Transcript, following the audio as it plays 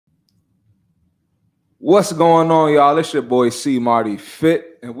What's going on, y'all? It's your boy C Marty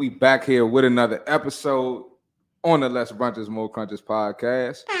Fit, and we back here with another episode on the Less Brunches, More Crunches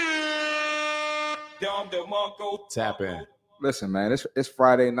podcast. Tap in. Listen, man, it's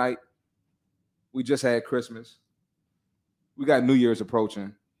Friday night. We just had Christmas. We got New Year's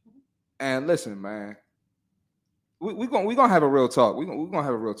approaching. And listen, man, we gonna have a real talk. We're gonna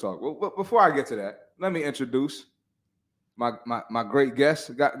have a real talk. Well, before I get to that, let me introduce my great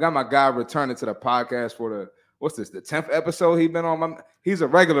guest. Got my guy returning to the podcast for the 10th episode he been on. He's a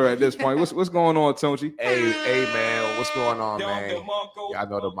regular at this point. What's going on, Tunchi? Hey man, what's going on, man? Y'all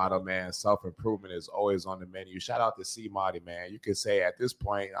know the motto, man. Self-improvement is always on the menu. Shout out to C Marty, man. You could say at this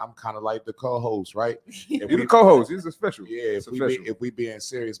point, I'm kind of like the co-host, right? You're the co-host. He's a special. Yeah, if we being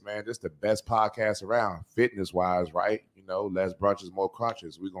serious, man, this is the best podcast around, fitness-wise, right? You know, less brunches, more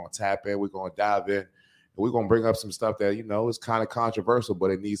crunches. We're gonna tap in, we're gonna dive in. We're going to bring up some stuff that, you know, is kind of controversial,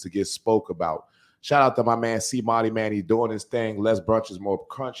 but it needs to get spoke about. Shout out to my man, C Marty, man. He's doing his thing. Less brunches, more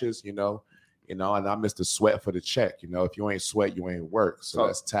crunches, you know, and I Mr. Sweat for the check. You know, if you ain't sweat, you ain't work. So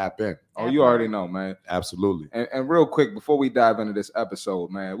let's tap in. Oh, you already know, man. Absolutely. And real quick, before we dive into this episode,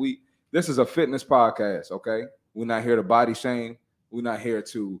 man, this is a fitness podcast, okay? We're not here to body shame. We're not here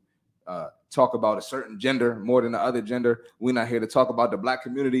to talk about a certain gender more than the other gender. We're not here to talk about the black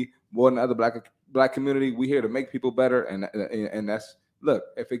community more than the other black community. We here to make people better, and that's, look,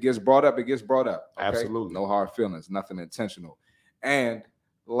 if it gets brought up, it gets brought up. Okay? Absolutely. No hard feelings, nothing intentional. And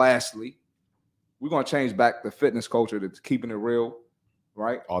lastly, we're gonna change back the fitness culture to keeping it real,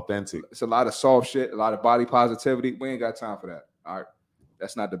 right? Authentic. It's a lot of soft shit, a lot of body positivity. We ain't got time for that. All right.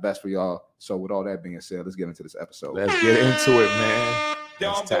 That's not the best for y'all. So with all that being said, let's get into this episode. Let's get into it, man.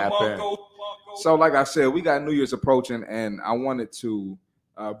 Let's tap in. So like I said, we got New Year's approaching, and I wanted to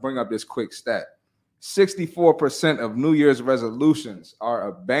bring up this quick stat. 64% of New Year's resolutions are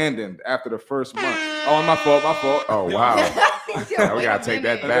abandoned after the first month. Oh, my fault. Oh, wow. Now we got to take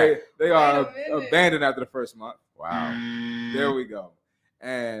that back. They are abandoned after the first month. Wow. There we go.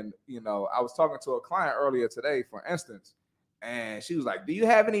 And, I was talking to a client earlier today, for instance, and she was like, do you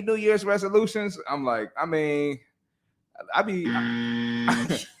have any New Year's resolutions? I'm like, I mean, I'd be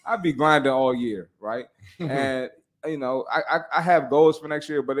grinding all year, right? And I have goals for next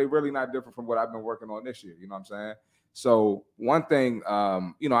year, but they're really not different from what I've been working on this year. You know what I'm saying? So one thing,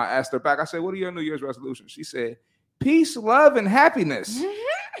 I asked her back. I said, "What are your New Year's resolutions?" She said, "Peace, love, and happiness."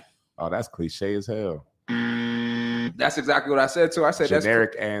 Oh, that's cliche as hell. That's exactly what I said to her. I said,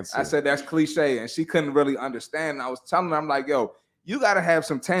 generic answer. I said that's cliche, and she couldn't really understand. And I was telling her, I'm like, "Yo, you got to have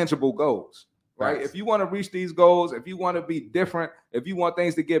some tangible goals." Right. If you want to reach these goals, if you want to be different, if you want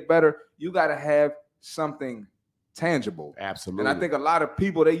things to get better, you got to have something tangible. Absolutely. And I think a lot of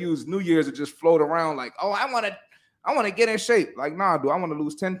people, they use New Year's to just float around like, oh, I want to get in shape. Like, nah, do I want to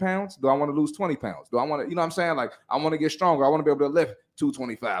lose 10 pounds? Do I want to lose 20 pounds? Do I want to, you know what I'm saying? Like, I want to get stronger. I want to be able to lift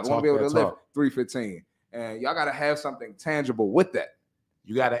 225. I want to be able to lift 315. And y'all got to have something tangible with that.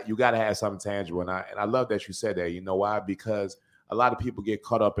 You gotta have something tangible. And I love that you said that. You know why? Because a lot of people get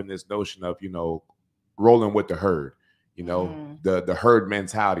caught up in this notion of, rolling with the herd, the herd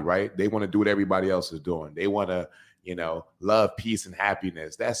mentality, right? They want to do what everybody else is doing. They want to, love, peace, and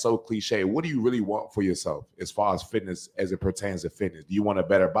happiness. That's so cliche. What do you really want for yourself as far as fitness, as it pertains to fitness? Do you want a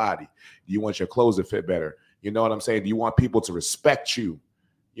better body? Do you want your clothes to fit better? You know what I'm saying? Do you want people to respect you?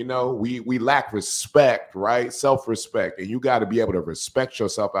 We lack respect, right? Self-respect. And you got to be able to respect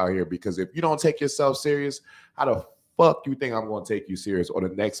yourself out here, because if you don't take yourself serious, how the fuck you think I'm going to take you serious, or the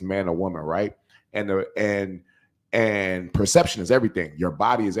next man or woman, right? And perception is everything. Your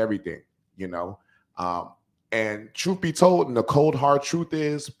body is everything, and truth be told, and the cold hard truth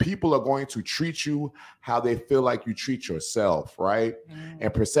is, people are going to treat you how they feel like you treat yourself, right?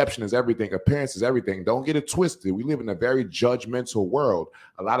 And perception is everything. Appearance is everything. Don't get it twisted. We live in a very judgmental world.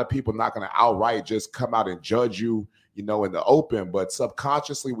 A lot of people not going to outright just come out and judge you, in the open, but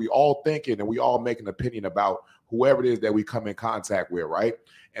subconsciously we all thinking and we all make an opinion about whoever it is that we come in contact with, right?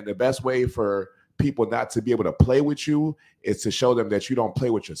 And the best way for people not to be able to play with you is to show them that you don't play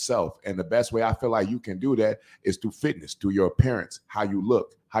with yourself. And the best way I feel like you can do that is through fitness, through your appearance, how you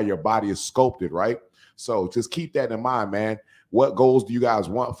look, how your body is sculpted, right? So just keep that in mind, man. What goals do you guys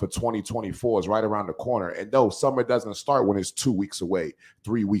want for 2024 is right around the corner. And no, summer doesn't start when it's 2 weeks away,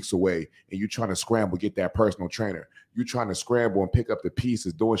 3 weeks away, and you're trying to scramble, get that personal trainer. You're trying to scramble and pick up the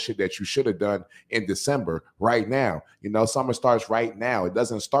pieces, doing shit that you should have done in December right now. Summer starts right now. It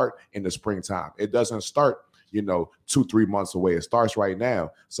doesn't start in the springtime. It doesn't start, 2-3 months away. It starts right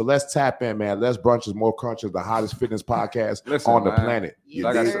now. So let's tap in, man. Less Brunches, More Crunches, the hottest fitness podcast on the planet.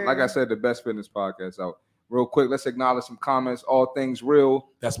 Like I said, the best fitness podcast out. Real quick, let's acknowledge some comments. All Things Real.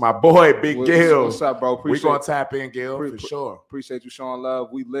 That's my boy, Big Gil. What's up, bro? We're going to tap in, Gil, for sure. Appreciate you showing love.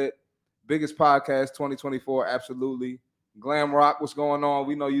 We lit. Biggest podcast 2024, absolutely. Glam Rock, what's going on?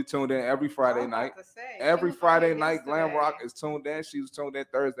 We know you tuned in every Friday night. Every Friday night, Glam Rock is tuned in. She was tuned in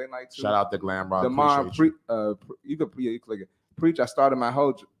Thursday night, too. Shout out to Glam Rock. You could click it. Preach, I started my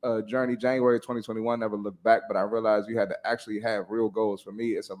whole journey January 2021, never looked back, but I realized you had to actually have real goals. For me,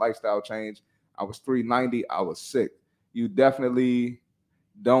 it's a lifestyle change. I was 390. I was sick. You definitely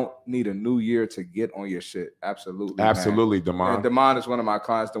don't need a new year to get on your shit. Absolutely. Absolutely, Damon. And Damon is one of my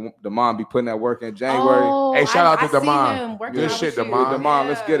clients. Damon be putting that work in January. Oh, hey, shout out to Damon. Good shit, Damon. Damon,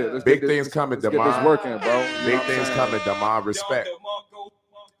 let's get it. Big things coming, Damon. Get this working, bro. Big things coming, Damon. Respect.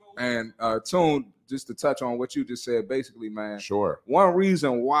 And Tune, just to touch on what you just said, basically, man. Sure. One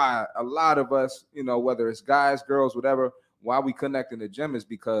reason why a lot of us, whether it's guys, girls, whatever, why we connect in the gym is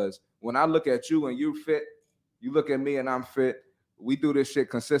because when I look at you and you're fit, you look at me and I'm fit, we do this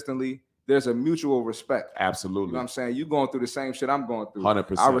shit consistently. There's a mutual respect. Absolutely. You know what I'm saying? You going through the same shit I'm going through.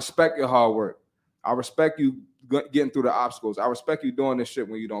 100%. I respect your hard work. I respect you getting through the obstacles. I respect you doing this shit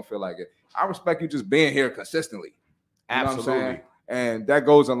when you don't feel like it. I respect you just being here consistently. You Absolutely. know what I'm saying? And that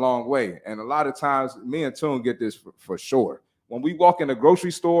goes a long way. And a lot of times, me and Tune get this for sure. When we walk in the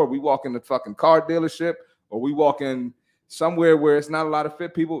grocery store, we walk in the fucking car dealership, or we walk in somewhere where it's not a lot of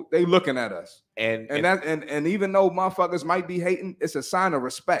fit people, they looking at us. And even though motherfuckers might be hating, it's a sign of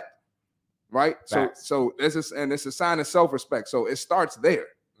respect, right? So it's a sign of self-respect. So it starts there.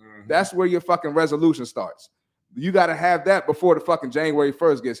 Mm-hmm. That's where your fucking resolution starts. You got to have that before the fucking January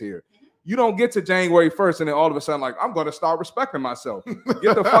 1st gets here. You don't get to January 1st and then all of a sudden, like, I'm going to start respecting myself.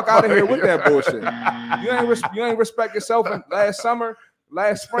 Get the fuck out of here with that bullshit. You ain't respect yourself last summer,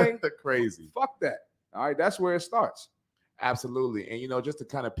 last spring. Crazy. Fuck that. All right, that's where it starts. Absolutely. And, just to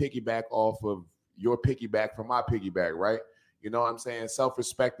kind of piggyback off of your piggyback from my piggyback, right? You know what I'm saying?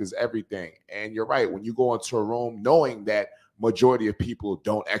 Self-respect is everything. And you're right. When you go into a room knowing that majority of people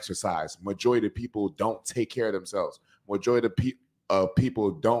don't exercise, majority of people don't take care of themselves, majority of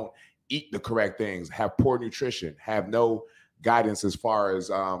people don't eat the correct things, have poor nutrition, have no guidance as far as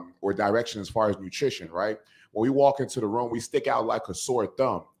or direction as far as nutrition, right? When we walk into the room, we stick out like a sore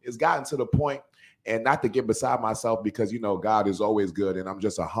thumb. It's gotten to the point, and not to get beside myself because, God is always good and I'm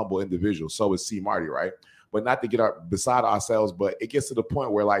just a humble individual. So is C. Marty, right? But not to get beside ourselves, but it gets to the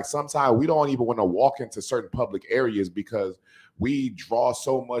point where, like, sometimes we don't even want to walk into certain public areas because we draw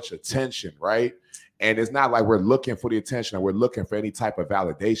so much attention, right? And it's not like we're looking for the attention or we're looking for any type of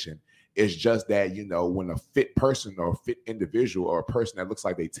validation. It's just that, when a fit person or a fit individual or a person that looks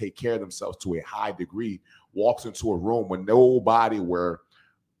like they take care of themselves to a high degree walks into a room where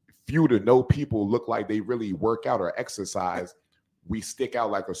few to no people look like they really work out or exercise, we stick out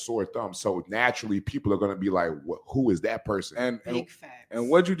like a sore thumb. So naturally, people are going to be like, who is that person? And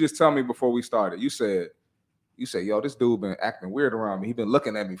what'd you just tell me before we started? You said, yo, this dude been acting weird around me. He been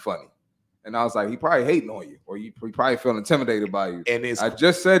looking at me funny. And I was like, he probably hating on you, or he probably feel intimidated by you. And I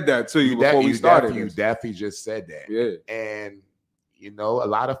just said that to you before we started. You definitely just said that. Yeah. And a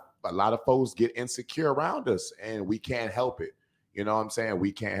lot of folks get insecure around us, and we can't help it. You know what I'm saying?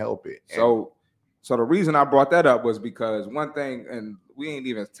 We can't help it. So the reason I brought that up was because one thing, and we ain't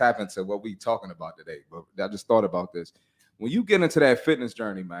even tap into what we talking about today, but I just thought about this. When you get into that fitness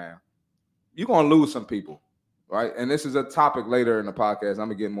journey, man, you're gonna lose some people, right? And this is a topic later in the podcast. I'm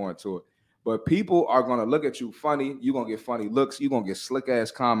gonna get more into it. But people are going to look at you funny. You're going to get funny looks. You're going to get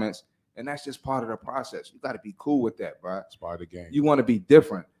slick-ass comments. And that's just part of the process. You got to be cool with that, bro. It's part of the game. You want to be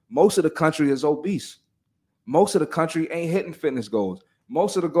different. Most of the country is obese. Most of the country ain't hitting fitness goals.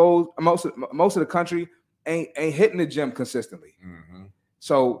 Most of the country ain't hitting the gym consistently. Mm-hmm.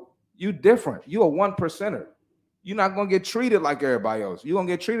 So you different. You a 1%er. You're not going to get treated like everybody else. You're going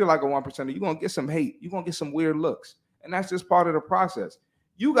to get treated like a 1%er. You're going to get some hate. You're going to get some weird looks. And that's just part of the process.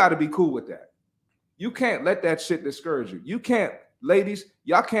 You got to be cool with that. You can't let that shit discourage you. You can't, ladies,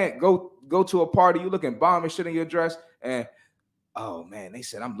 y'all can't go to a party, you looking bomb and shit in your dress, and, oh, man, they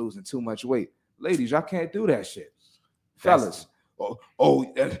said I'm losing too much weight. Ladies, y'all can't do that shit. Fellas,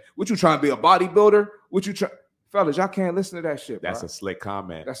 what you trying to be a bodybuilder? Fellas, y'all can't listen to that shit, That's bro. a slick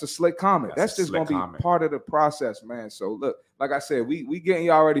comment. That's a slick comment. That's just going to be part of the process, man. So, look, like I said, we getting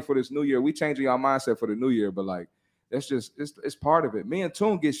y'all ready for this new year. We changing y'all mindset for the new year, but, like, that's just it's part of it. Me and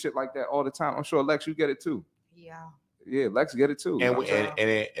Tune get shit like that all the time. I'm sure Lex, you get it too. Yeah, Lex get it too. And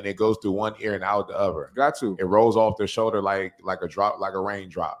it goes through one ear and out the other. Got to. It rolls off the shoulder like a drop, like a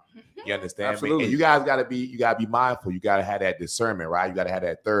raindrop. You understand? Absolutely. And you guys gotta be mindful. You gotta have that discernment, right? You gotta have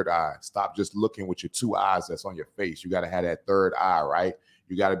that third eye. Stop just looking with your two eyes that's on your face. You gotta have that third eye, right?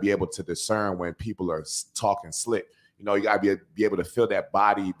 You got to be able to discern when people are talking slick. You know, you got to be able to feel that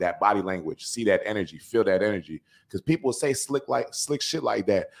body language, see that energy, feel that energy. Because people say slick shit like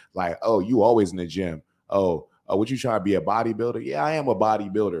that. Like, oh, you always in the gym. Oh, what you trying to be, a bodybuilder? Yeah, I am a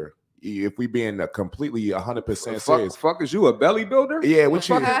bodybuilder. If we being a completely 100% serious. Fuck, is you a belly builder? Yeah, what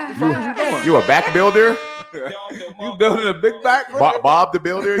you doing? You a back builder? You building a big back? Bob the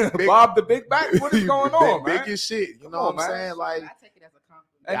builder? Bob the big back? What is going on, man? Big as shit. You know what I'm saying? Like, I take it as a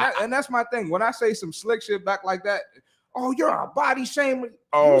compliment. And that's my thing. When I say some slick shit back like that, oh, you're a body shamer.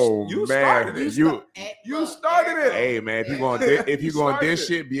 Oh, you man, started it. You started it. Hey, man, if you going this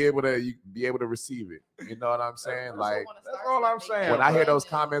shit, be able to receive it. You know what I'm saying? Like, that's all I'm saying. When I hear those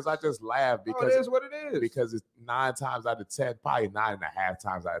comments, I just laugh because it is what it is. Because it's 9 times out of 10, probably 9.5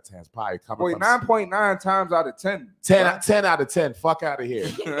 times out of 10, it's probably coming. Wait, 9.9 times out of 10. 10 out of 10. Fuck out of here.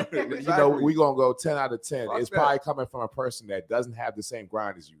 Exactly. You know, we gonna go 10 out of 10. Fuck it's that. probably coming from a person that doesn't have the same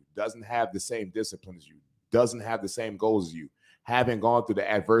grind as you, doesn't have the same discipline as you, doesn't have the same goals as you, haven't gone through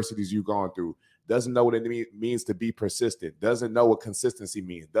the adversities you've gone through, doesn't know what it means to be persistent, doesn't know what consistency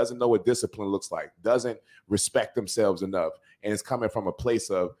means, doesn't know what discipline looks like, doesn't respect themselves enough. And it's coming from a place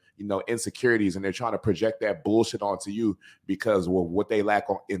of, you know, insecurities, and they're trying to project that bullshit onto you because of what they lack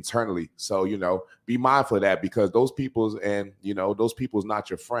internally. So, you know, be mindful of that, because those people's not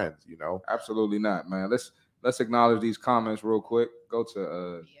your friends, you know. Absolutely not, man. Let's acknowledge these comments real quick. Go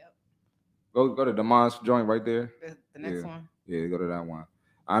to go to Damon's joint right there. The next one. Yeah, go to that one.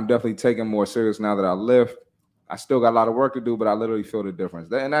 I'm definitely taking more serious now that I lift. I still got a lot of work to do, but I literally feel the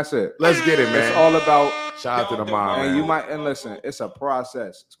difference. And that's it. Let's get it, man. It's all about shout out to the mom. And listen, it's a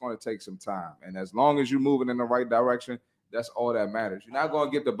process. It's going to take some time. And as long as you're moving in the right direction, that's all that matters. You're not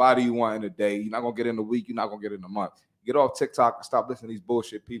going to get the body you want in a day. You're not going to get in a week. You're not going to get in a month. Get off TikTok and stop listening to these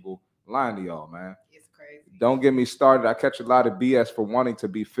bullshit people lying to y'all, man. It's crazy. Don't get me started. I catch a lot of BS for wanting to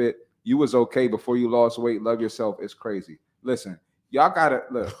be fit. You was okay before you lost weight. Love yourself. It's crazy. Listen, y'all gotta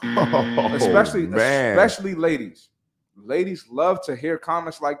look, especially ladies. Ladies love to hear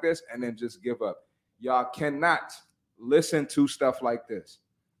comments like this and then just give up. Y'all cannot listen to stuff like this.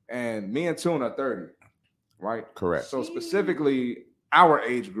 And me and Tune are 30, right? Correct. So specifically our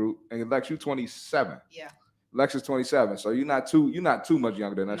age group, and Lex, you 27. Yeah. Lex is 27. So you're not too much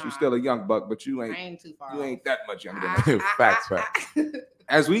younger than us. Nah. You're still a young buck, but you I ain't too far. you ain't that much younger off. than us. Facts.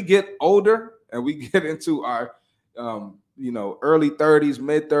 As we get older and we get into our early 30s,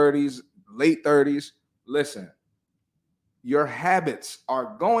 mid 30s, late 30s, listen, your habits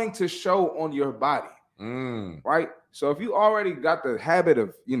are going to show on your body, right? So if you already got the habit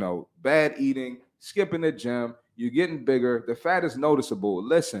of, bad eating, skipping the gym, you're getting bigger, the fat is noticeable.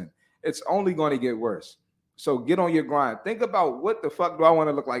 Listen, it's only going to get worse. So get on your grind. Think about, what the fuck do I want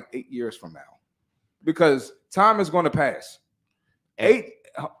to look like 8 years from now? Because time is going to pass.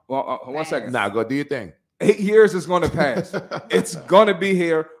 1 second. Nah, go do your thing. 8 years is going to pass. It's going to be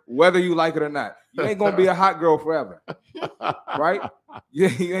here, whether you like it or not. You ain't going to be a hot girl forever, right? You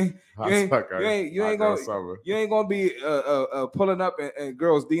ain't going to be pulling up in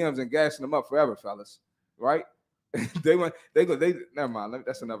girls' DMs and gassing them up forever, fellas, right? Never mind.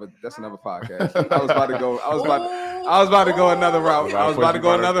 That's another podcast. I was about to go another route. I was about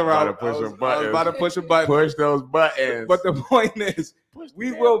to push a button. Push those buttons. But the point is,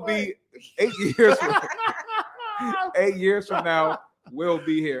 we will be 8 years from 8 years from now, we'll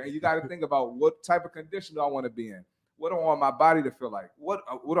be here. And you got to think about, what type of condition do I want to be in? What do I want my body to feel like? What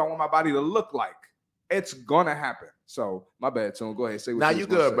do I want my body to look like? It's gonna happen. So my bad, Tune. Go ahead. Say what now you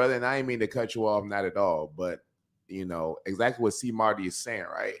good, say. brother. And I ain't mean to cut you off, not at all. But exactly what C. Marty is saying,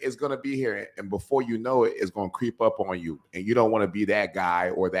 right? It's gonna be here, and before you know it, it's gonna creep up on you. And you don't want to be that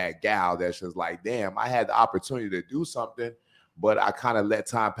guy or that gal that's just like, damn, I had the opportunity to do something, but I kind of let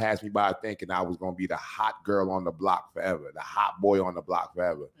time pass me by thinking I was gonna be the hot girl on the block forever, the hot boy on the block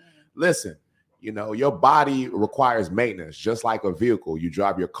forever. Listen, your body requires maintenance, just like a vehicle. You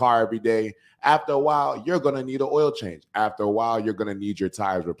drive your car every day. After a while, you're going to need an oil change. After a while, you're going to need your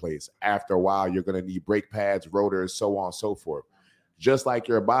tires replaced. After a while, you're going to need brake pads, rotors, so on and so forth. Just like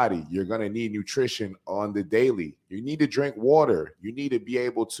your body, you're going to need nutrition on the daily. You need to drink water. You need to be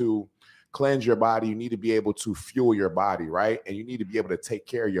able to cleanse your body. You need to be able to fuel your body, right? And you need to be able to take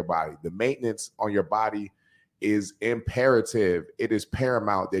care of your body. The maintenance on your body is imperative. It is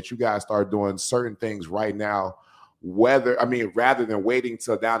paramount that you guys start doing certain things right now, rather than waiting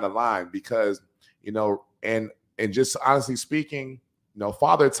till down the line, because, and just honestly speaking,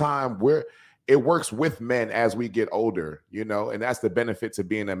 Father Time, it works with men as we get older, and that's the benefit to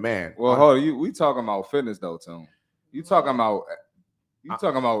being a man. Well, hold on, we talking about fitness though, Tom. You talking about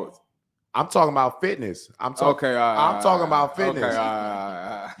I'm talking about fitness. I'm talking about fitness.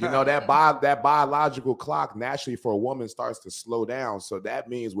 Okay, You know, that biological clock naturally for a woman starts to slow down. So that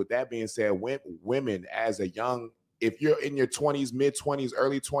means, with that being said, women as a young, if you're in your 20s, mid 20s,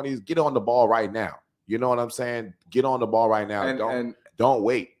 early 20s, get on the ball right now. You know what I'm saying? Get on the ball right now. Don't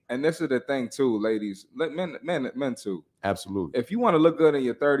wait. And this is the thing too, ladies, men too. Absolutely. If you want to look good in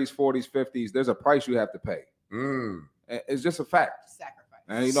your 30s, 40s, 50s, there's a price you have to pay. It's just a fact. Sacrifice.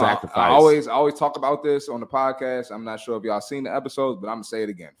 And you know, I always talk about this on the podcast. I'm not sure if y'all seen the episodes, but I'm gonna say it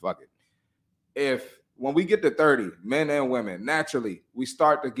again. Fuck it. When we get to 30, men and women, naturally, we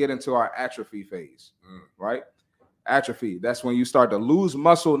start to get into our atrophy phase, right? Atrophy. That's when you start to lose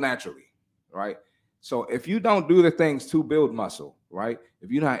muscle naturally, right? So if you don't do the things to build muscle, right?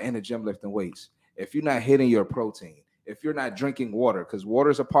 If you're not in the gym lifting weights, if you're not hitting your protein, if you're not drinking water, because water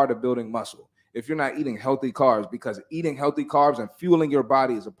is a part of building muscle, if you're not eating healthy carbs, because eating healthy carbs and fueling your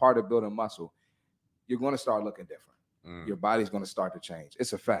body is a part of building muscle, you're going to start looking different. Your body's going to start to change.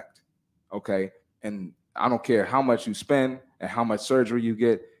 It's a fact, okay? And I don't care how much you spend and how much surgery you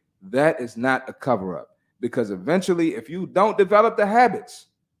get. That is not a cover-up, because eventually, if you don't develop the habits,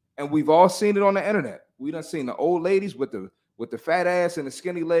 and we've all seen it on the internet, we done seen the old ladies with the fat ass and the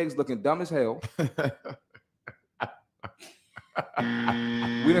skinny legs looking dumb as hell.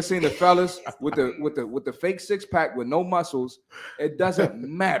 We done seen the fellas with the fake six pack with no muscles. It doesn't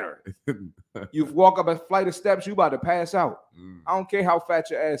matter. You walk up a flight of steps, you about to pass out. I don't care how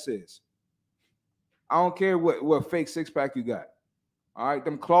fat your ass is. I don't care what fake six pack you got. All right,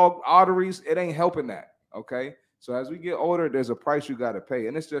 them clogged arteries, it ain't helping that. Okay, so as we get older, there's a price you got to pay,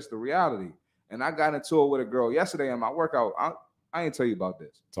 and it's just the reality. And I got into it with a girl yesterday in my workout. I ain't tell you about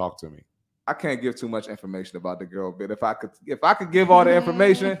this. Talk to me. I can't give too much information about the girl, but if I could give all the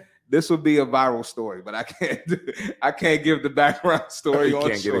information, this would be a viral story. But I can't give the background story. You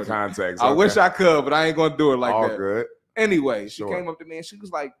can't get the context. I wish I could, but I ain't gonna do it like all that. All good. Anyway, she came up to me and she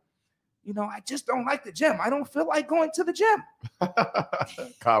was like, you know, I just don't like the gym. I don't feel like going to the gym.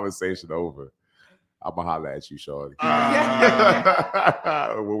 Conversation over. I'm gonna holler at you, shorty.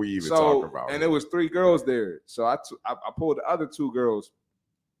 What we even talking about? And there was 3 girls there. So I pulled the other 2 girls.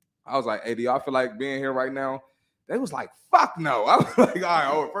 I was like, hey, do y'all feel like being here right now? They was like, fuck no. I was like,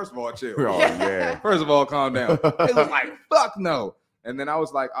 all right, first of all, chill. Oh, yeah. First of all, calm down. They was like, fuck no. And then I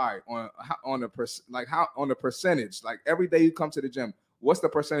was like, all right, on the percentage, like every day you come to the gym, what's the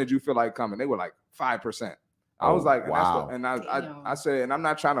percentage you feel like coming? They were like 5%. I was like, wow. And I said, and I'm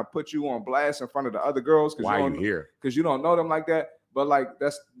not trying to put you on blast in front of the other girls because you don't know them like that. But like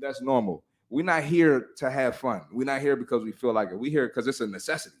that's normal. We're not here to have fun. We're not here because we feel like it. We're here because it's a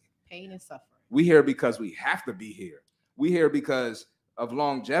necessity. Pain and suffering. We're here because we have to be here. We're here because of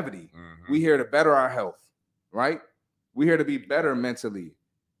longevity. We're here to better our health, right? We're here to be better mentally.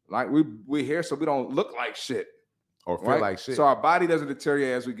 Like we're here so we don't look like shit. Or feel like shit. So our body doesn't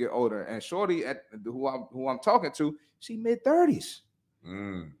deteriorate as we get older. And shorty, who I'm talking to, she mid-30s.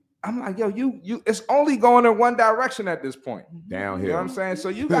 I'm like, yo, you it's only going in one direction at this point. Downhill. You know what I'm saying? So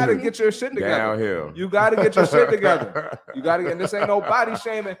you got to get your shit together. Downhill. You got to get your shit together. You got to get, and this ain't no body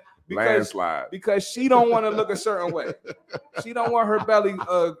shaming because she don't want to look a certain way. She don't want her belly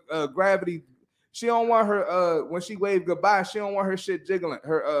gravity. She don't want her when she wave goodbye. She don't want her shit jiggling,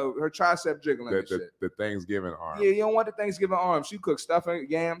 her tricep jiggling. The Thanksgiving arm. Yeah, you don't want the Thanksgiving arm. She cook stuffing,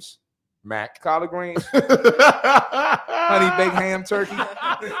 yams, mac, collard greens, honey baked ham turkey.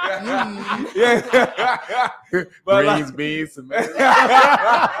 Yeah, greens, beans,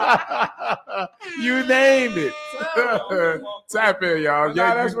 you name it. Tap in, y'all.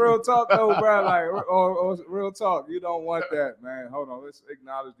 Nah, that's real talk, though, bro. Like, or real talk. You don't want that, man. Hold on, let's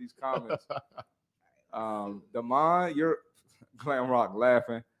acknowledge these comments. Damon, you're Glam Rock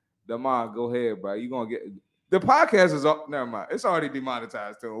laughing. Damon, go ahead, bro. You gonna get the podcast is up. Never mind. It's already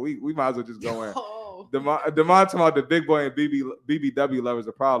demonetized too. We might as well just go in. Damon talking about the big boy and BBW love is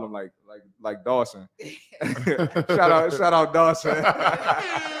a problem, like Dawson. shout out Dawson.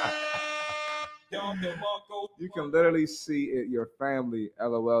 You can literally see it, your family,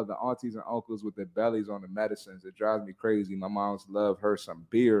 LOL, the aunties and uncles with their bellies on the medicines. It drives me crazy. My mom's love her some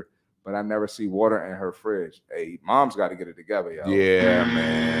beer, but I never see water in her fridge. Hey, mom's got to get it together, y'all. Yeah,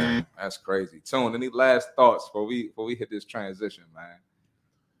 man. That's crazy. Tune, any last thoughts before we hit this transition, man?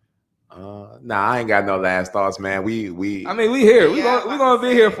 Nah, I ain't got no last thoughts, man. We here. We gonna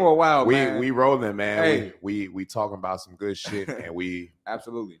be here for a while, man. We rolling, man. Hey. We talking about some good shit, and we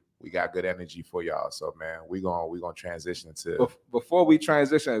absolutely got good energy for y'all. So, man, we gonna transition to. Before we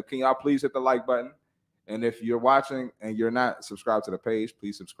transition, can y'all please hit the like button? And if you're watching and you're not subscribed to the page,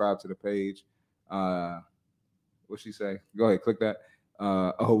 please subscribe to the page. What she say? Go ahead, click that.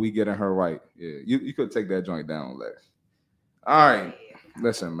 We getting her right. Yeah, you could take that joint down, Lex. All right.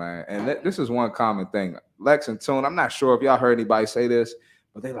 Listen, man, and this is one common thing. Lex and Tune, I'm not sure if y'all heard anybody say this,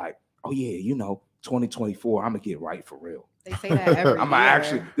 but they like, oh yeah, 2024, I'm gonna get right for real. They say that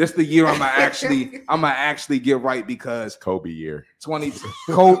every year. This the year I'm gonna actually get right because Kobe year.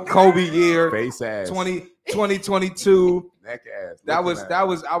 Kobe year. Face ass. 2022. Neck ass. I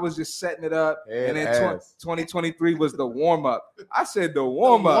was just setting it up. Head and then ass. 2023 was the warm up. I said the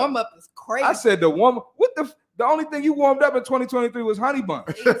warm up. Warm up is crazy. I said the warm up. What the only thing you warmed up in 2023 was honey bun.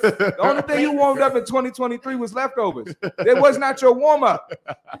 The only thing you warmed up in 2023 was leftovers. That was not your warm up.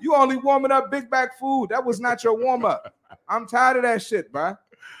 You only warming up big back food. That was not your warm up. I'm tired of that shit, bro.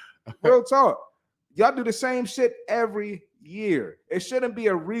 Real talk. Y'all do the same shit every year. It shouldn't be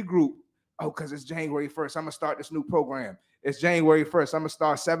a regroup. Oh, because it's January 1st. I'm going to start this new program. It's January 1st. I'm going to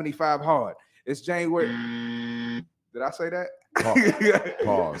start 75 hard. It's January. Did I say that?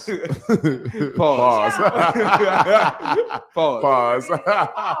 Pause. Pause.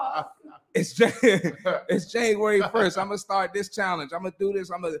 It's January 1st. I'm gonna start this challenge. I'm gonna do this.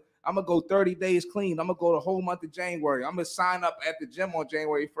 I'm gonna go 30 days clean. I'm gonna go the whole month of January. I'm gonna sign up at the gym on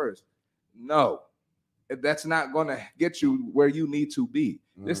January 1st. No, that's not gonna get you where you need to be.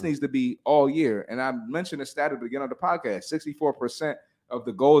 This needs to be all year. And I mentioned the stat at the beginning of the podcast: 64% of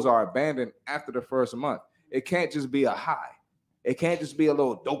the goals are abandoned after the first month. It can't just be a high. It can't just be a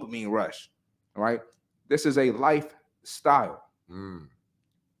little dopamine rush, all right? This is a lifestyle.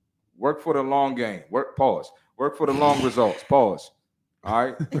 Work for the long game. Pause. Work for the long results. Pause. All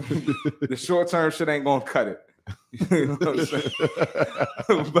right? The short-term shit ain't going to cut it. You know what I'm saying?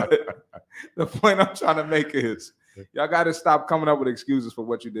 But the point I'm trying to make is y'all got to stop coming up with excuses for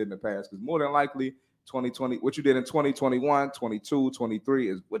what you did in the past, because more than likely 2020, what you did in 2021, 22, 23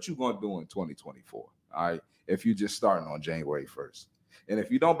 is what you're going to do in 2024, all right? If you just starting on January 1st. And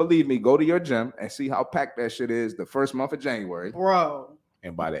if you don't believe me, go to your gym and see how packed that shit is the first month of January. Bro.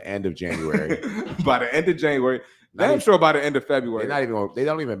 And by the end of January. By the end of January. I'm sure by the end of February. They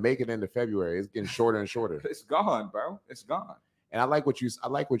don't even make it into February. It's getting shorter and shorter. It's gone, bro. It's gone. And I like what you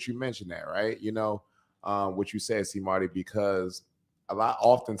mentioned that, right? What you said, C. Marty, because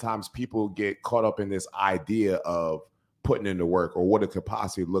oftentimes people get caught up in this idea of putting in the work or what it could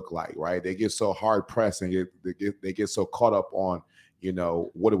possibly look like, right? They get so hard pressed and they get so caught up on,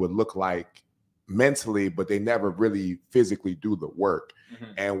 what it would look like mentally, but they never really physically do the work.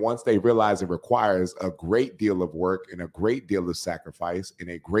 And once they realize it requires a great deal of work and a great deal of sacrifice and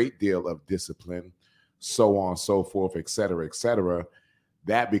a great deal of discipline, so on, so forth, et cetera,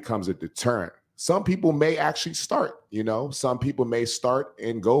 that becomes a deterrent. Some people may actually start, some people may start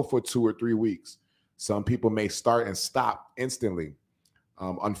and go for 2 or 3 weeks. Some people may start and stop instantly.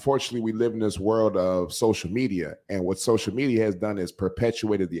 Unfortunately, we live in this world of social media. And what social media has done is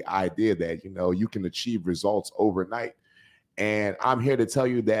perpetuated the idea that, you can achieve results overnight. And I'm here to tell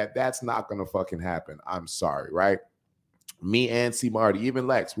you that that's not going to fucking happen. I'm sorry, right? Me and C. Marty, even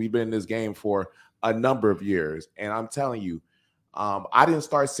Lex, we've been in this game for a number of years. And I'm telling you, I didn't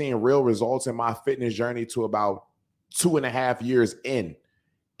start seeing real results in my fitness journey to about 2.5 years in.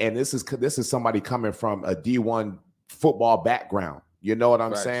 And this is somebody coming from a D1 football background. You know what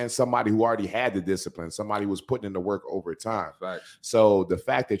I'm saying? Somebody who already had the discipline, somebody who was putting in the work over time. So the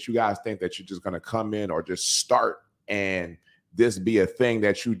fact that you guys think that you're just going to come in or just start and this be a thing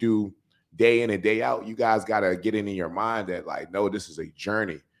that you do day in and day out, you guys got to get it in your mind that no, this is a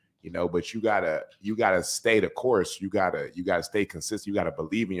journey, but you gotta stay the course. You gotta stay consistent. You gotta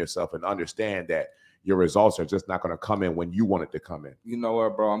believe in yourself and understand that your results are just not going to come in when you want it to come in. You know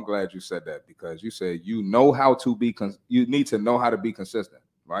what, bro? I'm glad you said that, because you said you know how to be, you need to know how to be consistent,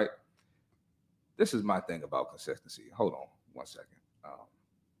 right? This is my thing about consistency. Hold on 1 second.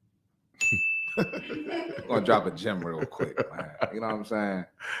 I'm going to drop a gem real quick, man. You know what I'm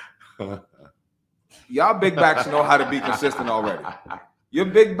saying? Y'all big backs know how to be consistent already. Your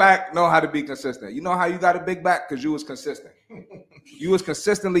big back know how to be consistent. You know how you got a big back? Because you was consistent. You was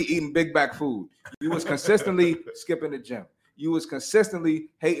consistently eating big back food. You was consistently skipping the gym. You was consistently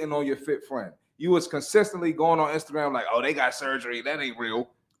hating on your fit friend. You was consistently going on Instagram like, oh, they got surgery. That ain't real.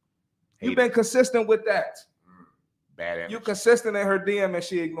 You've been consistent with that. Bad image. You consistent in her DM and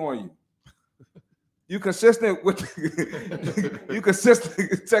she ignoring you. You consistent with you consistent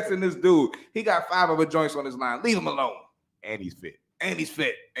texting this dude. He got 5 of her joints on his line. Leave him alone. And he's fit. And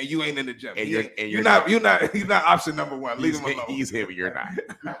you ain't in the gym. And you're not option number 1. Leave him alone. He's heavy. You're not.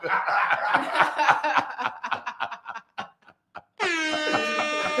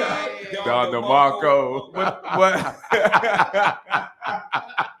 Don DeMarco. What?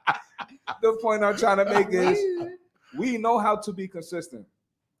 The point I'm trying to make is We know how to be consistent.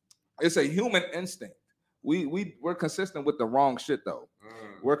 It's a human instinct. We're consistent with the wrong shit though.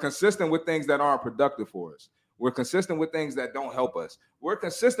 We're consistent with things that aren't productive for us. We're consistent with things that don't help us. We're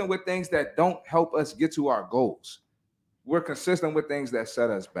consistent with things that don't help us get to our goals. We're consistent with things that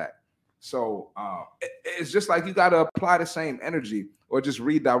set us back. So it's just like you got to apply the same energy or just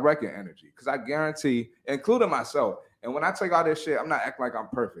redirect your energy. Because I guarantee, including myself, and when I take all this shit, I'm not acting like I'm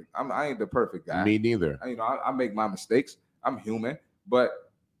perfect. I ain't the perfect guy. Me neither. I make my mistakes. I'm human. But,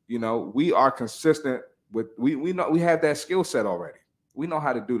 we are consistent with, we know we have that skill set already. We know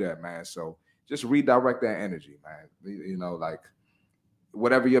how to do that, man. So just redirect that energy, man. Like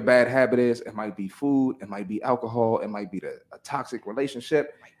whatever your bad habit is, it might be food, it might be alcohol, it might be a toxic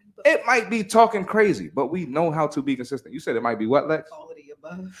relationship. It might be talking crazy, but we know how to be consistent. You said it might be what, Lex? All of the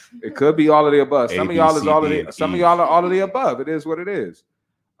above. It could be all of the above. Some of y'all is all of the. Some of y'all are all of the above. It is what it is.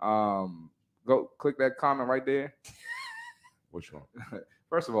 Go click that comment right there. Which one?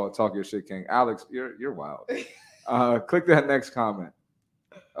 First of all, talk your shit, King. Alex, you're wild. Click that next comment.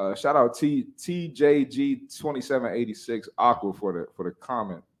 Shout out TJG2786 Aqua for the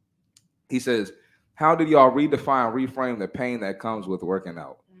comment. He says, "How did y'all reframe the pain that comes with working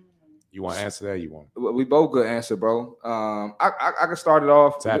out?" You want to answer that? You want? We both good answer, bro. I can start it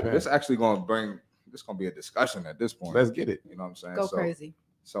off. This actually going to be a discussion at this point. Let's get it. You know what I'm saying? Go crazy.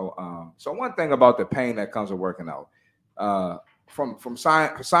 So one thing about the pain that comes with working out, from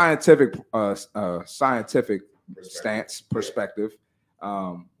scientific perspective,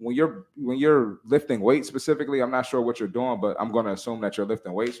 when you're lifting weights specifically, I'm not sure what you're doing, but I'm going to assume that you're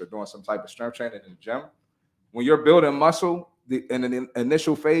lifting weights or doing some type of strength training in the gym. When you're building muscle, in an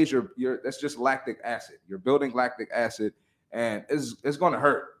initial phase, that's just lactic acid. You're building lactic acid, and it's going to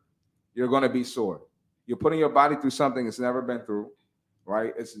hurt. You're going to be sore. You're putting your body through something it's never been through,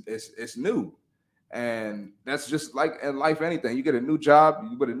 right? It's new, and that's just like in life. Anything, you get a new job,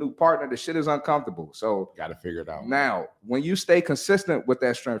 you get a new partner. The shit is uncomfortable. So got to figure it out. Now, when you stay consistent with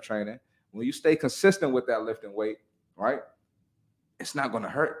that strength training, when you stay consistent with that lifting weight, right? It's not going to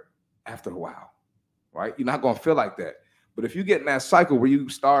hurt after a while, right? You're not going to feel like that. But if you get in that cycle where you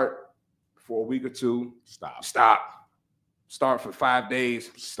start for a week or two, stop. Start for 5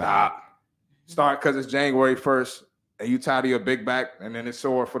 days, stop. Start because it's January 1st and you tired of your big back and then it's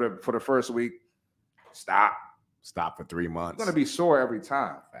sore for the first week, stop. Stop for 3 months. It's going to be sore every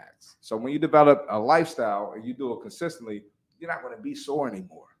time. Facts. So when you develop a lifestyle and you do it consistently, you're not going to be sore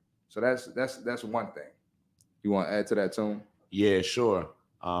anymore. So that's one thing. You want to add to that, Toon? Yeah, sure.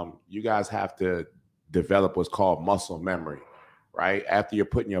 You guys have to develop what's called muscle memory, right? After you're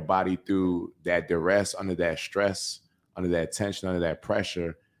putting your body through that duress, under that stress, under that tension, under that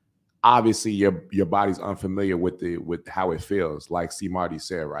pressure, obviously your body's unfamiliar with how it feels, like C. Marty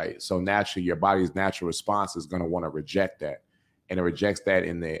said, right? So naturally, your body's natural response is going to want to reject that, and it rejects that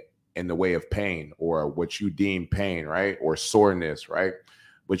in the way of pain or what you deem pain, right? Or soreness, right?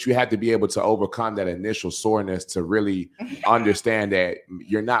 But you have to be able to overcome that initial soreness to really understand that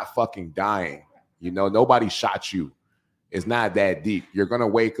you're not fucking dying. Nobody shot you. It's not that deep. You're going to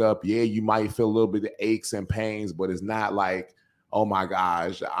wake up. Yeah, you might feel a little bit of aches and pains, but it's not like, oh my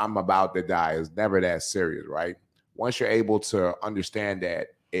gosh, I'm about to die. It's never that serious, right? Once you're able to understand that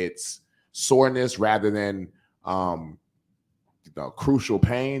it's soreness rather than crucial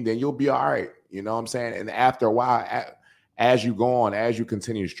pain, then you'll be all right. You know what I'm saying? And after a while, as you go on, as you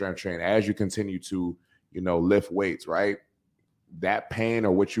continue strength training, as you continue to, lift weights, right? That pain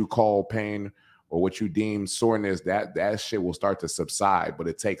or what you call pain or what you deem soreness, that shit will start to subside, but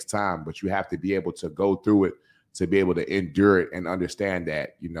it takes time. But you have to be able to go through it to be able to endure it and understand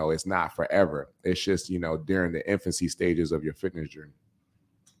that, it's not forever. It's just, during the infancy stages of your fitness journey.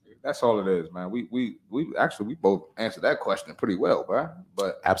 That's all it is, man. We both answered that question pretty well, bro.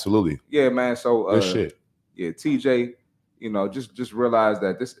 But absolutely. Yeah, man. So good shit. Yeah, TJ, just realize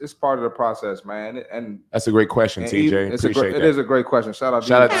that this is part of the process, man. And that's a great question, TJ. It is a great question. Shout out to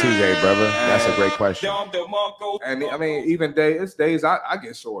TJ, brother. That's a great question. And I mean, even it's days I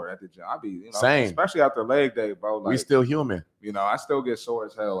get sore at the gym. I be, same, especially after leg day, bro. Like, we still human. I still get sore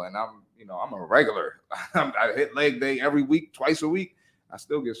as hell, and I'm a regular. I hit leg day every week, twice a week. I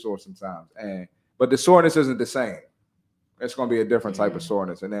still get sore sometimes, but the soreness isn't the same. It's going to be a different type of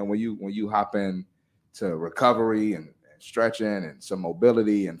soreness. And then when you hop in to recovery and stretching and some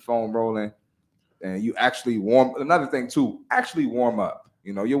mobility and foam rolling, and you actually warm. Another thing too, actually warm up.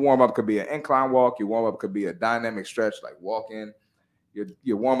 Your warm up could be an incline walk. Your warm up could be a dynamic stretch like walking.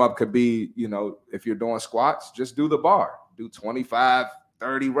 Your warm up could be, if you're doing squats, just do the bar. Do 25,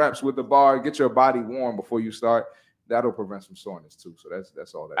 30 reps with the bar. Get your body warm before you start. that'll prevent some soreness too. So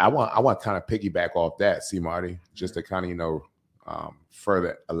that's all that. I want to kind of piggyback off that, see Marty, just to kind of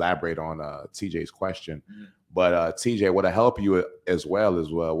further elaborate on TJ's question. Mm-hmm. But TJ, what'll help you as well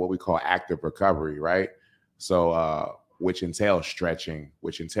is what we call active recovery, right? So which entails stretching,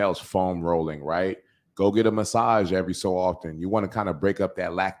 which entails foam rolling, right? Go get a massage every so often. You want to kind of break up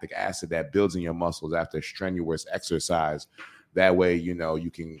that lactic acid that builds in your muscles after strenuous exercise. That way,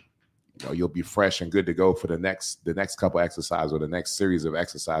 you can, you'll be fresh and good to go for the next couple exercises or the next series of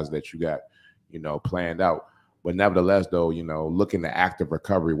exercises that you got, planned out. But nevertheless, though, looking at active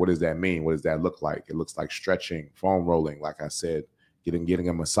recovery, what does that mean? What does that look like? It looks like stretching, foam rolling, like I said, getting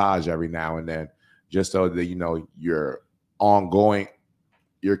a massage every now and then, just so that,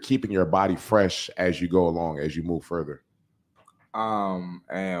 you're keeping your body fresh as you go along, as you move further.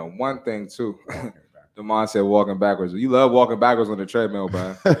 And one thing too, Damon said walking backwards. You love walking backwards on the treadmill,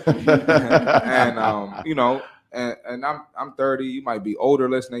 man. And I'm 30. You might be older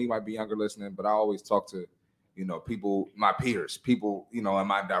listening, you might be younger listening, but I always talk to, people, my peers, people, in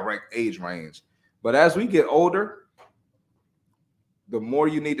my direct age range. But as we get older, the more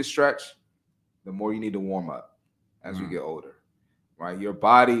you need to stretch, the more you need to warm up as you get older. Right, your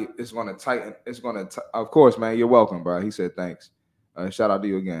body is going to tighten. It's going to, of course, man. You're welcome, bro. He said thanks. Shout out to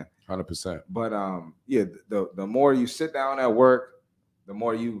you again. 100%. But the more you sit down at work, the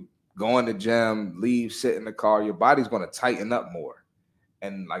more you go in the gym, leave, sit in the car, your body's going to tighten up more.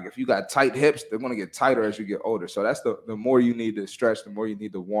 And like if you got tight hips, they're going to get tighter as you get older. So that's the more you need to stretch, the more you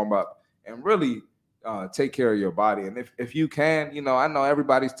need to warm up and really take care of your body. And if you can, I know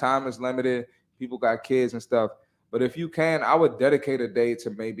everybody's time is limited. People got kids and stuff. But if you can, I would dedicate a day to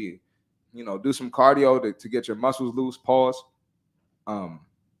maybe, do some cardio to get your muscles loose. Pause.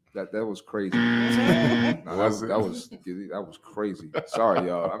 That was crazy. That was crazy. Sorry,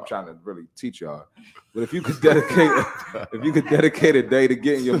 y'all. I'm trying to really teach y'all. But if you could dedicate a day to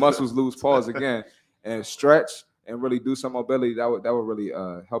getting your muscles loose, pause again, and stretch and really do some mobility, that would really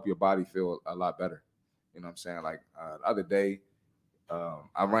help your body feel a lot better. You know what I'm saying? Like the other day,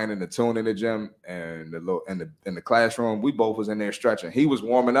 I ran into Tune in the gym and in the classroom. We both was in there stretching. He was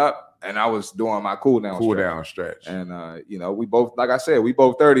warming up and I was doing my cool down stretch. And we both, like I said, we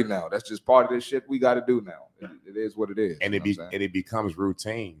both 30 now. That's just part of this shit we got to do now. It is what it is. And it becomes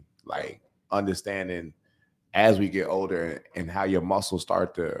routine. Like understanding as we get older and how your muscles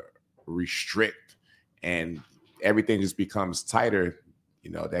start to restrict and everything just becomes tighter.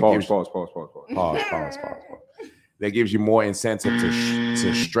 Pause. That gives you more incentive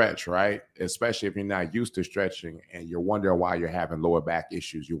to stretch, right? Especially if you're not used to stretching and you're wondering why you're having lower back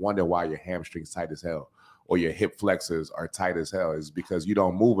issues. You wonder why your hamstrings tight as hell or your hip flexors are tight as hell. Is because you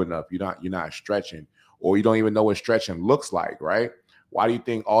don't move enough. You're not stretching, or you don't even know what stretching looks like, right? Why do you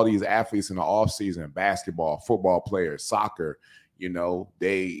think all these athletes in the off season, basketball, football players, soccer,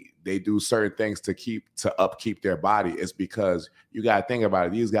 they do certain things to upkeep their body? It's because you got to think about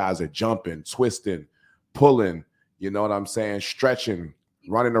it. These guys are jumping, twisting, pulling, you know what I'm saying? Stretching,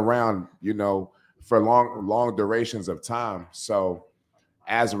 running around, for long durations of time. So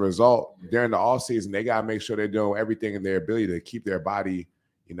as a result, during the off season, they got to make sure they're doing everything in their ability to keep their body,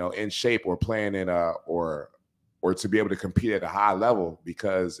 in shape or playing in or to be able to compete at a high level,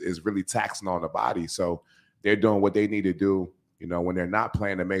 because it's really taxing on the body. So they're doing what they need to do, when they're not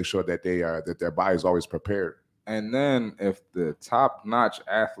playing, to make sure that that their body is always prepared. And then if the top-notch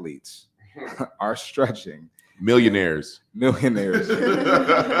athletes are stretching, millionaires and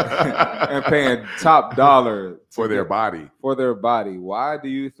paying top dollar for their body. Why do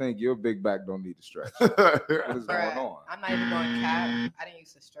you think your big back don't need to stretch? What is going on? I'm not even going cap. I didn't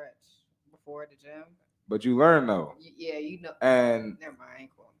used to stretch before the gym. But you learn though. Yeah, And never mind. I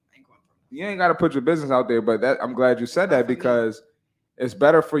ain't going. You ain't got to put your business out there, but I'm glad you said that, because it's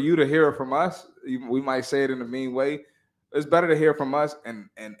better for you to hear it from us. We might say it in a mean way. It's better to hear from us and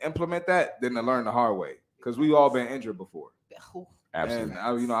implement that than to learn the hard way. Because we've all been injured before. Absolutely.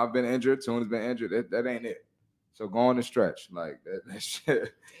 And I've been injured. Tune's been injured. That ain't it. So go on the stretch. Like that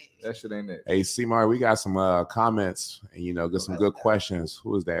shit ain't it. Hey, C-Mar, we got some comments and get some good questions.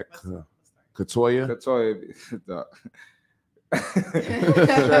 Who is that? Katoya?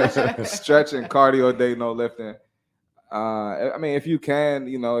 Stretch and cardio day, no lifting. I mean, if you can,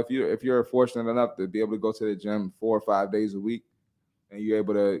 if you're fortunate enough to be able to go to the gym 4 or 5 days a week and you're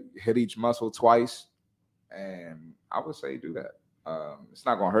able to hit each muscle twice, and I would say do that. It's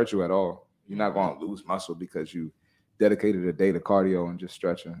not going to hurt you at all. You're not going to lose muscle because you dedicated a day to cardio and just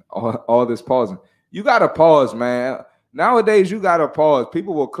stretching. All this pausing. You got to pause, man. Nowadays, you got to pause.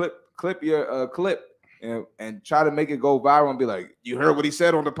 People will clip your clip and try to make it go viral and be like, you heard what he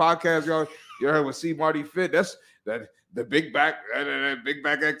said on the podcast, y'all? You heard what C. Marty Fit? that the big back, that big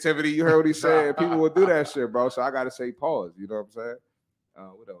back activity. You heard what he said. People will do that shit, bro. So I gotta say pause. You know what I'm saying?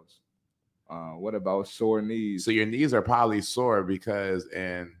 What else? What about sore knees? So your knees are probably sore because,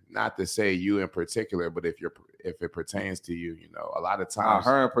 and not to say you in particular, but if it pertains to you, you know, a lot of times,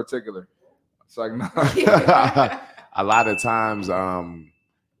 her in particular. It's like no. A lot of times,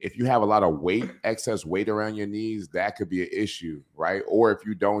 if you have a lot of excess weight around your knees, that could be an issue, right? Or if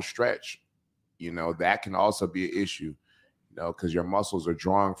you don't stretch, you know, that can also be an issue, you know, because your muscles are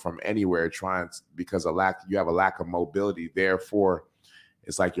drawing from anywhere, because you have a lack of mobility. Therefore,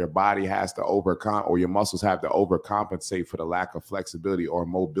 it's like your body has to or your muscles have to overcompensate for the lack of flexibility or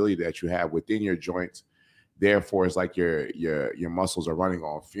mobility that you have within your joints. Therefore, it's like your muscles are running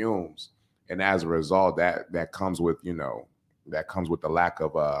on fumes, and as a result, that comes with, you know, the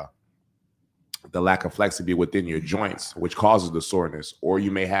lack of flexibility within your joints, which causes the soreness. Or you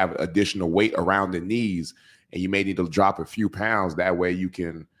may have additional weight around the knees, and you may need to drop a few pounds. That way,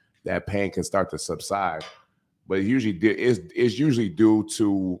 that pain can start to subside. But it's usually due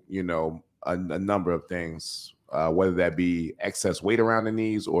to, you know, a number of things, whether that be excess weight around the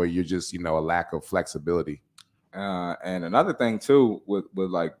knees or you're just, you know, a lack of flexibility. And another thing too, with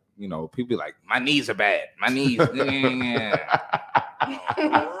like, you know, people be like, my knees are bad. My knees.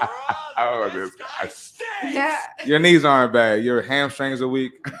 Oh, this guy. Your knees aren't bad. Your hamstrings are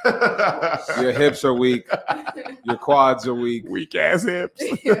weak. Your hips are weak. Your quads are weak. Weak ass hips.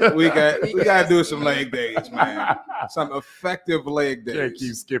 We gotta do some leg days, man. Some effective leg days. Can't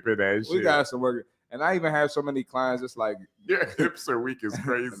keep skipping that shit. We got some work. And I even have so many clients. It's like your hips are weak as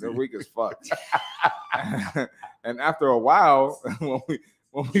crazy. They're weak as fuck. And after a while,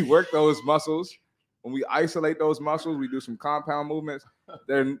 when we work those muscles, when we isolate those muscles, we do some compound movements.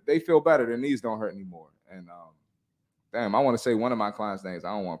 They feel better. Their knees don't hurt anymore. And damn, I want to say one of my clients' names. I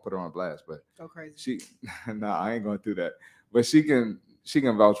don't want to put her on blast, but go crazy. I ain't going to do that. But she can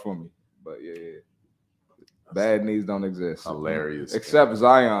vouch for me. But yeah. Bad knees don't exist. Hilarious. Except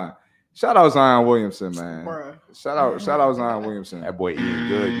Zion. Shout out Zion Williamson, man. Bruh. Shout out Zion Williamson. That boy eating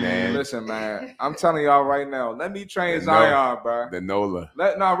good, man. Listen, man. I'm telling y'all right now. Let me train Zion, bro. The NOLA.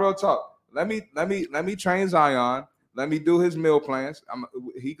 Real talk. Let me train Zion. Let me do his meal plans.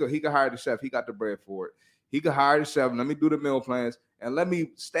 He could hire the chef. He got the bread for it. He could hire the chef. Let me do the meal plans, and let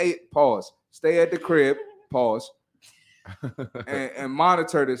me stay at the crib, pause, and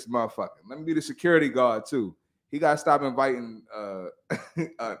monitor this motherfucker. Let me be the security guard too. He got to stop inviting.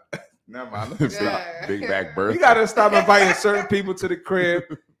 Never mind. Big back birth. He got to stop inviting certain people to the crib.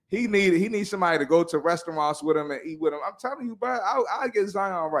 He needs somebody to go to restaurants with him and eat with him. I'm telling you, bro, I'll get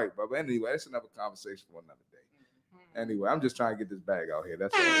Zion right, bro. But anyway, that's another conversation for another day. Anyway, I'm just trying to get this bag out here.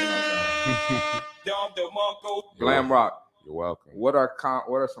 That's all. You know what I'm saying? Glam Rock. You're welcome. What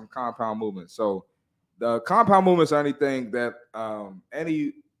are some compound movements? So the compound movements are anything that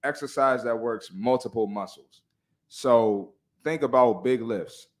any exercise that works multiple muscles. So think about big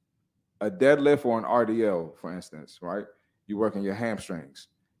lifts, a deadlift or an RDL, for instance, right? You work in your hamstrings.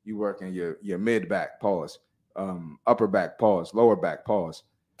 You work in your mid back, pause, upper back, pause, lower back, pause.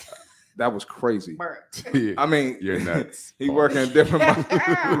 That was crazy. I mean, you're nuts. He working different.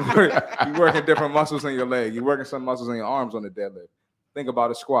 You working different muscles in your leg. You working some muscles in your arms on the deadlift. Think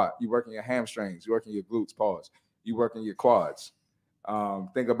about a squat. You working your hamstrings. You working your glutes. Pause. You working your quads.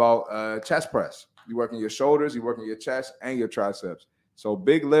 Think about chest press. You working your shoulders. You working your chest and your triceps. So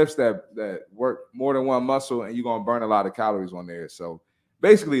big lifts that work more than one muscle, and you're gonna burn a lot of calories on there. So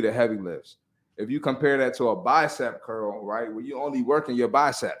basically, the heavy lifts. If you compare that to a bicep curl, right, where you only working your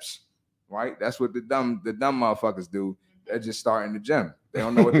biceps. Right, that's what the dumb motherfuckers do. They're just starting the gym. They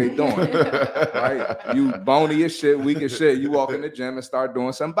don't know what they're doing. Right, you bony as shit, weak as shit. You walk in the gym and start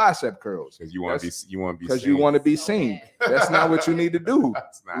doing some bicep curls because you want to be seen. That's not what you need to do,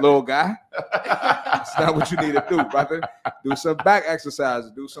 little guy. That's not what you need to do, brother. Do some back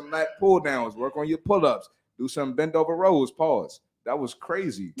exercises. Do some lat pull downs. Work on your pull ups. Do some bend over rows. Pause. That was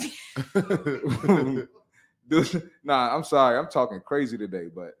crazy. Nah, I'm sorry. I'm talking crazy today,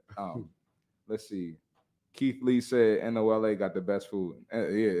 but let's see. Keith Lee said NOLA got the best food.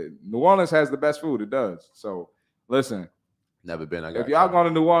 Yeah, New Orleans has the best food. It does. So listen. Never been. If y'all going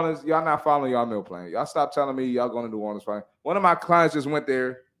to New Orleans, y'all not following y'all meal plan. Y'all stop telling me y'all going to New Orleans. One of my clients just went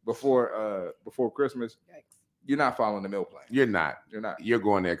there before Christmas. You're not following the meal plan. You're not. You're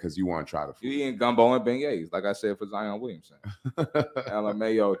going there because you want to try the food. You eating gumbo and beignets, like I said for Zion Williamson.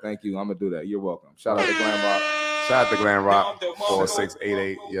 LMAO, thank you. I'm gonna do that. You're welcome. Shout out to Glam Rock. Shout out to Glam Rock.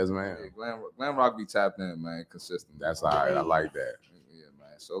 4688. Yes, man. Yeah, Glam Rock be tapped in, man, consistent. That's all right. I like that. Yeah,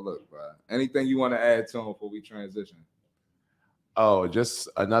 man. So look, bro. Anything you want to add to him before we transition? Oh, just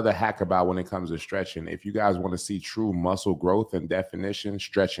another hack about when it comes to stretching. If you guys want to see true muscle growth and definition,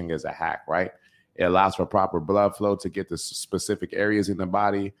 stretching is a hack, right? It allows for proper blood flow to get to specific areas in the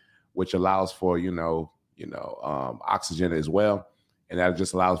body, which allows for oxygen as well, and that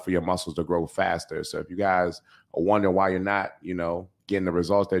just allows for your muscles to grow faster. So if you guys are wondering why you're not, getting the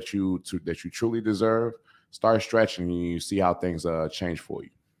results that you truly deserve, start stretching and you see how things change for you.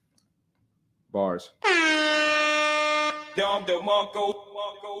 Bars. All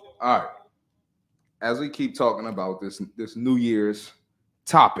right. As we keep talking about this New Year's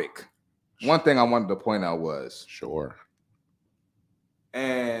topic, one thing I wanted to point out was sure.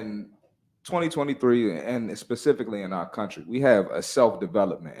 And 2023, and specifically in our country, we have a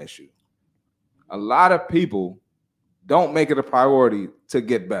self-development issue. A lot of people don't make it a priority to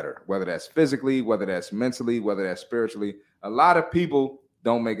get better, whether that's physically, whether that's mentally, whether that's spiritually. A lot of people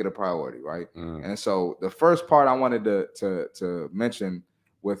don't make it a priority, right? And so the first part I wanted to mention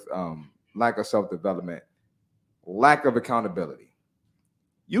with lack of self-development, lack of accountability.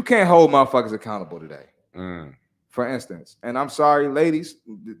 You can't hold motherfuckers accountable today. For instance, and I'm sorry, ladies,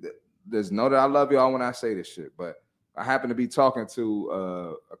 there's know that I love y'all when I say this shit, but I happen to be talking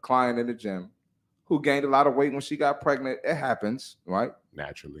to a client in the gym who gained a lot of weight when she got pregnant. It happens, right?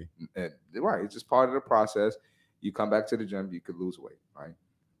 Naturally. Right. It's just part of the process. You come back to the gym, you could lose weight, right?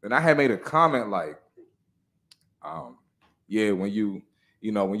 And I had made a comment like, yeah, when you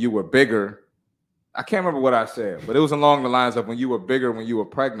were bigger, I can't remember what I said, but it was along the lines of when you were bigger, when you were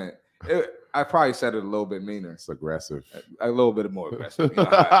pregnant. I probably said it a little bit meaner. It's aggressive. A little bit more aggressive. You know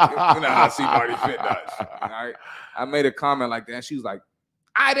how C. Marty Fit does. All right. I made a comment like that. And she was like,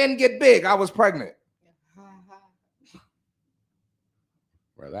 I didn't get big. I was pregnant.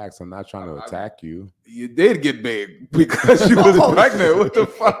 Relax. I'm not trying to attack you. You did get big because you was pregnant. What the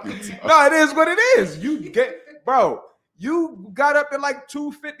fuck? No, it is what it is. You got up to like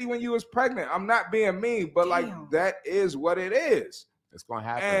 250 when you was pregnant. I'm not being mean, but like that is what it is. It's gonna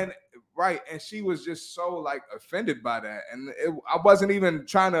happen. And right, and she was just so like offended by that, and I wasn't even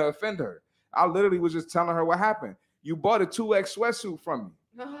trying to offend her. I literally was just telling her what happened. You bought a 2X sweatsuit from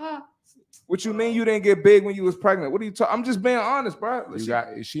me. What you mean you didn't get big when you was pregnant? What are you talking? I'm just being honest, bro.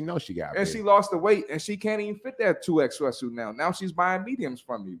 She knows she got and big. She lost the weight, and she can't even fit that 2X sweatsuit now. Now she's buying mediums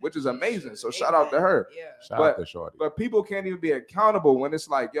from me, which is amazing. So shout out to her. Yeah. Shout out to Shorty. But people can't even be accountable when it's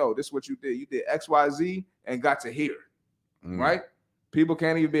like, yo, this is what you did. You did X, Y, Z, and got to here, right? People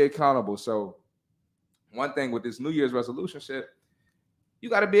can't even be accountable. So one thing with this New Year's resolution shit, you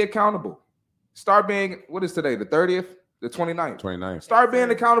got to be accountable. Start being, what is today, the 30th? The 29th. 29th. Start being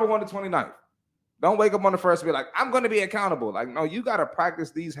accountable on the 29th. Don't wake up on the first and be like, I'm going to be accountable. Like, no, you got to practice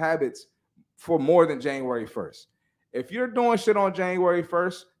these habits for more than January 1st. If you're doing shit on January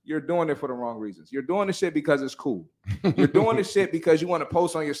 1st, you're doing it for the wrong reasons. You're doing the shit because it's cool. You're doing the shit because you want to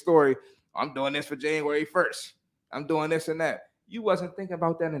post on your story, I'm doing this for January 1st. I'm doing this and that. You wasn't thinking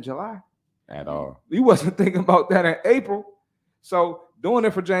about that in July. At all. You wasn't thinking about that in April. So doing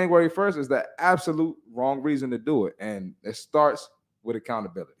it for January 1st is the absolute wrong reason to do it. And it starts with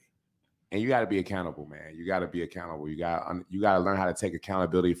accountability. And you got to be accountable, man. You got to be accountable. You got to learn how to take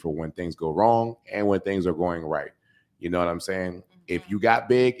accountability for when things go wrong and when things are going right. You know what I'm saying? Mm-hmm. If you got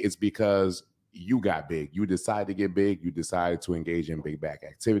big, it's because you got big. You decided to get big. You decided to engage in big back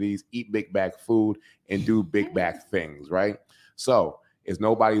activities, eat big back food, and do big back things, right? So it's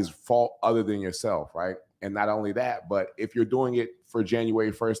nobody's fault other than yourself, right? And not only that, but if you're doing it for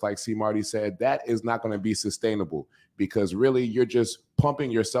January 1st, like C. Marty said, that is not going to be sustainable because really you're just pumping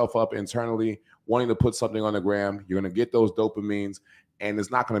yourself up internally, wanting to put something on the gram. You're going to get those dopamines, and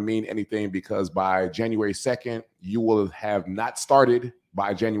it's not going to mean anything because by January 2nd, you will have not started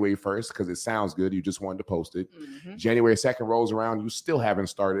by January 1st because it sounds good. You just wanted to post it. Mm-hmm. January 2nd rolls around. You still haven't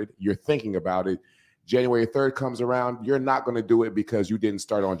started. You're thinking about it. January 3rd comes around, you're not going to do it because you didn't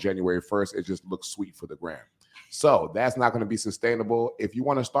start on January 1st. It just looks sweet for the gram. So that's not going to be sustainable. If you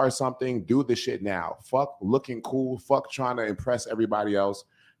want to start something, do the shit now. Fuck looking cool. Fuck trying to impress everybody else.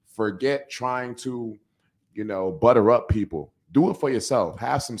 Forget trying to, butter up people. Do it for yourself.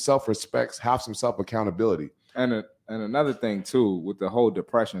 Have some self-respect. Have some self-accountability. And another thing, too, with the whole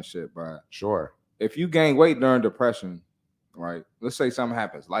depression shit, bro. Sure. If you gain weight during depression, right? Let's say something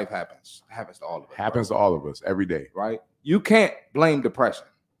happens. Life happens. It happens to all of us. Happens to all of us every day. Right? You can't blame depression.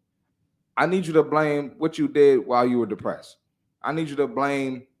 I need you to blame what you did while you were depressed. I need you to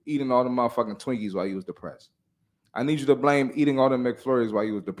blame eating all the motherfucking Twinkies while you was depressed. I need you to blame eating all the McFlurries while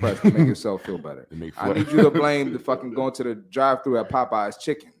you was depressed to make yourself feel better. I need you to blame the fucking going to the drive-thru at Popeye's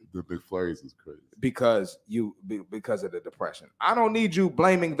chicken. The McFlurries is crazy. Because of the depression. I don't need you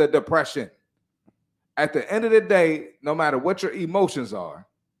blaming the depression. At the end of the day, no matter what your emotions are,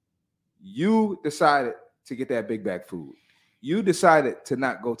 you decided to get that big bag food. You decided to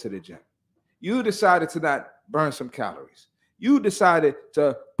not go to the gym. You decided to not burn some calories. You decided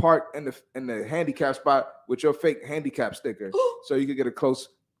to park in the handicap spot with your fake handicap sticker so you could get a close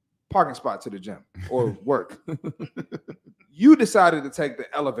parking spot to the gym or work. You decided to take the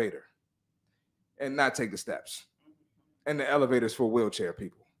elevator and not take the steps. And the elevators for wheelchair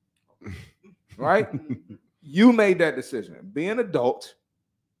people. Right? You made that decision. Be an adult.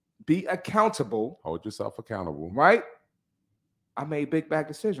 Be accountable. Hold yourself accountable. Right? I made big back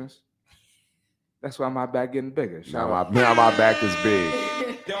decisions. That's why my back getting bigger. Now my back is big.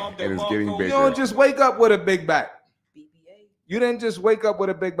 And it's getting bigger. You don't just wake up with a big back. You didn't just wake up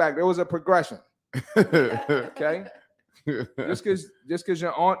with a big back. There was a progression. Okay? Just because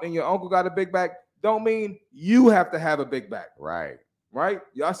your aunt and your uncle got a big back don't mean you have to have a big back. Right. Right?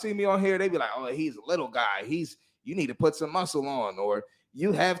 Y'all see me on here, they be like, oh, he's a little guy. You need to put some muscle on, or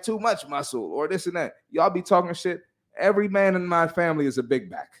you have too much muscle, or this and that. Y'all be talking shit. Every man in my family is a big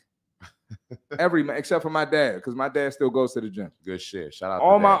back. Every man, except for my dad, because my dad still goes to the gym. Good shit. Shout out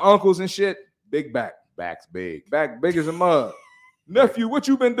all to my dad. uncles and shit, big back. Back's big. Back big as a mug. Nephew, what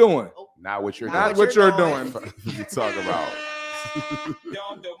you been doing? Not what you're doing. Not what you're doing. You talk about.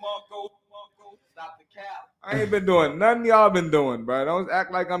 I ain't been doing nothing y'all been doing, bro. Don't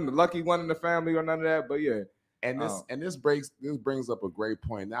act like I'm the lucky one in the family or none of that. But yeah. And this brings up a great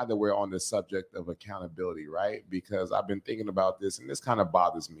point now that we're on the subject of accountability, right? Because I've been thinking about this, and this kind of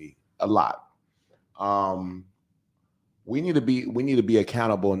bothers me a lot. We need to be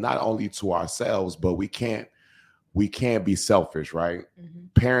accountable not only to ourselves, but we can't be selfish, right? Mm-hmm.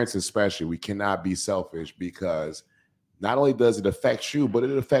 Parents especially, we cannot be selfish, because not only does it affect you, but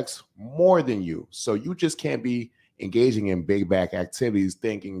it affects more than you. So you just can't be engaging in big back activities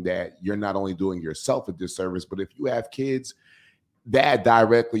thinking that you're not only doing yourself a disservice, but if you have kids, that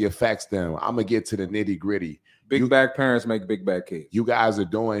directly affects them. I'm gonna get to the nitty gritty. Big back parents make big back kids. You guys are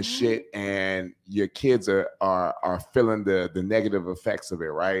doing shit, and your kids are feeling the negative effects of it,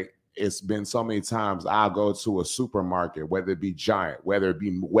 right? It's been so many times I'll go to a supermarket, whether it be Giant, whether it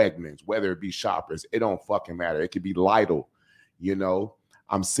be Wegmans, whether it be Shoppers, it don't fucking matter. It could be Lidl, you know.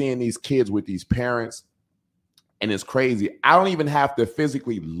 I'm seeing these kids with these parents, and it's crazy. I don't even have to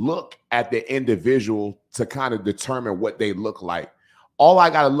physically look at the individual to kind of determine what they look like. All I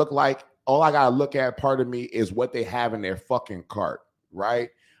gotta look at, part of me, is what they have in their fucking cart, right?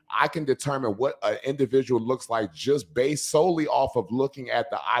 I can determine what an individual looks like just based solely off of looking at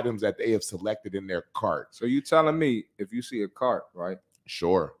the items that they have selected in their cart. So you telling me if you see a cart, right?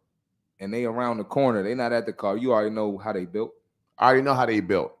 Sure. And they around the corner, they not at the car, you already know how they built? I already know how they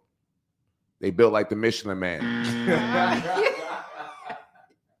built. They built like the Michelin Man.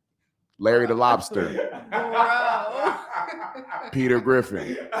 Larry the Lobster. Peter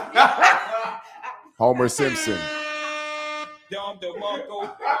Griffin. Homer Simpson.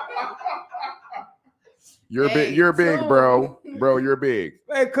 You're big, bro. Bro, you're big.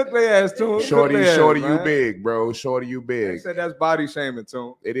 Man, cook their ass, too. Shorty, you big, bro. Shorty, you big. They said that's body shaming,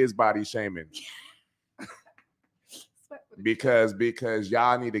 too. It is body shaming. because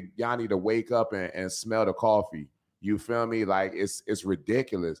y'all need to wake up and smell the coffee. You feel me? Like it's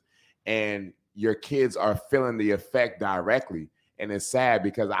ridiculous. And your kids are feeling the effect directly. And it's sad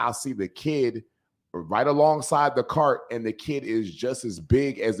because I'll see the kid right alongside the cart, and the kid is just as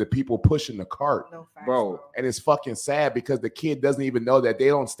big as the people pushing the cart. No facts, bro. And it's fucking sad because the kid doesn't even know that they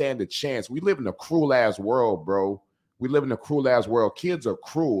don't stand a chance. We live in a cruel ass world, bro. We live in a cruel ass world. Kids are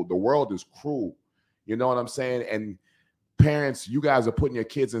cruel. The world is cruel. You know what I'm saying? And parents, you guys are putting your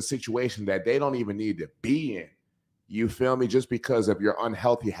kids in situations that they don't even need to be in. You feel me? Just because of your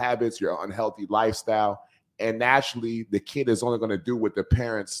unhealthy habits, your unhealthy lifestyle. And naturally, the kid is only going to do what the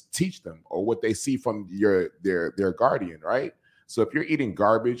parents teach them or what they see from their guardian, right? So if you're eating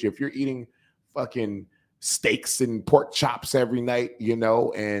garbage, if you're eating fucking steaks and pork chops every night, you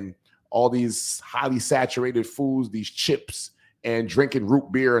know, and all these highly saturated foods, these chips, and drinking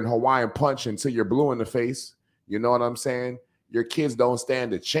root beer and Hawaiian punch until you're blue in the face, you know what I'm saying? Your kids don't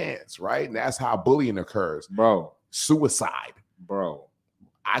stand a chance, right? And that's how bullying occurs. Bro. Suicide. Bro.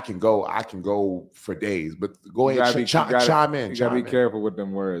 I can go for days, but go ahead, chime in. You gotta be careful with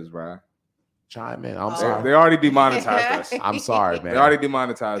them words, bro. Chime in. I'm sorry. They already demonetized us. I'm sorry, man. They already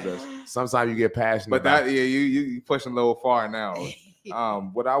demonetized us. Sometimes you get passionate, but that you pushing a little far now.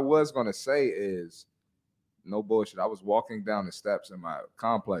 What I was gonna say is, no bullshit. I was walking down the steps in my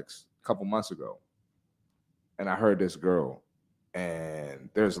complex a couple months ago, and I heard this girl, and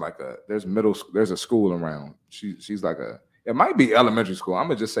there's a school around. She's like it might be elementary school. I'm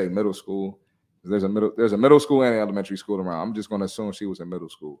gonna just say middle school. There's a middle school and an elementary school around. I'm just gonna assume she was in middle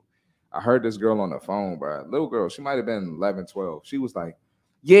school. I heard this girl on the phone, bro. Little girl, she might have been 11, 12. She was like,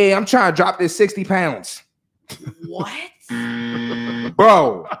 "Yeah, I'm trying to drop this 60 pounds." What?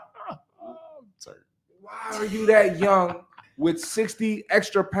 Bro, why are you that young with 60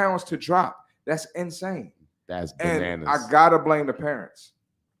 extra pounds to drop? That's insane. That's bananas. And I gotta blame the parents.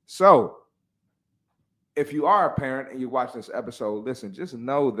 So if you are a parent and you watch this episode, listen, just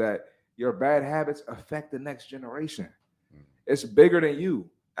know that your bad habits affect the next generation. It's bigger than you.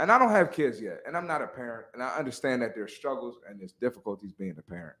 And I don't have kids yet, and I'm not a parent, and I understand that there's struggles and there's difficulties being a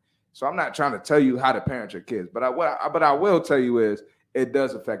parent. So I'm not trying to tell you how to parent your kids, but what I will tell you is it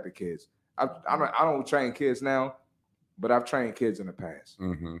does affect the kids. I don't train kids now, but I've trained kids in the past.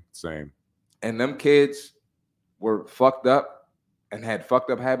 Same. And them kids were fucked up and had fucked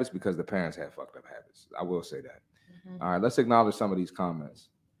up habits because the parents had fucked up habits. I will say that. All right, let's acknowledge some of these comments.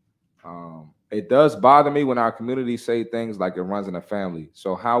 It does bother me when our community say things like it runs in a family.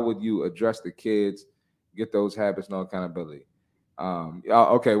 So how would you address the kids, get those habits, no accountability?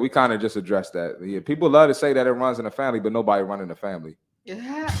 Okay, we kind of just addressed that. Yeah, people love to say that it runs in a family, but nobody running the family.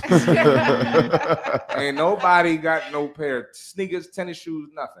 Ain't nobody got no pair of sneakers, tennis shoes,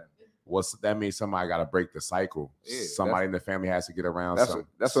 nothing. What's that mean? Somebody got to break the cycle. Yeah, somebody in the family has to get around.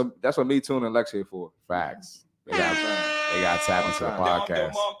 That's what Me Too and Lex here for. Facts. They got to tap into the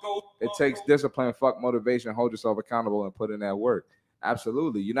podcast. It takes discipline, fuck motivation, hold yourself accountable, and put in that work.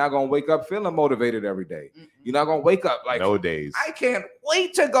 Absolutely. You're not going to wake up feeling motivated every day. You're not going to wake up like, no days. I can't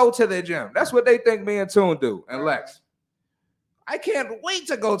wait to go to the gym. That's what they think me and Toon do, and Lex. I can't wait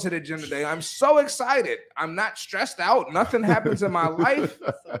to go to the gym today. I'm so excited. I'm not stressed out. Nothing happens in my life.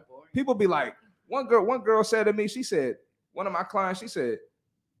 So People be like, one girl said to me, she said, one of my clients, she said,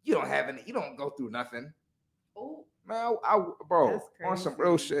 you don't go through nothing. Oh, Man, bro, on some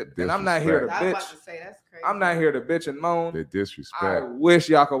real shit. And I'm not Disrespect. here to I was bitch. about to say that's crazy. I'm not here to bitch and moan. The I disrespect. wish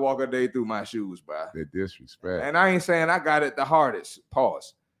y'all could walk a day through my shoes, bro. The disrespect. And I ain't saying I got it the hardest.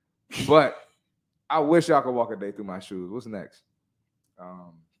 Pause. But I wish y'all could walk a day through my shoes. What's next?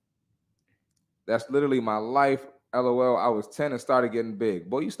 That's literally my life. LOL. I was 10 and started getting big.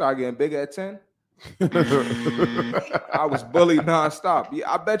 Boy, you started getting big at 10? I was bullied nonstop.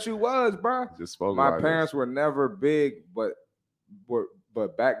 Yeah, I bet you was, bro. Just spoke My about parents were never big, but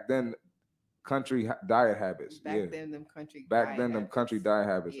back then, country diet habits. Back then, them country diet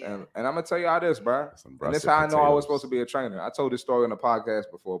habits. Yeah. And I'm gonna tell y'all this, bro. And this is how I know I was supposed to be a trainer. I told this story in the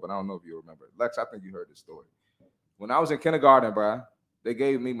podcast before, but I don't know if you remember. Lex, I think you heard this story. When I was in kindergarten, bro, they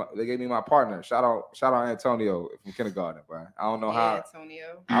gave me my partner. Shout out Antonio from kindergarten, bro. I don't know how.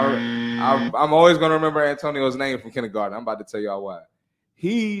 Antonio. I'm always gonna remember Antonio's name from kindergarten. I'm about to tell y'all why.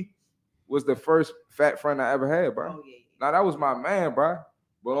 He was the first fat friend I ever had, bro. Oh, yeah. Now that was my man, bro.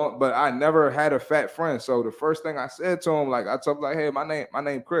 But I never had a fat friend. So the first thing I said to him, like I told him, like, hey, my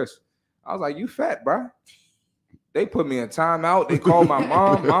name Chris. I was like, you fat, bro. They put me in timeout. They called my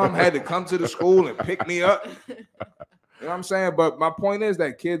mom. Mom had to come to the school and pick me up. You know what I'm saying? But my point is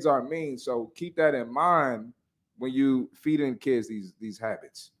that kids are mean. So keep that in mind when you feeding kids these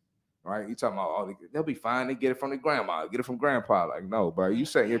habits. Right? You talking about, oh, they'll be fine. They get it from the grandma, get it from grandpa. Like, no, bro, you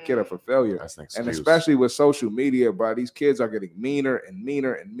setting your kid up for failure. That's an And excuse. especially with social media, bro, these kids are getting meaner and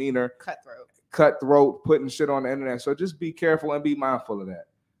meaner and meaner. Cutthroat, putting shit on the internet. So just be careful and be mindful of that.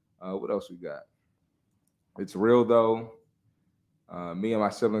 What else we got? It's real though. Me and my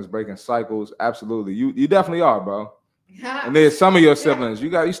siblings breaking cycles. Absolutely. You definitely are, bro. And there's some of your siblings.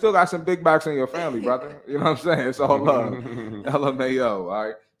 You still got some big backs in your family, brother. You know what I'm saying? It's all love. LMAO. All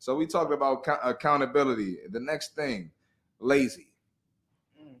right. So we talked about accountability. The next thing, lazy.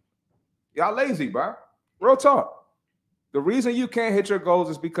 Y'all lazy, bro. Real talk. The reason you can't hit your goals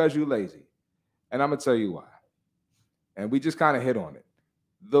is because you're lazy. And I'm gonna tell you why. And we just kind of hit on it.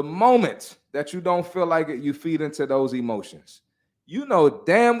 The moment that you don't feel like it, you feed into those emotions. You know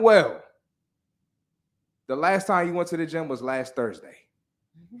damn well the last time you went to the gym was last Thursday.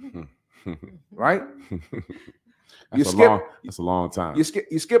 Right? That's a long time. You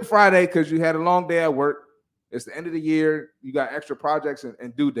skip Friday because you had a long day at work. It's the end of the year. You got extra projects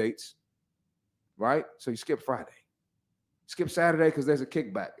and due dates. Right? So you skip Friday. Skip Saturday because there's a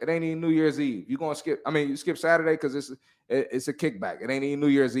kickback. It ain't even New Year's Eve. You skip Saturday because it's a kickback. It ain't even New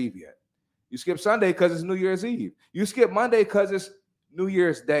Year's Eve yet. You skip Sunday because it's New Year's Eve. You skip Monday because it's New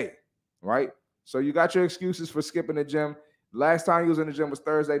Year's Day, right? So you got your excuses for skipping the gym. Last time you was in the gym was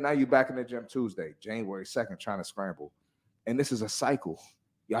Thursday. Now you back in the gym Tuesday, January 2nd, trying to scramble. And this is a cycle.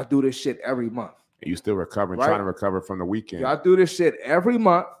 Y'all do this shit every month. And you still recovering, right? Trying to recover from the weekend. Y'all do this shit every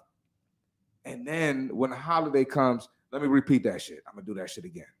month. And then when the holiday comes, let me repeat that shit. I'm going to do that shit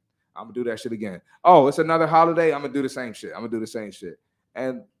again. I'm gonna do that shit again. Oh, it's another holiday. I'm gonna do the same shit. I'm gonna do the same shit.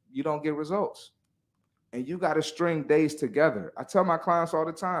 And you don't get results. And you got to string days together. I tell my clients all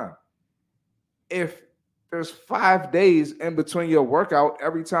the time, if there's 5 days in between your workout,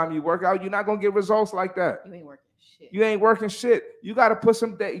 every time you work out, you're not gonna get results like that. You ain't working shit. You ain't working shit. You got to put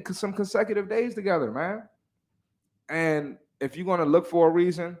some consecutive days together, man. And if you're gonna look for a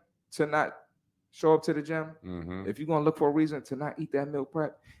reason to not show up to the gym, if you're gonna look for a reason to not eat that meal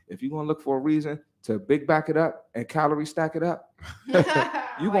prep, if you're gonna look for a reason to big back it up and calorie stack it up,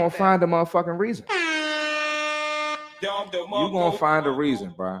 you're gonna find a motherfucking reason. You're gonna find a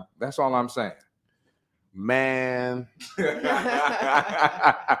reason, bro. That's all I'm saying. Man,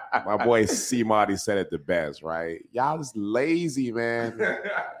 my boy C Marty said it the best, right? Y'all is lazy, man.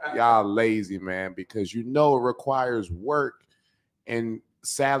 Y'all lazy, man, because you know it requires work. And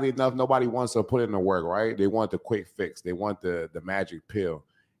sadly enough, nobody wants to put in the work, right? They want the quick fix. They want the magic pill.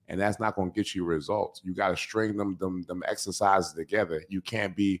 And that's not going to get you results. You got to string them exercises together. You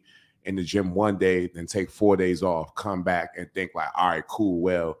can't be in the gym one day, then take 4 days off, come back and think like, all right, cool,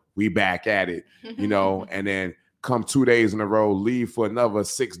 well, we back at it, you know, and then come 2 days in a row, leave for another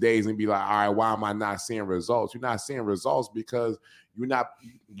 6 days and be like, all right, why am I not seeing results? You're not seeing results because you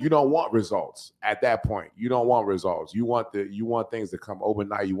don't want results at that point. You don't want results. You want things to come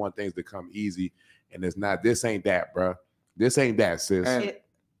overnight. You want things to come easy. And this ain't that, bro. This ain't that, sis.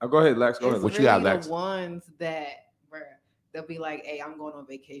 Go ahead, Lex. Go ahead. What you got, Lex? The ones that, bro, they'll be like, hey, I'm going on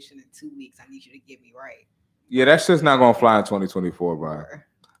vacation in 2 weeks. I need you to get me right. Yeah, that shit's not going to fly in 2024, bro.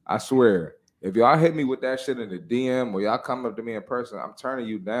 I swear. If y'all hit me with that shit in the DM or y'all come up to me in person, I'm turning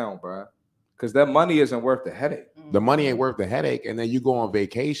you down, bro. Because that money isn't worth the headache. The money ain't worth the headache. And then you go on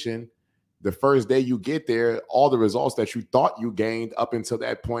vacation. The first day you get there, all the results that you thought you gained up until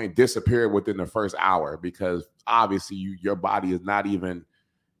that point disappeared within the first hour because obviously your body is not even,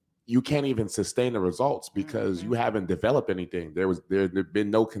 you can't even sustain the results because you haven't developed anything. There's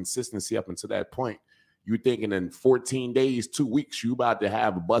been no consistency up until that point. You thinking in 14 days, 2 weeks, you about to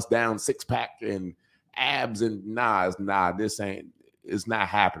have a bust down 6-pack and abs and it's not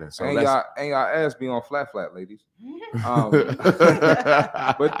happening. So y'all ass be on flat, ladies.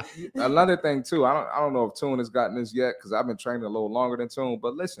 But another thing too, I don't know if Tune has gotten this yet because I've been training a little longer than Tune.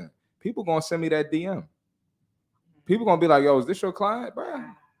 But listen, people gonna send me that DM. People gonna be like, "Yo, is this your client, bro?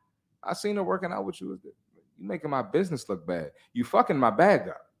 I seen her working out with you. You making my business look bad. You fucking my bag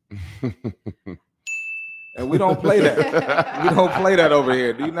up." And we don't play that. We don't play that over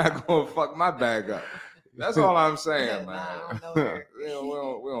here. You're not gonna fuck my bag up. That's all I'm saying, man. we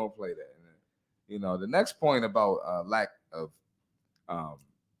don't play that. You know, the next point about lack of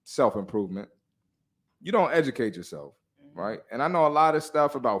self-improvement, you don't educate yourself, right? And I know a lot of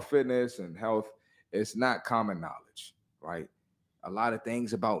stuff about fitness and health, it's not common knowledge, right? A lot of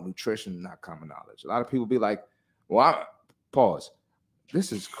things about nutrition, not common knowledge. A lot of people be like, well, pause.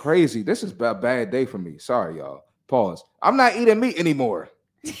 This is crazy. This is a bad day for me. Sorry, y'all. Pause. I'm not eating meat anymore.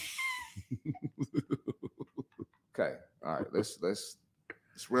 Okay. All right. Let's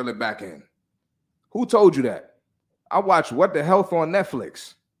reel it back in. Who told you that? I watched What the Health on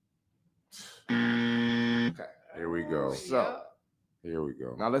Netflix. Okay. Here we go. So here we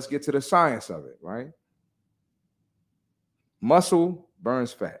go. Now let's get to the science of it, right? Muscle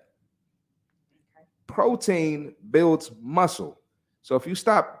burns fat. Protein builds muscle. So if you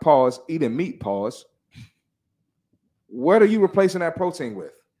stop, eating meat, what are you replacing that protein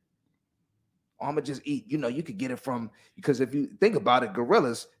with? Oh, I'm going to just eat, you could get it from, because if you think about it,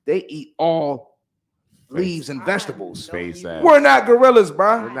 gorillas, they eat all leaves and vegetables. We're not gorillas,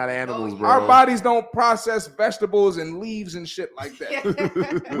 bro. We're not animals, bro. Our bodies don't process vegetables and leaves and shit like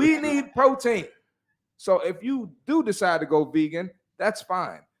that. We need protein. So if you do decide to go vegan, that's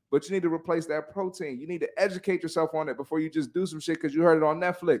fine. But you need to replace that protein. You need to educate yourself on it before you just do some shit because you heard it on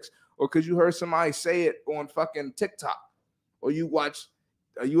Netflix or because you heard somebody say it on fucking TikTok. Or you a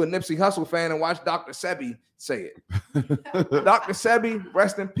Nipsey Hussle fan and watch Dr. Sebi say it. Dr. Sebi,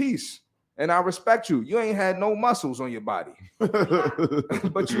 rest in peace. And I respect you. You ain't had no muscles on your body.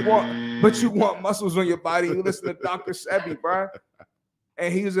 but you want muscles on your body. You listen to Dr. Sebi, bro.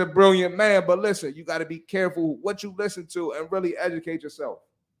 And he's a brilliant man. But listen, you got to be careful what you listen to and really educate yourself.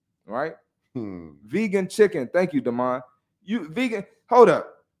 Right? Vegan chicken. Thank you, Damon. You vegan. Hold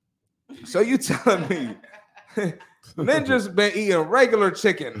up. So you telling me Ninja's been eating regular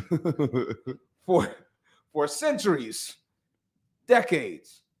chicken for centuries,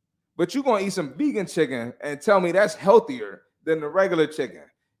 decades. But you gonna eat some vegan chicken and tell me that's healthier than the regular chicken.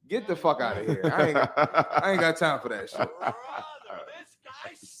 Get the fuck out of here. I ain't got time for that shit.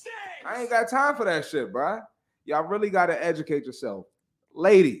 I ain't got time for that shit, bro. Y'all really gotta educate yourself.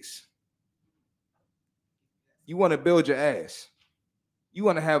 ladies, you want to build your ass. You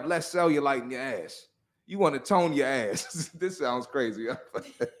want to have less cellulite in your ass. You want to tone your ass. This sounds crazy.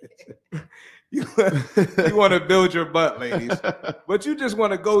 You want to build your butt, ladies. But you just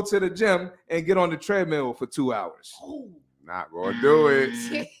want to go to the gym and get on the treadmill for 2 hours. Not gonna do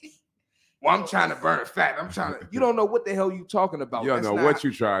it. Well, I'm trying to burn fat. You don't know what the hell you talking about. You don't know what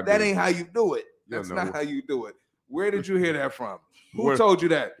you trying to do. That ain't how you do it. That's not how you do it. Where did you hear that from? Who told you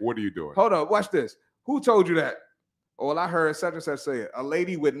that? What are you doing? Hold on, watch this. Who told you that? Oh, well, I heard such and such say it. A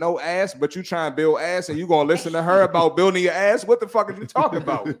lady with no ass, but you trying to build ass and you gonna listen to her about building your ass? What the fuck are you talking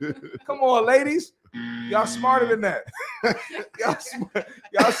about? Come on, ladies. Y'all smarter than that.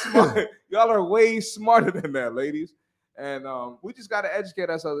 Y'all smart. Y'all are way smarter than that, ladies. And we just got to educate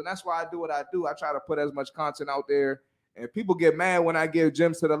ourselves. And that's why I do what I do. I try to put as much content out there. And people get mad when I give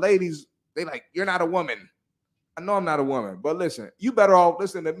gems to the ladies. They like, you're not a woman. I know I'm not a woman. But listen, you better off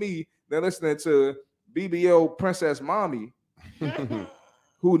listening to me than listening to BBL Princess Mommy,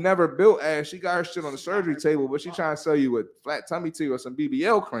 who never built ass. She got her shit on the surgery table, but she trying to sell you a flat tummy tea or some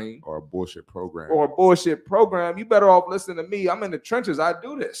BBL cream. Or a bullshit program. You better off listening to me. I'm in the trenches. I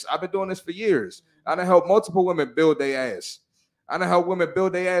do this. I've been doing this for years. I done helped multiple women build their ass. I done helped women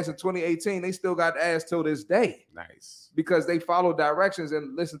build their ass in 2018. They still got ass till this day. Nice. Because they follow directions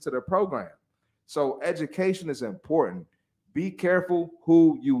and listen to the program. So education is important. Be careful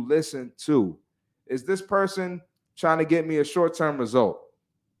who you listen to. Is this person trying to get me a short-term result?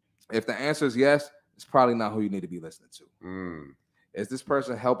 If the answer is yes, it's probably not who you need to be listening to. Is this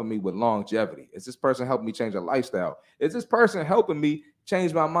person helping me with longevity? Is this person helping me change a lifestyle? Is this person helping me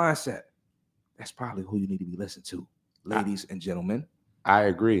change my mindset? That's probably who you need to be listening to, ladies and gentlemen. I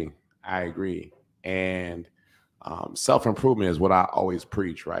agree. And self-improvement is what I always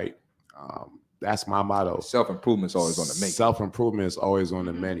preach, right? That's my motto. Self-improvement is always on the menu. Self-improvement is always on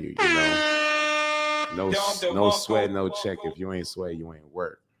the menu, you know. No sweat, no check. If you ain't sweat, you ain't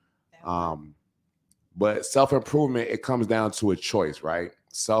work. But self-improvement, it comes down to a choice, right?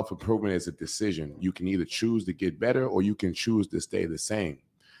 Self-improvement is a decision. You can either choose to get better or you can choose to stay the same.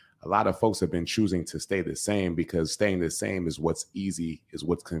 A lot of folks have been choosing to stay the same because staying the same is what's easy, is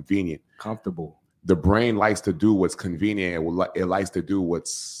what's convenient. Comfortable. The brain likes to do what's convenient. It likes to do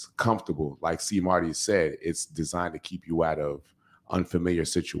what's comfortable. Like C. Marty said, it's designed to keep you out of unfamiliar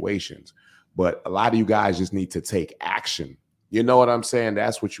situations. But a lot of you guys just need to take action. You know what I'm saying?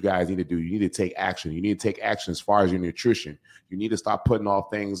 That's what you guys need to do. You need to take action. You need to take action as far as your nutrition. You need to stop putting off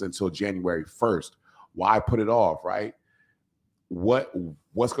things until January 1st. Why put it off, right?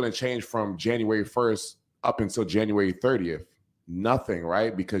 What's going to change from January 1st up until January 30th? Nothing,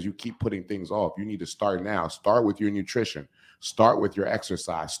 right? Because you keep putting things off. You need to start now. Start with your nutrition. Start with your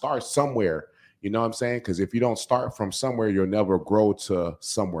exercise. Start somewhere. You know what I'm saying? Because if you don't start from somewhere, you'll never grow to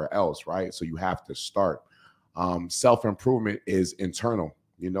somewhere else, right? So you have to start. Self-improvement is internal.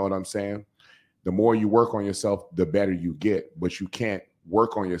 You know what I'm saying? The more you work on yourself, the better you get. But you can't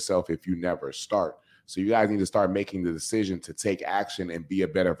work on yourself if you never start. So you guys need to start making the decision to take action and be a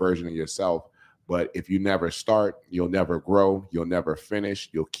better version of yourself. But if you never start, you'll never grow. You'll never finish.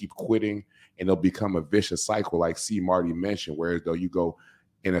 You'll keep quitting. And it'll become a vicious cycle like C. Marty mentioned, whereas though you go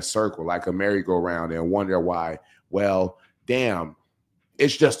in a circle like a merry-go-round and wonder why, well, damn,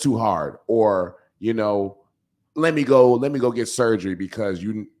 it's just too hard. Or, you know, let me go get surgery because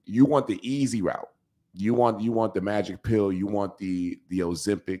you want the easy route. You want the magic pill, you want the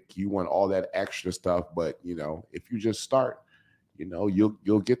Ozempic, you want all that extra stuff. But you know, if you just start, you know,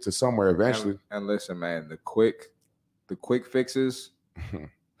 you'll get to somewhere eventually. And listen, man, the quick fixes,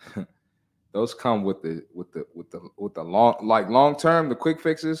 those come with the long term. The quick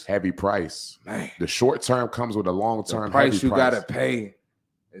fixes, heavy price. Man, the short term comes with a long term. The price you gotta pay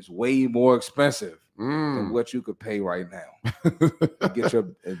is way more expensive than what you could pay right now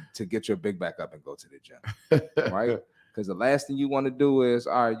to get your big back up and go to the gym, right? Because the last thing you want to do is,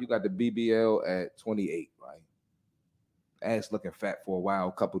 all right, you got the BBL at 28, right? Ass looking fat for a while,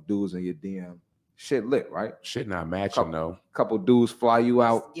 a couple dudes in your DM, shit lit, right? Shit not matching though. Couple dudes fly you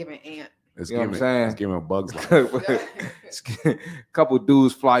out. It's giving ant. You know what I'm saying? It's giving bugs life. Couple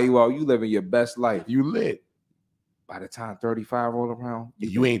dudes fly you out. You living your best life. You lit. By the time 35 roll around,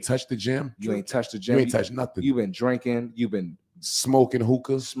 you ain't touched the gym. You ain't touched the gym. You ain't touched nothing. You've been drinking. You've been smoking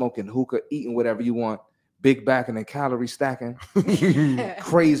hookah, eating whatever you want. Big backing and calorie stacking.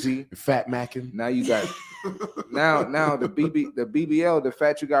 Crazy. Fat macking. Now you got now the BBL, the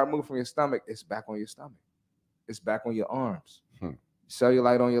fat you got removed from your stomach, it's back on your stomach. It's back on your arms.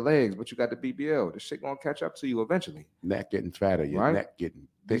 Cellulite on your legs, but you got the BBL. The shit gonna catch up to you eventually. Neck getting fatter, your neck getting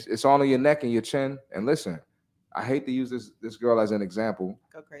thick. It's all on your neck and your chin. And listen, I hate to use this girl as an example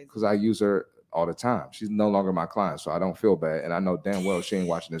Go crazy. because I use her all the time. She's no longer my client, so I don't feel bad. And I know damn well she ain't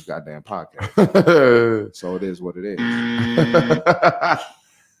watching this goddamn podcast. So it is what it is.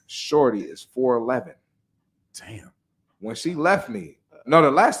 Shorty is 4'11". Damn. When she left me, no,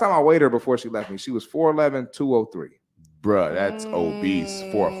 the last time I weighed her before she left me, she was 4'11", 203. Bruh, that's obese.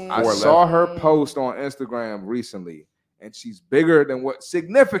 I saw her post on Instagram recently, and she's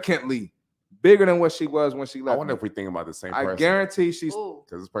significantly bigger than what she was when she left. I wonder me. if we think about the same person. I guarantee she's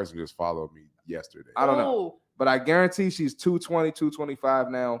because this person just followed me yesterday. I don't know, but I guarantee she's 220, 225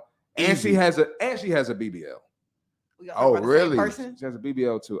 now, and she has a BBL. Oh, really? She has a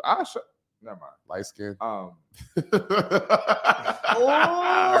BBL too. Never mind. Light skin. Oh.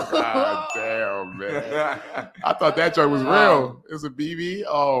 God damn, man. I thought that joke was real. It's a BB.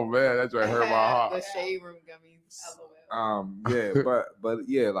 Oh man, that joke hurt my heart. The shade room gummies. But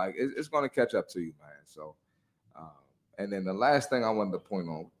yeah, like it's gonna catch up to you, man. So, and then the last thing I wanted to point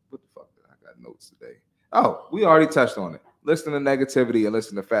on, what the fuck did I got notes today? Oh, we already touched on it. Listen to negativity and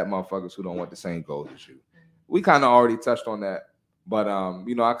listen to fat motherfuckers who don't want the same goals as you. We kind of already touched on that. But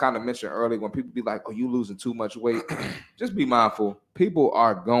I kind of mentioned earlier when people be like, "Oh, you losing too much weight," just be mindful. People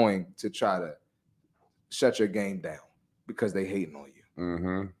are going to try to shut your game down because they hating on you.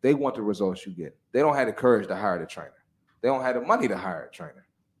 Mm-hmm. They want the results you get. They don't have the courage to hire the trainer. They don't have the money to hire a trainer,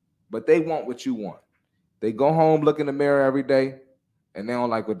 but they want what you want. They go home, look in the mirror every day, and they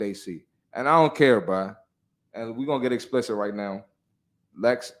don't like what they see. And I don't care, bro. And we're gonna get explicit right now.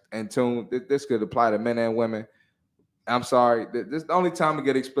 Lex and Tune, this could apply to men and women. I'm sorry. This is the only time to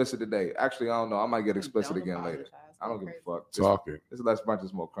get explicit today. Actually, I don't know. I might get explicit again later. I don't give a fuck. Talking. This is Less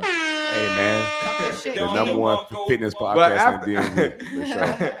Brunches, More Crunch. Hey, man. The number one fitness podcast in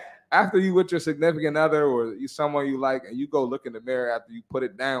DMV. After you with your significant other or you someone you like, and you go look in the mirror after you put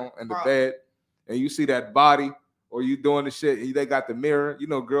it down in the bed, and you see that body, or you doing the shit, and they got the mirror. You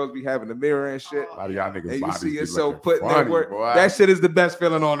know, girls be having the mirror and shit. A lot of y'all niggas and you bodies see be yourself looking putting funny, that work. boy. That shit is the best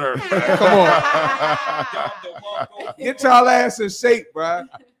feeling on earth. Come on. Get y'all ass in shape, bro.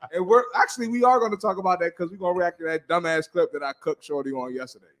 And we are going to talk about that because we're going to react to that dumbass clip that I cooked Shorty on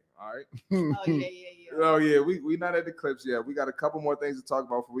yesterday. All right. Oh yeah. We not at the clips yet. We got a couple more things to talk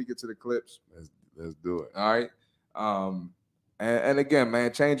about before we get to the clips. Let's do it. All right. And again,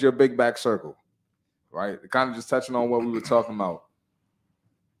 man, change your big back circle. Right. Kind of just touching on what we were talking about.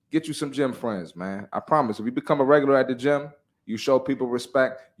 Get you some gym friends, man. I promise. If you become a regular at the gym, you show people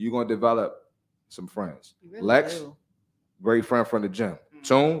respect, you're gonna develop some friends. Really Lex, do. great friend from the gym.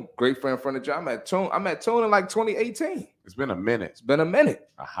 Tune, great friend from the gym. I met Tune in like 2018. It's been a minute. It's been a minute.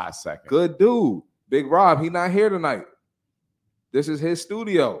 A hot second. Good dude. Big Rob, he not here tonight. This is his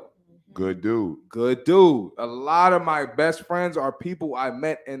studio. Good dude. Good dude. A lot of my best friends are people I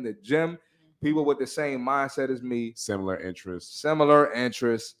met in the gym. People with the same mindset as me. Similar interests.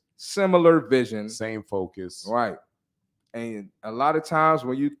 Similar vision. Same focus. Right. And a lot of times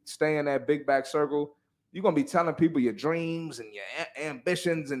when you stay in that big back circle, you're going to be telling people your dreams and your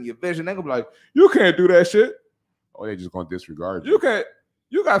ambitions and your vision. They're going to be like, you can't do that shit. Oh, they're just going to disregard you. You can't.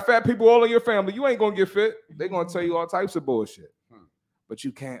 You got fat people all in your family. You ain't going to get fit. They're going to tell you all types of bullshit. But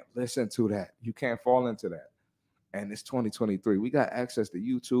you can't listen to that. You can't fall into that. And it's 2023. We got access to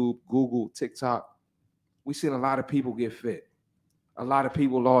YouTube, Google, TikTok. We seen a lot of people get fit. A lot of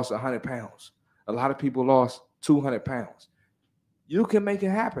people lost 100 pounds. A lot of people lost 200 pounds. You can make it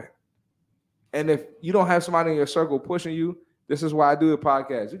happen. And if you don't have somebody in your circle pushing you, this is why I do the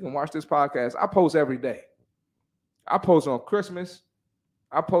podcast. You can watch this podcast. I post every day. I post on Christmas.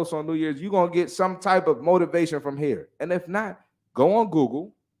 I post on New Year's. You're going to get some type of motivation from here. And if not, go on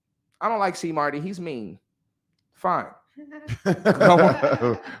Google. I don't like C. Marty. He's mean. Fine.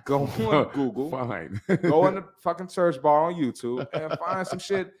 Go on Google. Fine. Go in the fucking search bar on YouTube and find some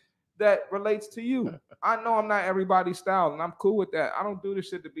shit that relates to you. I know I'm not everybody's style, and I'm cool with that. I don't do this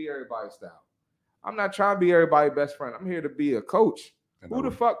shit to be everybody's style. I'm not trying to be everybody's best friend. I'm here to be a coach. Who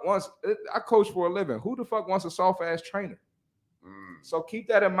the fuck wants? I coach for a living. Who the fuck wants a soft ass trainer? So keep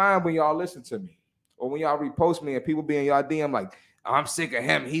that in mind when y'all listen to me, or when y'all repost me and people be in y'all DM like, oh, I'm sick of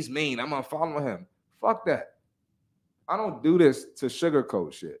him. He's mean. I'm unfollowing him. Fuck that. I don't do this to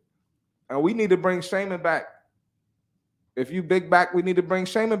sugarcoat shit. And we need to bring Shaman back. If you big back, we need to bring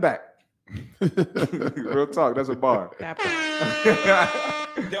Shaman back. Real talk. That's a bar.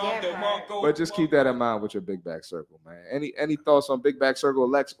 But just keep that in mind with your big back circle, man. Any thoughts on big back circle,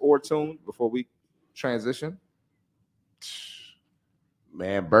 Lex or Tune, before we transition?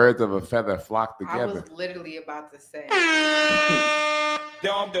 Man, birds of a feather flock together. I was literally about to say.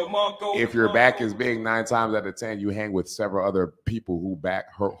 If your back is big, 9 times out of 10, you hang with several other people who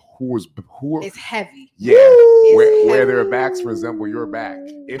It's heavy. Yeah, where their backs resemble your back,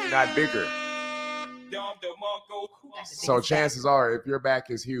 if not bigger. So chances are, if your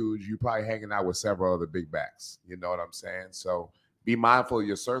back is huge, you're probably hanging out with several other big backs. You know what I'm saying? So be mindful of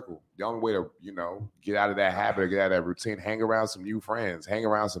your circle. The only way to, get out of that habit or get out of that routine, hang around some new friends, hang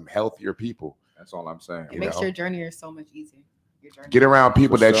around some healthier people. That's all I'm saying. It makes your journey so much easier. Get around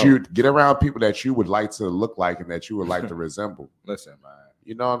people that you would like to look like and that you would like to resemble. Listen, man.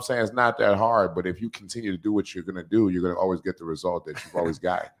 You know what I'm saying? It's not that hard, but if you continue to do what you're gonna do, you're gonna always get the result that you've always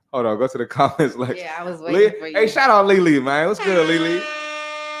got. Hold on, go to the comments. Yeah, I was waiting for you. Hey, shout out Lily, man. What's good, Lily?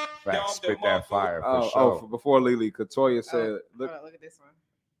 Fact, spit that fire for sure. Before Lily, Katoya said, look at this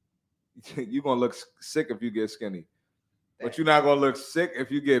one. You're gonna look sick if you get skinny. But you're not gonna look sick if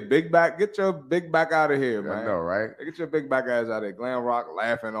you get big back. Get your big back out of here, man. I know, right? Get your big back ass out of here. Glam Rock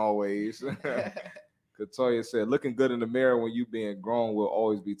laughing always. Katoya said, looking good in the mirror when you being grown will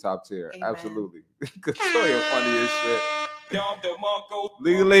always be top tier. Amen. Absolutely. Katoya funny as shit.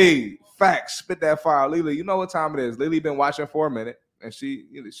 Lily, facts, spit that fire. Lily, you know what time it is. Lily been watching for a minute and she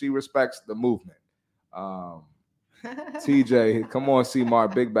respects the movement. TJ, come on, see my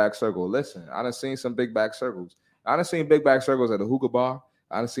big back circle. Listen, I done seen some big back circles. I done seen big back circles at the hookah bar.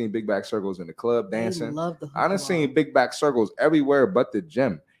 I done seen big back circles in the club dancing. I done seen big back circles everywhere but the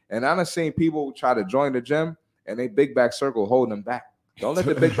gym. And I done seen people try to join the gym and they big back circle holding them back. Don't let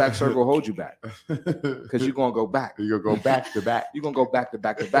the big back circle hold you back. Because you're going to go back. You're going to go back to back. You're going to go back to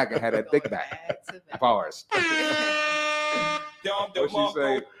back to back and have that big back. Bars. What she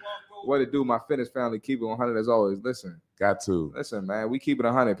say? What it do? My fitness family keep it 100 as always. Listen. Got to. Listen, man. We keep it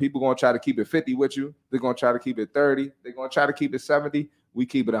 100. People going to try to keep it 50 with you. They're going to try to keep it 30. They're going to try to keep it 70. We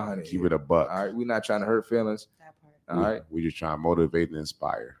keep it 100. Keep it a buck. All right. We're not trying to hurt feelings. All right. We just trying to motivate and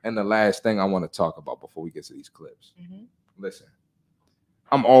inspire. And the last thing I want to talk about before we get to these clips. Mm-hmm. Listen,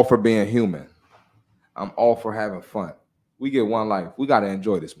 I'm all for being human. I'm all for having fun. We get one life. We got to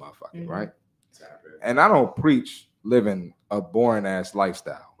enjoy this motherfucker, right? And I don't preach living a boring ass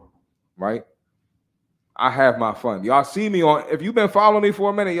lifestyle, right? I have my fun. Y'all see me if you've been following me for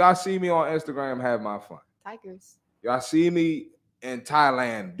a minute, y'all see me on Instagram have my fun. Tigers. Y'all see me in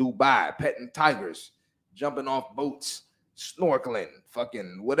Thailand, Dubai, petting tigers, jumping off boats, snorkeling,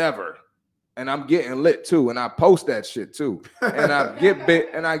 fucking whatever. And I'm getting lit too. And I post that shit too. And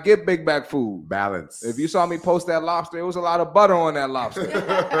I get big back food. Balance. If you saw me post that lobster, it was a lot of butter on that lobster.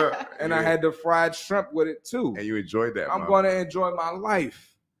 And I had the fried shrimp with it too. And you enjoyed that. I'm going to enjoy my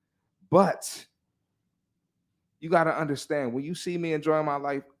life. But you got to understand, when you see me enjoying my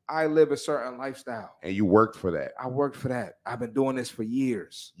life, I live a certain lifestyle. And you worked for that. I worked for that. I've been doing this for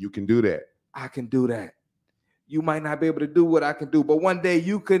years. You can do that. I can do that. You might not be able to do what I can do, but one day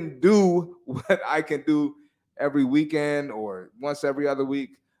you can do what I can do every weekend or once every other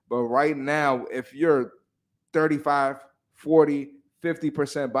week. But right now, if you're 35, 40,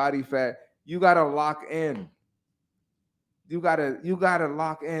 50% body fat, you got to lock in. You got to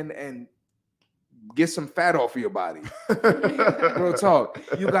lock in and get some fat off of your body. Real talk.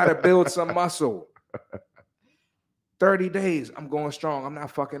 You got to build some muscle. 30 days, I'm going strong. I'm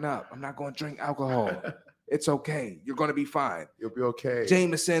not fucking up. I'm not going to drink alcohol. It's okay. You're going to be fine. You'll be okay.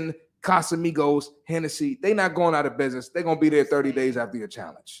 Jameson, Casamigos, Hennessy, they not going out of business. They're going to be there 30 days after your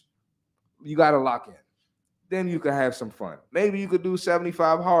challenge. You got to lock in. Then you can have some fun. Maybe you could do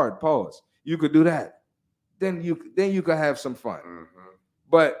 75 hard, pause. You could do that. Then you could have some fun. Mm-hmm.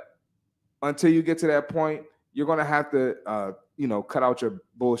 But until you get to that point, you're going to have to, cut out your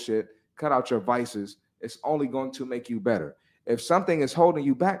bullshit, cut out your vices. It's only going to make you better. If something is holding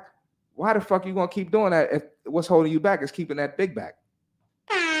you back, why the fuck are you going to keep doing that if what's holding you back is keeping that big back?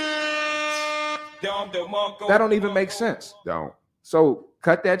 That don't even make sense. Don't. So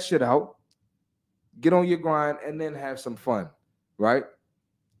cut that shit out, get on your grind, and then have some fun, right?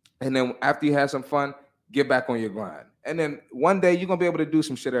 And then after you have some fun, get back on your grind. And then one day you're going to be able to do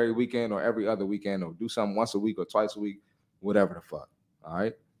some shit every weekend or every other weekend or do something once a week or twice a week, whatever the fuck, all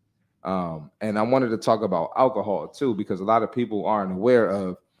right? And I wanted to talk about alcohol too, because a lot of people aren't aware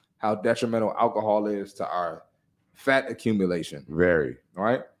of how detrimental alcohol is to our fat accumulation. Very.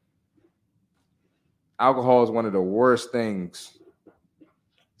 Right? Alcohol is one of the worst things.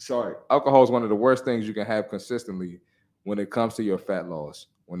 Alcohol is one of the worst things you can have consistently when it comes to your fat loss,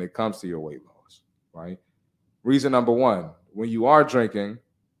 when it comes to your weight loss, right? Reason number one, when you are drinking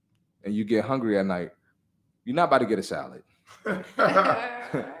and you get hungry at night, you're not about to get a salad.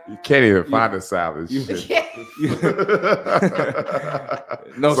 You can't even find a salad.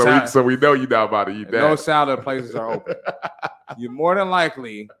 No salad. So we know you're not about to eat that. No salad places are open. you're more than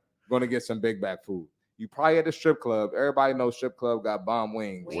likely going to get some big back food. You probably at the strip club. Everybody knows strip club got bomb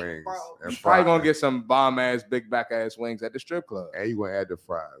wings. Wings. You probably gonna get some bomb ass, big back ass wings at the strip club. And you gonna add the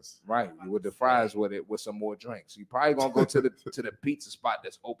fries. Right. With the fries with it with some more drinks. You probably gonna go to the pizza spot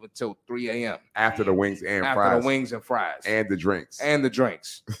that's open till 3 a.m. After the wings and After fries. the wings and fries. And the drinks.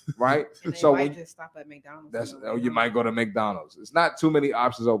 Right? And so might when just stop at McDonald's. you might go to McDonald's. It's not too many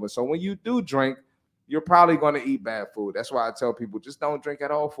options open. So when you do drink, you're probably going to eat bad food. That's why I tell people just don't drink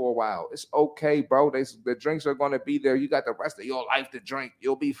at all for a while. It's okay, bro. The drinks are going to be there. You got the rest of your life to drink.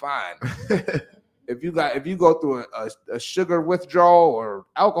 You'll be fine. If you go through a sugar withdrawal or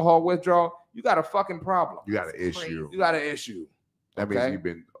alcohol withdrawal, you got a fucking problem. You got an issue. You got an issue. That means you've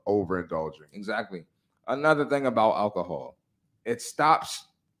been overindulging. Exactly. Another thing about alcohol, it stops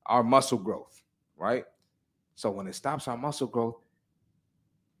our muscle growth, right? So when it stops our muscle growth,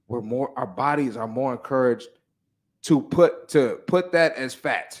 our bodies are more encouraged to put that as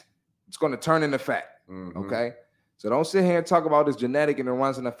fat. It's going to turn into fat. Mm-hmm. Okay. So don't sit here and talk about this genetic and it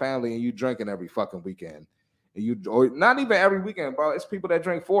runs in the family and you drinking every fucking weekend. Or not even every weekend, bro. It's people that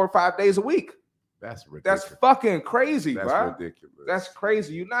drink 4 or 5 days a week. That's ridiculous. That's fucking crazy, That's bro. ridiculous. That's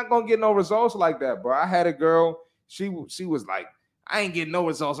crazy. You're not gonna get no results like that, bro. I had a girl. She was like, I ain't getting no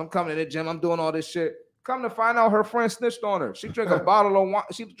results. I'm coming to the gym. I'm doing all this shit. Come to find out, her friend snitched on her. She drank a bottle of wine.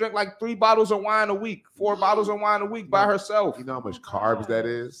 She drank like 3 bottles of wine a week, 4 bottles of wine a week by herself. You know how much carbs that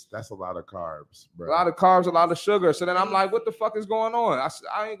is? That's a lot of carbs, bro. A lot of carbs, a lot of sugar. So then I'm like, what the fuck is going on?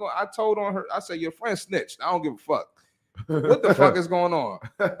 I told on her. I said, your friend snitched. I don't give a fuck. What the fuck is going on?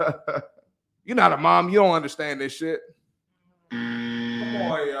 You're not a mom. You don't understand this shit.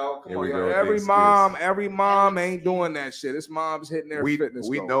 Come on, yo. Come on, yo. Every mom ain't doing that shit. It's moms hitting their fitness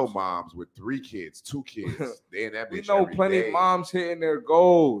We goals. know moms with 3 kids, 2 kids. They in that bitch We know every plenty day. of moms hitting their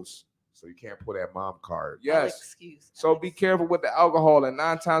goals. So you can't pull that mom card. Yes. Excuse. So be careful with the alcohol. And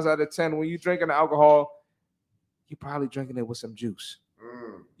 9 times out of 10, when you're drinking the alcohol, you're probably drinking it with some juice.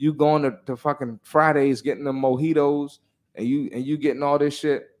 You going to fucking Fridays getting the mojitos and you getting all this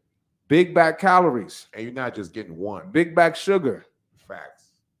shit. Big back calories. And you're not just getting one. Big back sugar. Facts.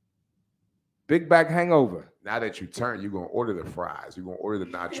 Big back hangover. Now that you turn, you're going to order the fries. You're going to order the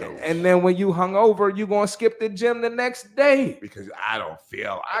nachos. And then when you hungover, you're going to skip the gym the next day. Because I don't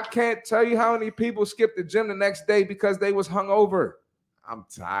feel I can't tell you how many people skip the gym the next day because they was hungover. I'm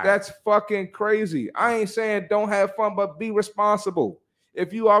tired. That's fucking crazy. I ain't saying don't have fun, but be responsible.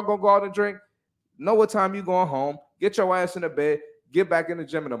 If you are going to go out and drink, know what time you going home. Get your ass in the bed. Get back in the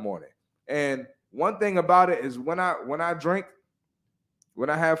gym in the morning. And one thing about it is when I drink, when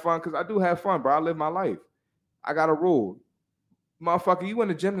I have fun, because I do have fun, bro. I live my life. I got a rule. Motherfucker, you in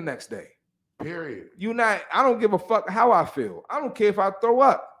the gym the next day. Period. I don't give a fuck how I feel. I don't care if I throw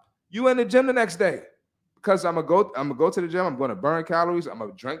up. You in the gym the next day. Because I'm gonna go to the gym. I'm gonna burn calories. I'm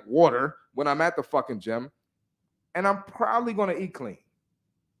gonna drink water when I'm at the fucking gym. And I'm probably gonna eat clean.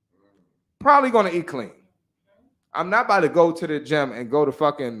 I'm not about to go to the gym and go to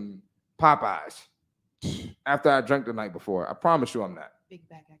fucking Popeyes after I drank the night before. I promise you I'm not. Big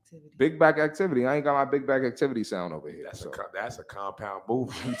back activity. Big back activity. I ain't got my big back activity sound over here. That's a compound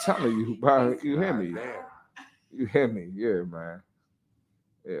move. I'm telling you, bro. You hear me? Damn. You hear me? Yeah, man.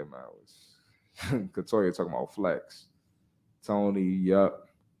 Yeah, man. Katoya talking about flex. Tony, yup.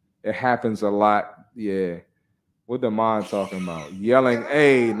 It happens a lot. Yeah. What the mind talking about? Yelling,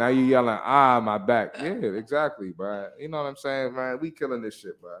 hey, now you yelling, my back. Yeah, exactly, bro. You know what I'm saying, man? We killing this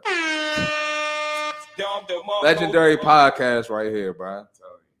shit, bro. Legendary podcast right here, bro.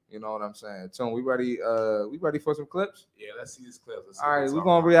 You know what I'm saying? Tone, we ready? We ready for some clips? Yeah, let's see these clips. All right, we're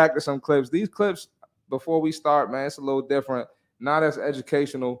gonna react to some clips. These clips, before we start, man, it's a little different. Not as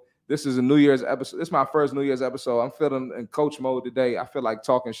educational. This is a New Year's episode. This is my first New Year's episode. I'm feeling in coach mode today. I feel like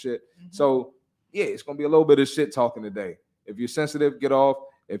talking shit. So yeah, it's gonna be a little bit of shit talking today. If you're sensitive, get off.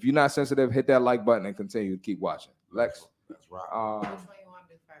 If you're not sensitive, hit that like button and continue to keep watching. Lex, that's right.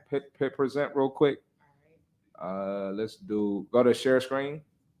 Hit present real quick. Let's go to share screen.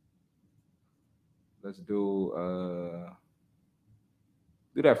 Let's do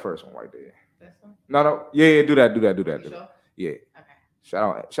that first one right there. This one? No, yeah, do that. Sure? Yeah. Okay.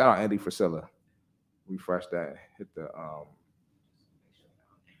 Shout out Andy Frisella. Refresh that. Hit the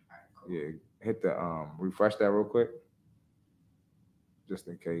yeah, hit the refresh that real quick. Just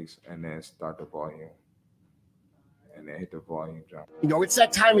in case, and then start the volume. And then hit the volume jump. You know, it's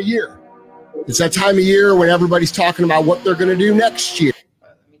that time of year. It's that time of year when everybody's talking about what they're going to do next year.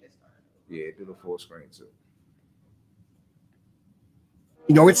 Yeah, do the full screen too.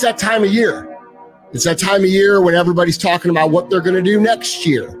 You know, it's that time of year. It's that time of year when everybody's talking about what they're going to do next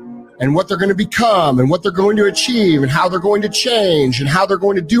year. and what they're going to become and what they're going to achieve and how they're going to change and how they're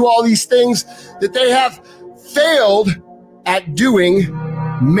going to do all these things that they have failed at doing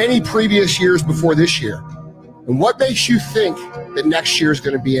many previous years before this year. And what makes you think that next year is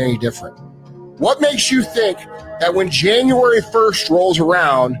going to be any different? What makes you think that when January 1st rolls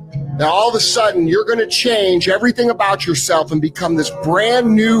around, that all of a sudden you're going to change everything about yourself and become this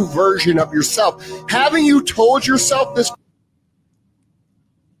brand new version of yourself? Haven't you told yourself this?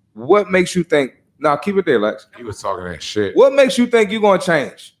 What makes you think? Now keep it there, Lex. He was talking that shit. What makes you think you're gonna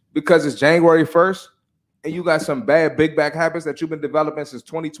change? Because it's January 1st and you got some bad big back habits that you've been developing since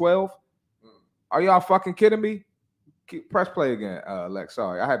 2012? Are y'all fucking kidding me? Press play again, Lex.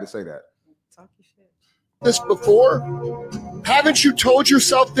 Sorry, I had to say that. Talk your shit. This before? Haven't you told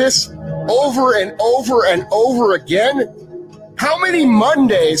yourself this over and over and over again? How many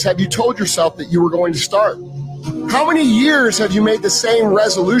Mondays have you told yourself that you were going to start? How many years have you made the same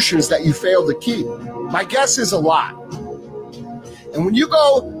resolutions that you failed to keep? My guess is a lot. And when you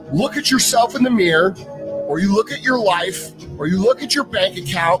go look at yourself in the mirror, or you look at your life, or you look at your bank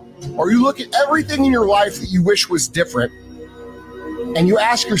account, or you look at everything in your life that you wish was different, and you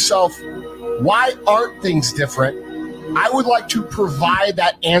ask yourself, why aren't things different? I would like to provide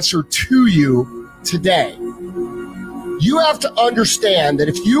that answer to you today. You have to understand that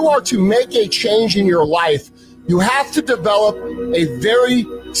if you are to make a change in your life, you have to develop a very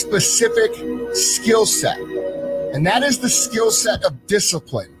specific skill set, and that is the skill set of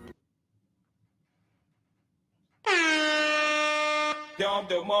discipline.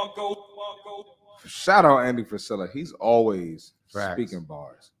 Shout out Andy Frisella. He's always Facts. speaking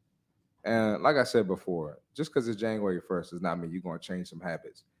bars. And like I said before, just because it's January 1st does not mean you're going to change some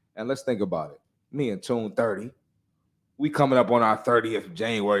habits. And let's think about it. Me and Tune 30, we coming up on our 30th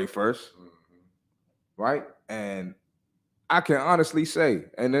January 1st, right? And I can honestly say,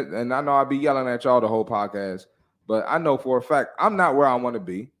 and I know I'll be yelling at y'all the whole podcast, but I know for a fact I'm not where I want to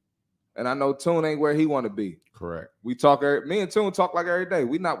be. And I know Tune ain't where he want to be. Correct. We talk, me and Tune talk like every day.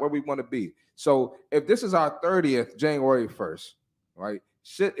 We not where we want to be. So if this is our 30th January 1st, right?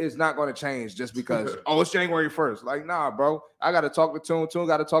 Shit is not going to change just because, oh, it's January 1st. Like, nah, bro. I got to talk to Tune. Tune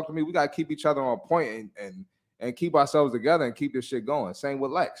got to talk to me. We got to keep each other on point and keep ourselves together and keep this shit going. Same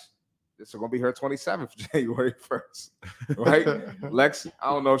with Lex. This is going to be her 27th January 1st, right? Lex,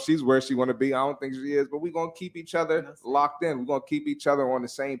 I don't know if she's where she want to be. I don't think she is, but we're going to keep each other locked in. We're going to keep each other on the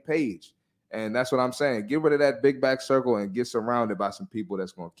same page. And that's what I'm saying. Get rid of that big back circle and get surrounded by some people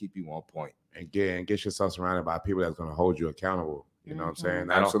that's going to keep you on point. And get yourself surrounded by people that's going to hold you accountable. You know what I'm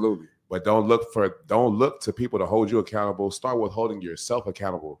saying? Absolutely. But don't look to people to hold you accountable. Start with holding yourself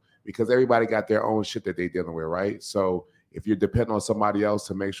accountable, because everybody got their own shit that they dealing with, right? So if you're depending on somebody else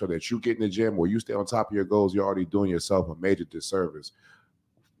to make sure that you get in the gym or you stay on top of your goals, you're already doing yourself a major disservice.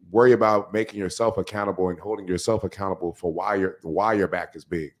 Worry about making yourself accountable and holding yourself accountable for why your back is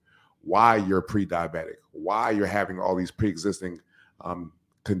big, why you're pre-diabetic, why you're having all these pre-existing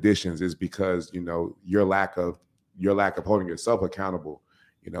conditions is because, you know, your lack of holding yourself accountable.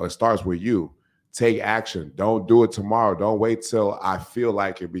 You know, it starts with you. Take action. Don't do it tomorrow. Don't wait till I feel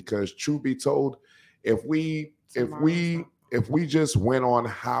like it, because truth be told, if we just went on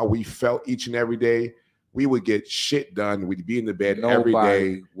how we felt each and every day, we would get shit done. We'd be in the bed every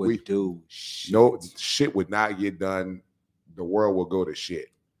day. Shit would not get done. The world will go to shit.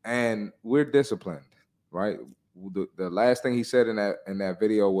 And we're disciplined, right? The last thing he said in that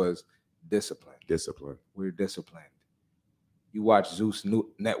video was discipline. Discipline. We're disciplined. You watch Zeus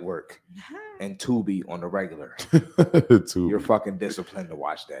Network and Tubi on the regular. You're fucking disciplined to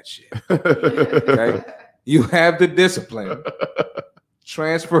watch that shit. Okay? You have the discipline.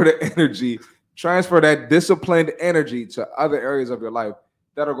 Transfer the energy. Transfer that disciplined energy to other areas of your life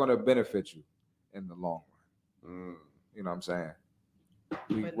that are going to benefit you in the long run. You know what I'm saying?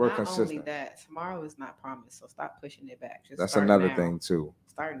 We're consistent. Only that, tomorrow is not promised, so stop pushing it back. That's another thing too.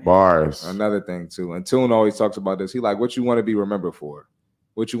 Bars. Another thing too. And Tune always talks about this. He like, what you want to be remembered for?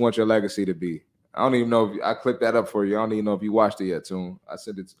 What you want your legacy to be? I don't even know if I clipped that up for you. I don't even know if you watched it yet, Tune. I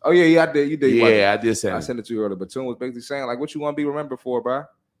sent it. Oh yeah, I did. You did. Yeah, I did send it. I sent it to you earlier. But Tune was basically saying like, what you want to be remembered for, bro?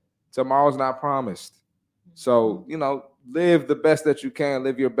 Tomorrow's not promised. So, you know, live the best that you can.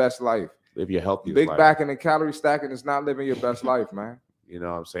 Live your best life. Live your healthiest life. Big backing and calorie stacking is not living your best life, man. You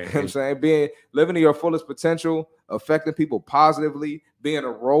know what I'm saying? You know what I'm saying? Living to your fullest potential, affecting people positively, being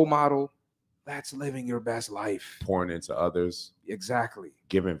a role model, that's living your best life. Pouring into others. Exactly.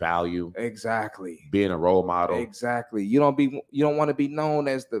 Giving value. Exactly. Being a role model. Exactly. You don't want to be known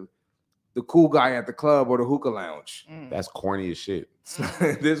as the cool guy at the club or the hookah lounge. That's corny as shit.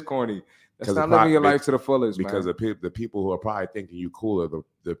 This corny. It's not living your life to the fullest, because man. the people who are probably thinking you cool are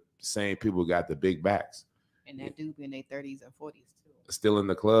the same people who got the big backs. And that dude be in their 30s and 40s too. Still in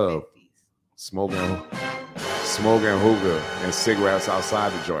the club, 50s. smoking hookah and cigarettes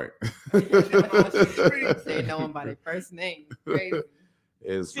outside the joint. They know him by their first name. Crazy.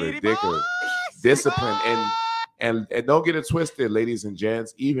 It's ridiculous. Discipline and don't get it twisted, ladies and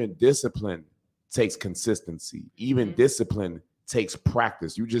gents. Even discipline takes consistency. Even discipline takes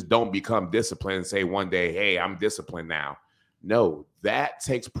practice. You just don't become disciplined and say one day, hey, I'm disciplined now. No, that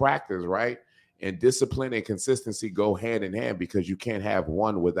takes practice, right? And discipline and consistency go hand in hand because you can't have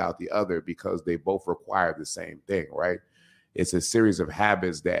one without the other because they both require the same thing, right? It's a series of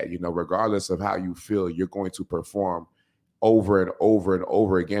habits that, regardless of how you feel, you're going to perform over and over and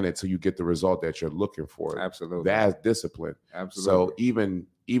over again until you get the result that you're looking for. Absolutely. That's discipline. Absolutely. So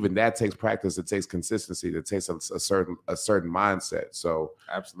even that takes practice. It takes consistency. It takes a certain mindset. So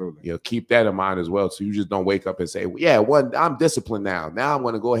absolutely, keep that in mind as well. So you just don't wake up and say, I'm disciplined now. Now I'm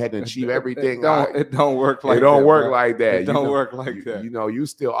going to go ahead and achieve everything. It don't work like that. It don't work like that. It don't work like that. You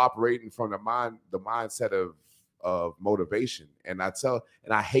still operating from the mindset of motivation. And I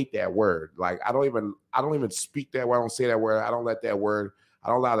hate that word. Like I don't even speak that word. I don't say that word. I don't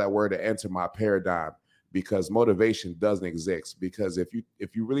allow that word to enter my paradigm. Because motivation doesn't exist. Because if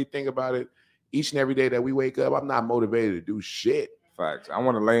you really think about it, each and every day that we wake up, I'm not motivated to do shit. Facts. I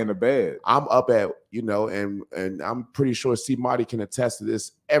want to lay in the bed. I'm up at, and I'm pretty sure C. Marty can attest to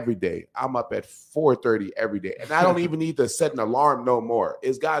this every day. I'm up at 4:30 every day. And I don't even need to set an alarm no more.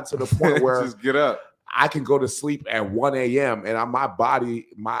 It's gotten to the point where just get up. I can go to sleep at 1 a.m. and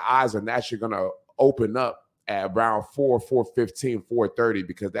my eyes are naturally gonna open up at around 4:15, 4:30,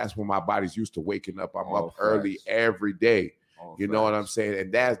 because that's when my body's used to waking up. I'm up early every day. You know what I'm saying?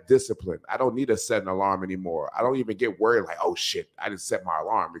 And that's discipline. I don't need to set an alarm anymore. I don't even get worried like, oh shit, I didn't set my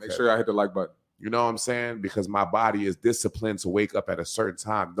alarm. Make sure I hit the like button. You know what I'm saying? Because my body is disciplined to wake up at a certain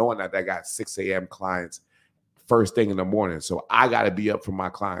time, knowing that I got 6 a.m. clients first thing in the morning. So I got to be up for my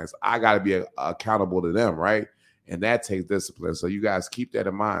clients. I got to be accountable to them, right? And that takes discipline. So you guys keep that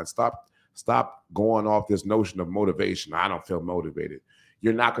in mind. Stop going off this notion of motivation. I don't feel motivated.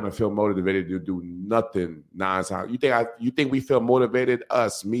 You're not going to feel motivated to do nothing nonstop. You think we feel motivated?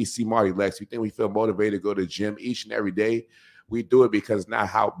 Us, me, C. Marty, Lex. You think we feel motivated to go to the gym each and every day? We do it because it's not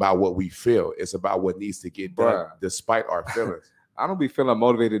about what we feel. It's about what needs to get done despite our feelings. I don't be feeling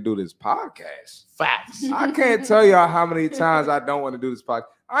motivated to do this podcast. Facts. I can't tell y'all how many times I don't want to do this podcast.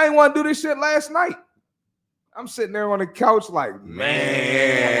 I ain't want to do this shit last night. I'm sitting there on the couch like,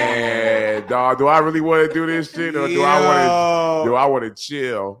 man, dog, do I really want to do this shit or do I want to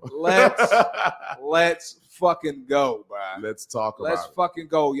chill? Let's fucking go, bro. Let's talk about it. Let's fucking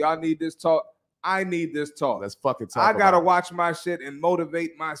go. Y'all need this talk. I need this talk. Let's fucking talk. I gotta watch my shit and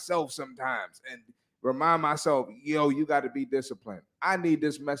motivate myself sometimes and remind myself, you got to be disciplined. I need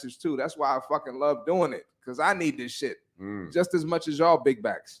this message too. That's why I fucking love doing it, because I need this shit just as much as y'all big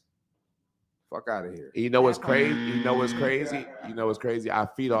backs. Fuck out of here. You know what's crazy? I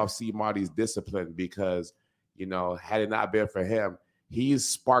feed off C. Marty's discipline because, had it not been for him, he's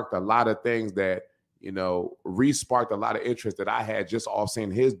sparked a lot of things that, re-sparked a lot of interest that I had just off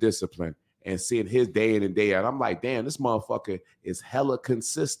seeing his discipline and seeing his day in and day out. I'm like, damn, this motherfucker is hella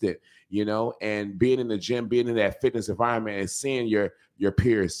consistent, and being in the gym, being in that fitness environment and seeing your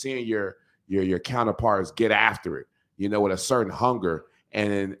peers, seeing your counterparts get after it, with a certain hunger.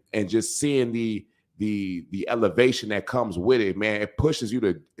 And just seeing the elevation that comes with it, man, it pushes you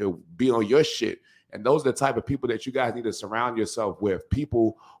to be on your shit. And those are the type of people that you guys need to surround yourself with.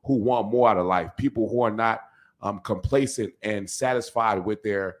 People who want more out of life. People who are not complacent and satisfied with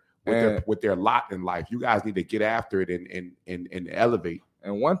their lot in life. You guys need to get after it and elevate.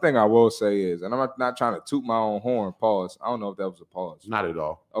 And one thing I will say is, and I'm not trying to toot my own horn. Pause. I don't know if that was a pause. Not at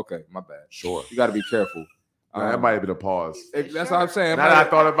all. Okay, my bad. Sure. You got to be careful. That might have been a pause. That's what I'm saying. Now that I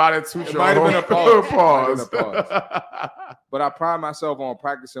thought about it too. It might have been a pause. But I pride myself on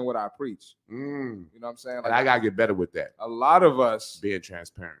practicing what I preach. You know what I'm saying? And I got to get better with that. A lot of us being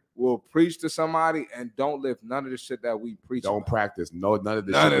transparent will preach to somebody and don't live none of the shit that we preach. Don't practice. No, none of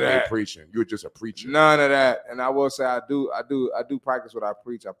the shit that they're preaching. You're just a preacher. None of that. And I will say I do practice what I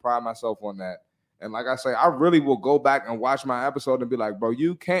preach. I pride myself on that. And like I say, I really will go back and watch my episode and be like, bro,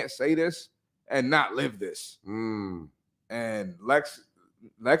 you can't say this and not live this. And Lex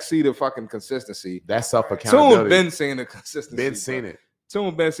see the fucking consistency. That's self-accountability. Tune been seeing the consistency. Been seeing it.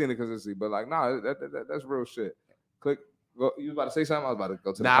 Tune been seeing the consistency. But like, nah, that's real shit. Click. You was about to say something? I was about to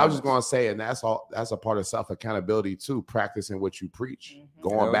go to the I was just going to say, and that's a part of self-accountability too, practicing what you preach.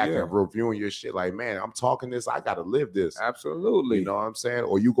 Going back and reviewing your shit like, man, I'm talking this, I got to live this. Absolutely. You know what I'm saying?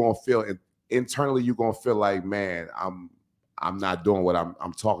 Or you going to feel internally you're gonna feel like, man, I'm not doing what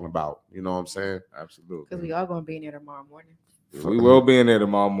I'm talking about. You know what I'm saying? Absolutely. Because we all gonna be in there tomorrow morning. We will be in there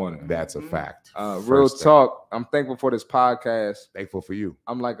tomorrow morning. That's a fact. Real talk. I'm thankful for this podcast. Thankful for you.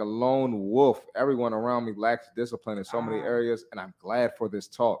 I'm like a lone wolf. Everyone around me lacks discipline in so many areas, and I'm glad for this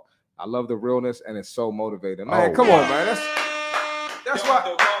talk. I love the realness, and it's so motivating. Man, come on, man.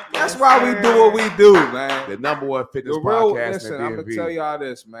 That's why we do what we do, man. The #1 fitness real, podcast. Listen, I'm gonna tell y'all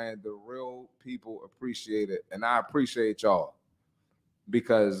this, man. The real people appreciate it, and I appreciate y'all.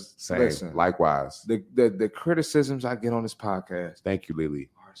 Because listen, likewise, the criticisms I get on this podcast, thank you, Lily,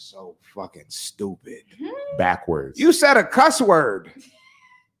 are so fucking stupid. Backwards. You said a cuss word.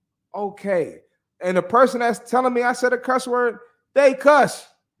 Okay. And the person that's telling me I said a cuss word, they cuss.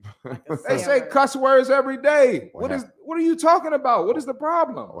 They say cuss words every day. What are you talking about? What is the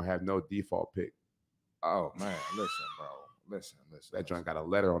problem? Or have no default pick. Oh man, listen, bro. Listen. That joint got a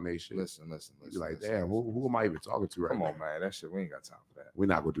letter on their shit. Listen. You're like, damn, who am I even talking to right now? Come on, man. That shit, we ain't got time for that. We're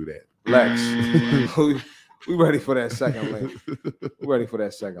not gonna do that. Lex. we ready for that second link.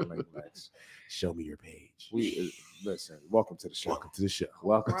 Lex. Show me your page. Listen, welcome to the show.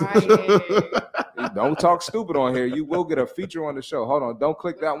 Welcome Right. to the show. Don't talk stupid on here. You will get a feature on the show. Hold on. Don't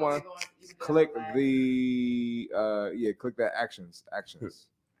click that one. Click click that actions.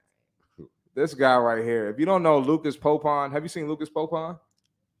 This guy right here. If you don't know Lucas Popon, have you seen Lucas Popon?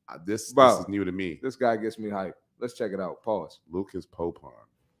 This is new to me. This guy gets me hyped. Let's check it out. Pause. Lucas Popon.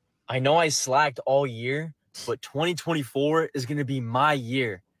 I know I slacked all year, but 2024 is going to be my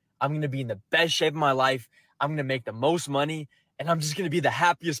year. I'm going to be in the best shape of my life. I'm going to make the most money, and I'm just going to be the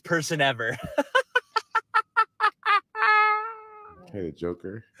happiest person ever. Hey, the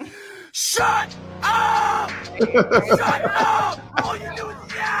Joker. Shut up! Shut up! All you do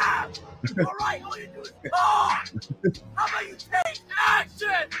is yap! All right, all you do is talk! How about you take action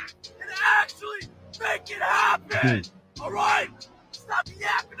and actually make it happen? All right? Stop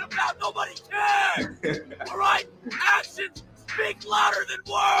yapping about nobody cares! All right? Actions speak louder than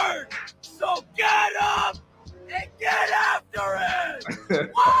words! So get up and get after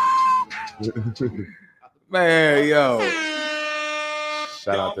it! Man, yo.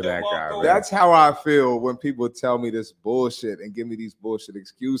 Shout out to that guy. Man. That's how I feel when people tell me this bullshit and give me these bullshit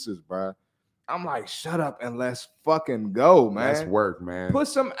excuses, bro. I'm like, shut up and let's fucking go, man. Let's work, man. Put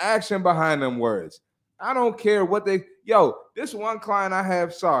some action behind them words. I don't care what they... Yo, this one client I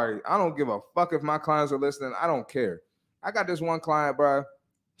have, sorry, I don't give a fuck if my clients are listening. I don't care. I got this one client, bro.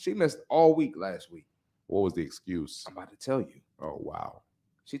 She missed all week last week. What was the excuse? I'm about to tell you. Oh, wow.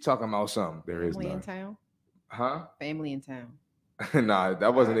 She talking about something. There is Family none. in town? Huh? Family in town. Nah,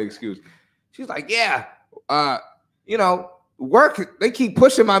 that wasn't an excuse. She's like, yeah, work, they keep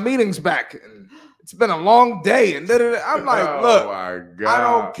pushing my meetings back. And it's been a long day. And I'm like, look, my God. I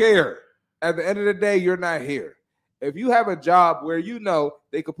don't care. At the end of the day, you're not here. If you have a job where you know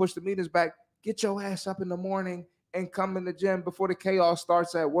they could push the meetings back, get your ass up in the morning and come in the gym before the chaos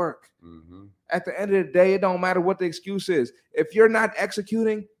starts at work. Mm-hmm. At the end of the day, it don't matter what the excuse is. If you're not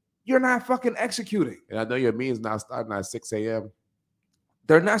executing, you're not fucking executing. And I know your meeting's not starting at 6 a.m.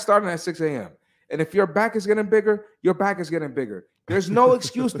 They're not starting at 6 a.m. And if your back is getting bigger, your back is getting bigger. There's no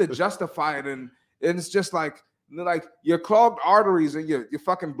excuse to justify it. And it's just like your clogged arteries and your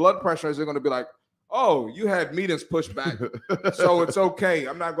fucking blood pressures are going to be like, oh, you had meetings pushed back, so it's okay.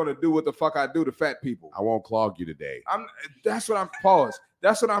 I'm not going to do what the fuck I do to fat people. I won't clog you today. That's what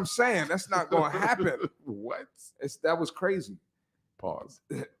I'm saying. That's not going to happen. What? That was crazy. Pause.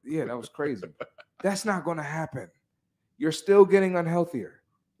 Yeah, that was crazy. That's not going to happen. You're still getting unhealthier.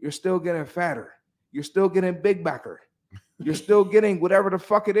 You're still getting fatter. You're still getting big backer. You're still getting whatever the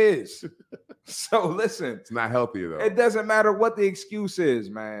fuck it is. So listen. It's not healthy though. It doesn't matter what the excuse is,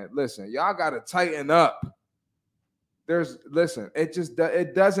 man. Listen, y'all got to tighten up.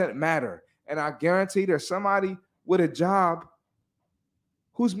 It doesn't matter. And I guarantee there's somebody with a job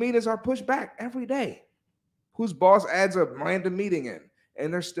whose meetings are pushed back every day, whose boss adds a random meeting in,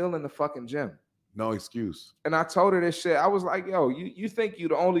 and they're still in the fucking gym. No excuse. And I told her this shit. I was like, yo, you think you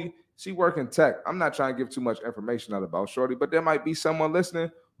the only... She work in tech. I'm not trying to give too much information out about Shorty, but there might be someone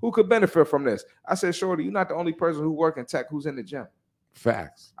listening who could benefit from this. I said, Shorty, you're not the only person who work in tech who's in the gym.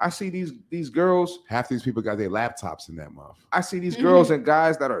 Facts. I see these girls. Half these people got their laptops in that month. I see these girls and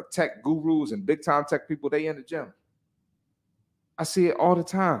guys that are tech gurus and big time tech people. They in the gym. I see it all the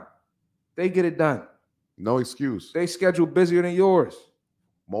time. They get it done. No excuse. They schedule busier than yours.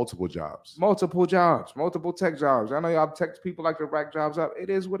 Multiple jobs, multiple tech jobs. I know y'all tech people like to rack jobs up. It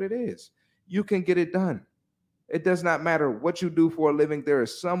is what it is. You can get it done. It does not matter what you do for a living. There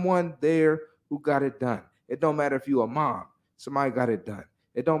is someone there who got it done. It don't matter if you a mom. Somebody got it done.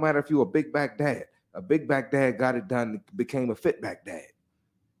 It don't matter if you a big back dad. A big back dad got it done, became a fit back dad.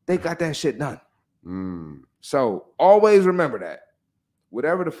 They got that shit done. So always remember that.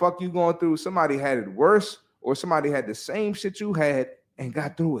 Whatever the fuck you going through, somebody had it worse or somebody had the same shit you had and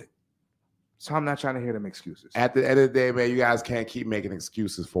got through it. So I'm not trying to hear them excuses. At the end of the day, man, you guys can't keep making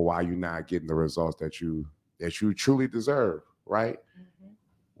excuses for why you're not getting the results that you truly deserve, right?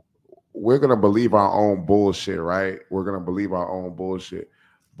 We're gonna believe our own bullshit, right? We're gonna believe our own bullshit.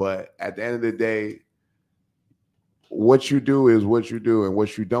 But at the end of the day, what you do is what you do, and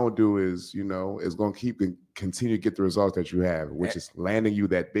what you don't do is, is gonna continue to get the results that you have, which is landing you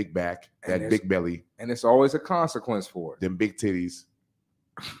that big back, that big belly, and it's always a consequence for it. Them big titties.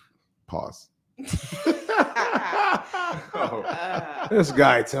 Pause. This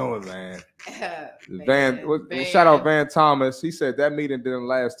guy telling man. Shout out Van Thomas. He said that meeting didn't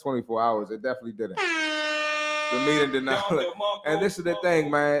last 24 hours. It definitely didn't. The meeting did not. And this is the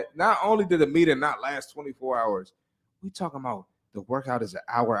thing, man. Not only did the meeting not last 24 hours, we talking about the workout is an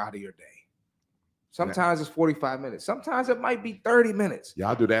hour out of your day. Sometimes it's 45 minutes. Sometimes it might be 30 minutes.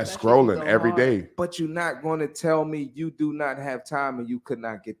 Y'all do that scrolling every day. But you're not going to tell me you do not have time and you could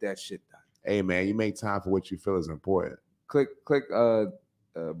not get that shit done. Hey, man, you make time for what you feel is important. Click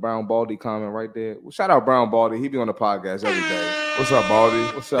Brown Baldy comment right there. Well, shout out Brown Baldy. He be on the podcast every day. What's up, Baldy?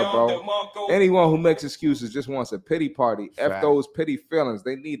 What's up, bro? Anyone who makes excuses just wants a pity party. F those pity feelings.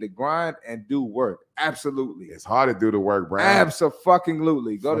 They need to grind and do work. Absolutely. It's hard to do the work, Brown.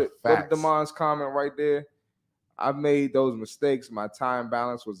 Absolutely. Go to Damon's comment right there. I've made those mistakes. My time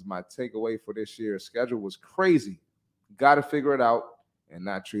balance was my takeaway for this year. Schedule was crazy. Got to figure it out and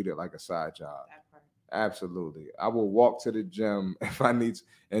not treat it like a side job. Absolutely. I will walk to the gym if I need to.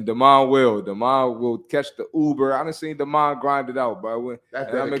 And Damon will catch the Uber. I done seen Damon grind it out, bro.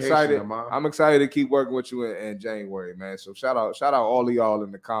 I'm excited. Damon. I'm excited to keep working with you in January, man. So shout out all of y'all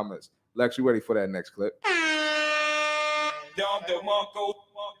in the comments. Lex, you ready for that next clip?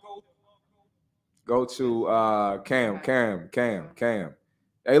 Go to Cam.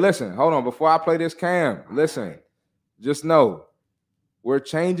 Hey, listen, hold on. Before I play this, Cam, listen. Just know we're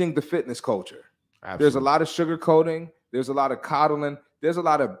changing the fitness culture. Absolutely. There's a lot of sugarcoating. There's a lot of coddling. There's a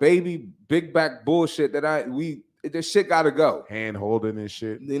lot of baby big back bullshit this shit got to go. Hand holding and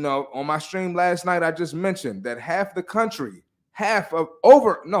shit. On my stream last night, I just mentioned that over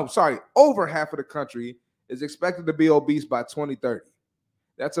half of the country is expected to be obese by 2030.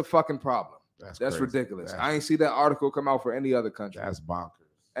 That's a fucking problem. That's ridiculous. I ain't see that article come out for any other country. That's bonkers.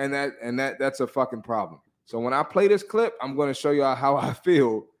 And that's a fucking problem. So when I play this clip, I'm going to show y'all how I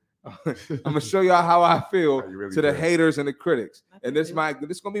feel. I'm gonna show y'all how I feel really to the haters and the critics. And this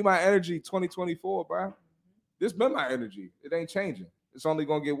gonna be my energy 2024, bro. This been my energy. It ain't changing. It's only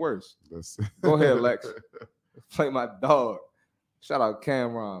gonna get worse. Go ahead, Lex. Play my dog. Shout out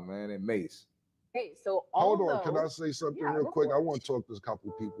Cameron, man, and Mace. Hey, so hold on, can I say something real quick? I want to talk to a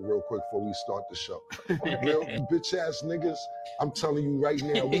couple of people real quick before we start the show. Real bitch ass niggas, I'm telling you right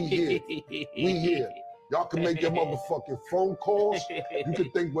now, we here. We here. Y'all can make your motherfucking phone calls. You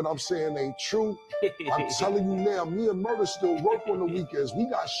can think what I'm saying ain't true. I'm telling you now, me and Murder still work on the weekends. We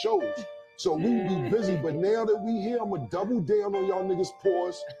got shows. So we be busy. But now that we here, I'm going to double down on y'all niggas'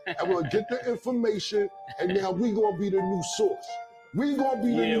 pause. And we're going to get the information. And now we going to be the new source. We going to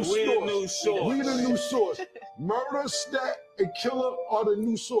be the new source. We the new source. Murder, Stat, and Killer are the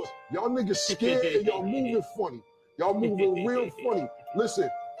new source. Y'all niggas scared and y'all moving funny. Y'all moving real funny. Listen.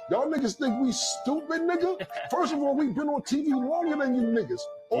 Y'all niggas think we stupid, nigga? First of all, we've been on TV longer than you niggas.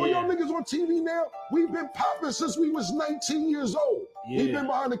 All y'all niggas on TV now, we've been popping since we was 19 years old. We've been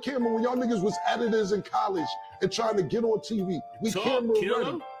behind the camera when y'all niggas was editors in college and trying to get on TV. We camera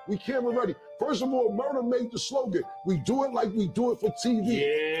ready. We camera ready. First of all, Murder made the slogan. We do it like we do it for TV.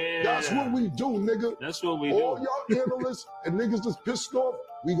 Yeah. That's what we do, nigga. That's what we do. All y'all analysts and niggas that's pissed off,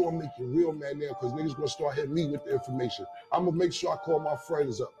 we gonna make you real mad now because niggas gonna start hitting me with the information. I'm gonna make sure I call my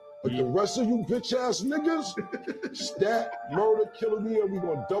friends up. But the rest of you bitch ass niggas, Stat, Murder, Killer, we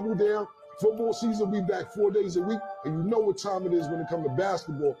gonna double down. Football season, we back 4 days a week. And you know what time it is when it comes to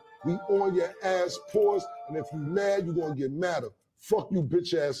basketball. We on your ass, pause. And if you mad, you gonna get madder. Fuck you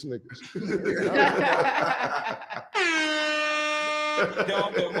bitch ass niggas.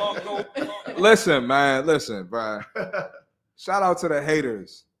 Listen, man. Listen, bro. Shout out to the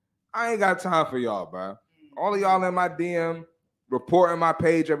haters. I ain't got time for y'all, bro. All of y'all in my DM reporting my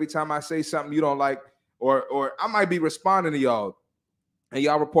page every time I say something you don't like, or I might be responding to y'all, and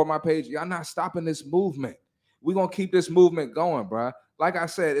y'all report my page. Y'all not stopping this movement. We're going to keep this movement going, bro. Like I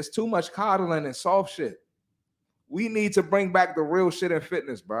said, it's too much coddling and soft shit. We need to bring back the real shit in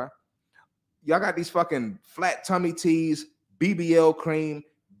fitness, bro. Y'all got these fucking flat tummy tees, BBL cream,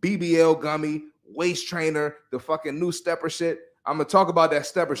 BBL gummy, waist trainer, the fucking new stepper shit. I'm gonna talk about that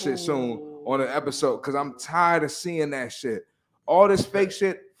stepper shit soon on an episode because I'm tired of seeing that shit. All this fake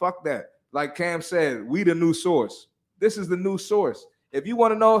shit, fuck that. Like Cam said, we the new source. This is the new source. If you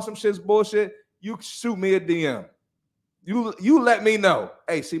want to know if some shit's bullshit, you shoot me a DM. You let me know.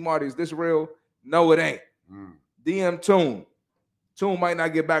 Hey, see, Marty, is this real? No, it ain't. DM Tune. Tune might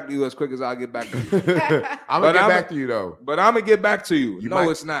not get back to you as quick as I'll get back to you. I'm gonna get back to you though. But I'm gonna get back to you.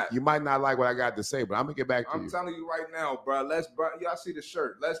 It's not. You might not like what I got to say, but I'm gonna get back to you. I'm telling you right now, bro. Y'all see the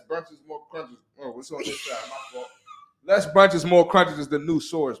shirt. Less brunches, more crunches. Oh, what's on this side? My fault. Less brunches, more crunches is the new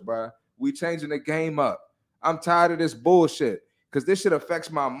source, bro. We changing the game up. I'm tired of this bullshit because this shit affects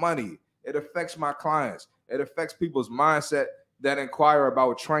my money. It affects my clients. It affects people's mindset that inquire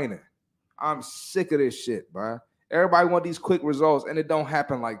about training. I'm sick of this shit, bro. Everybody want these quick results, and it don't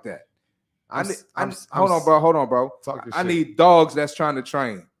happen like that. Hold on, bro. I need dogs that's trying to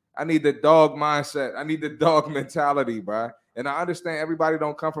train. I need the dog mindset. I need the dog mentality, bro. And I understand everybody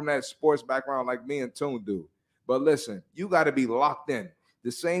don't come from that sports background like me and Tune do. But listen, you got to be locked in.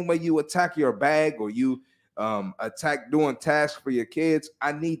 The same way you attack your bag or you attack doing tasks for your kids,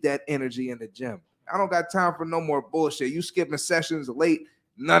 I need that energy in the gym. I don't got time for no more bullshit. You skipping sessions late,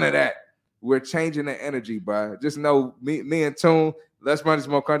 none of that. We're changing the energy, bro. Just know me and Tune, Less Brunches,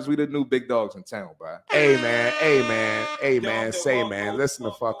 More Crunches, we the new big dogs in town, bro. Hey, man. Say, man. Listen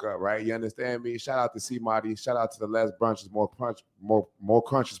the fuck up, right? You understand me? Shout out to C Marty. Shout out to the Less Brunches, More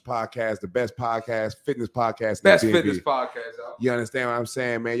Crunches podcast, the best podcast, fitness podcast. Best fitness podcast. You understand what I'm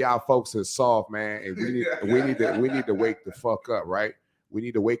saying, man? Y'all folks are soft, man. And we need to wake the fuck up, right? We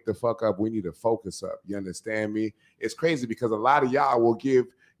need to wake the fuck up. We need to focus up. You understand me? It's crazy because a lot of y'all will give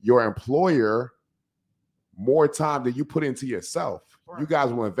your employer more time than you put into yourself. Right. You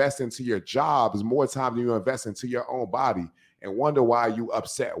guys will invest into your jobs more time than you invest into your own body and wonder why you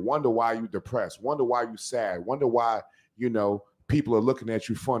upset, wonder why you depressed, wonder why you sad, wonder why, people are looking at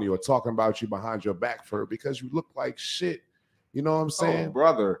you funny or talking about you behind your back because you look like shit. You know what I'm saying? Oh,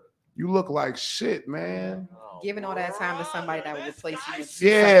 brother. You look like shit, man. Giving all that time to somebody that will replace you.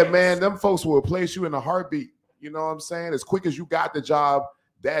 Yeah, man. Them folks will replace you in a heartbeat. You know what I'm saying? As quick as you got the job,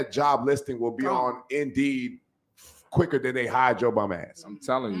 that job listing will be on Indeed quicker than they hide your bum ass. I'm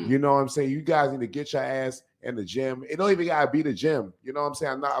telling you. You know what I'm saying? You guys need to get your ass in the gym. It don't even gotta be the gym. You know what I'm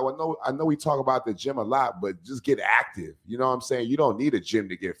saying? I know we talk about the gym a lot, but just get active. You know what I'm saying? You don't need a gym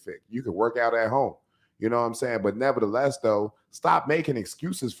to get fit. You can work out at home. You know what I'm saying? But nevertheless, though, stop making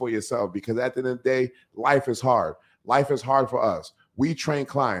excuses for yourself because at the end of the day, life is hard. Life is hard for us. We train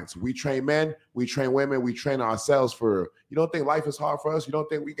clients. We train men. We train women. We train ourselves for. You don't think life is hard for us? You don't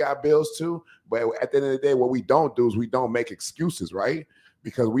think we got bills too? But at the end of the day, what we don't do is we don't make excuses, right?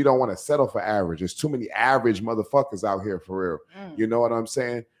 Because we don't want to settle for average. There's too many average motherfuckers out here for real. You know what I'm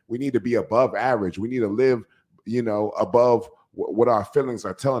saying? We need to be above average. We need to live, above what our feelings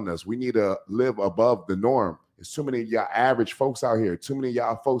are telling us. We need to live above the norm. There's too many of y'all average folks out here. Too many of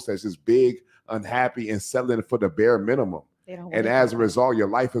y'all folks that's just big, unhappy, and settling for the bare minimum. And as a result, your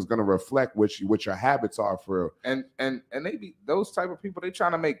life is going to reflect what your habits are for real. And they be those type of people. They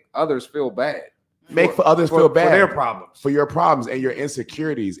trying to make others feel bad. For others feel bad for their problems, for your problems and your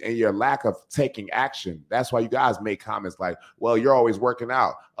insecurities and your lack of taking action. That's why you guys make comments like, "Well, you're always working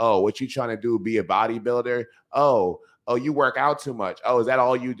out. Oh, what you trying to do? Be a bodybuilder? Oh, you work out too much. Oh, is that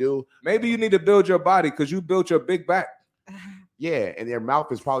all you do? Maybe you need to build your body because you built your big back. Yeah, and their mouth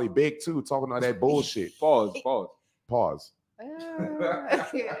is probably big too, talking all that bullshit. Pause.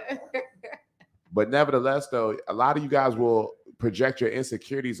 But nevertheless, though, a lot of you guys will project your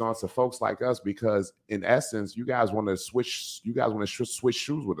insecurities onto folks like us because, in essence, you guys want to switch. You guys want to switch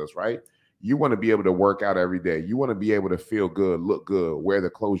shoes with us, right? You want to be able to work out every day. You want to be able to feel good, look good, wear the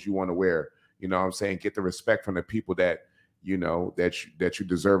clothes you want to wear. You know what I'm saying? Get the respect from the people that that you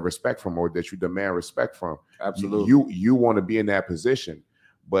deserve respect from or that you demand respect from. Absolutely. You want to be in that position.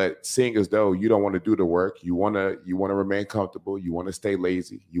 But seeing as though you don't want to do the work, you want to remain comfortable, you want to stay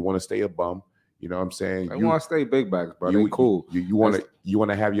lazy, you want to stay a bum. You know what I'm saying? You want to stay big backs, bro. They cool. You want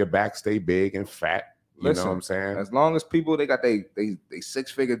to have your back stay big and fat. You know what I'm saying? As long as people they got they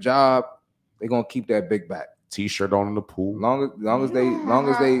 6-figure job, they gonna keep that big back. T-shirt on in the pool. Long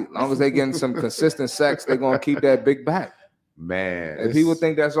as they getting some consistent sex, they gonna keep that big back. Man, and people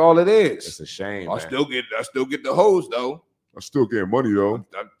think that's all it is. It's a shame. I still get the hose though. I still get money though.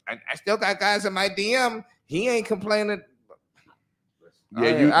 I still got guys in my DM. He ain't complaining.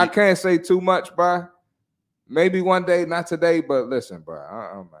 Yeah, I can't say too much, bro. Maybe one day, not today, but listen, bro.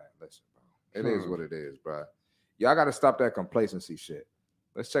 Man, listen, bro. It is what it is, bro. Y'all got to stop that complacency shit.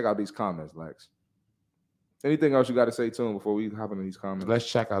 Let's check out these comments, Lex. Anything else you got to say to him before we hop into these comments? Let's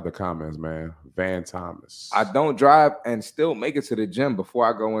check out the comments, man. Van Thomas. I don't drive and still make it to the gym before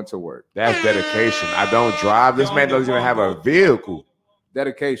I go into work. That's dedication. I don't drive. This man doesn't even have a vehicle.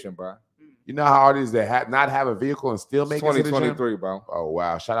 Dedication, bro. You know how hard it is to not have a vehicle and still make it to the gym? 2023, bro. Oh,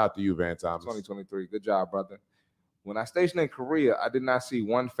 wow. Shout out to you, Van Thomas. 2023. Good job, brother. When I stationed in Korea, I did not see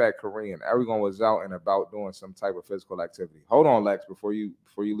one fat Korean. Everyone was out and about doing some type of physical activity. Hold on, Lex, before you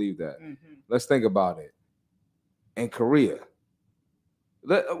leave that. Let's think about it. In Korea,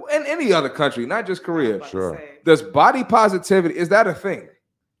 in any other country, not just Korea. Sure. Does body positivity, is that a thing?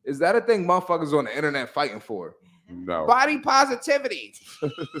 Is that a thing motherfuckers on the internet fighting for? No. Body positivity.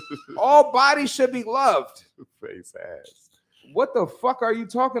 All bodies should be loved. Face ass. What the fuck are you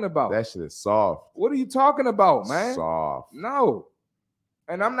talking about? That shit is soft. What are you talking about, man? Soft. No.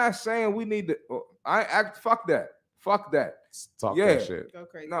 And I'm not saying we need to. Fuck that. Fuck that. Talk Yeah. that shit. Go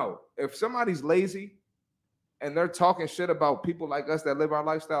crazy. No. If somebody's lazy and they're talking shit about people like us that live our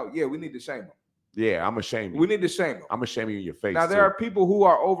lifestyle, yeah, we need to shame them. Yeah, I'm ashamed. We need to shame them. I'm ashamed of you in your face. Now, there are people who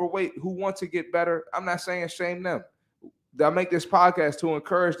are overweight who want to get better. I'm not saying shame them. Do I make this podcast to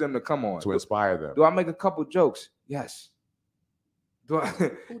encourage them to come on? to inspire them. Do I make a couple jokes? Yes. Do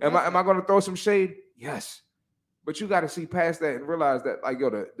I, am I going to throw some shade? Yes. But you got to see past that and realize that, like,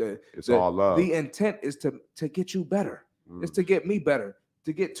 yo, It's all love. The intent is to get you better. It's to get me better,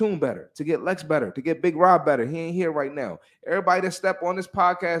 to get Toon better, to get Lex better, to get Big Rob better. He ain't here right now. Everybody that step on this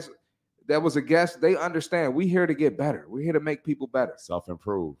podcast that was a guest, they understand we here to get better. We're here to make people better.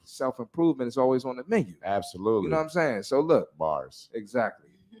 Self-improve. Self-improvement is always on the menu. Absolutely. You know what I'm saying? So look, Bars. exactly.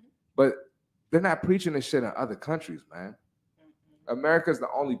 But they're not preaching this shit in other countries, man. America's the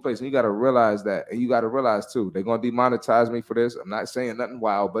only place, and you got to realize that. And you got to realize too, they're gonna demonetize me for this. I'm not saying nothing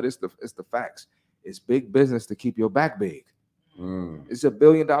wild, but it's the facts. It's big business to keep your back big. It's $1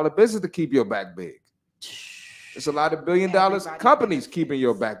 billion business to keep your back big. It's a lot of $1 billion companies keeping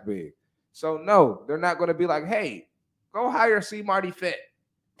your back big. So no, they're not going to be like, hey, go hire C. Marty Fit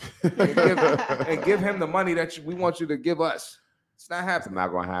and give him the money that we want you to give us. It's not happening. It's not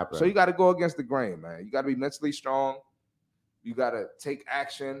going to happen. So you got to go against the grain, man. You got to be mentally strong. You got to take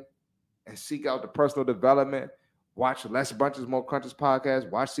action and seek out the personal development. Watch Less Bunches, More Crunches podcast.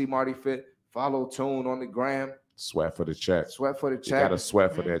 Watch C. Marty Fit. Follow Toon on the gram. Sweat for the check. Sweat for the You check. got to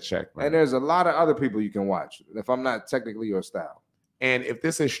sweat for that check, man. And there's a lot of other people you can watch if I'm not technically your style. And if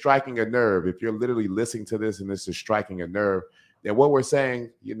this is striking a nerve, if you're literally listening to this and this is striking a nerve, then what we're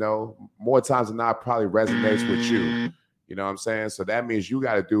saying, you know, more times than not probably resonates with you. You know what I'm saying? So that means you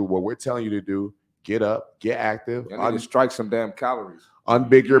got to do what we're telling you to do. Get up, get active, You need to strike some damn calories.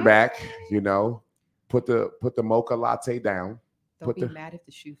 unbig your back, you know, put the mocha latte down. Don't be mad if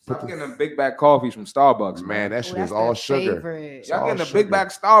the shoe I'm falls. getting them big back coffees from Starbucks, Man, that shit Oh, is that's all their sugar. favorite. Y'all all getting a sugar. big back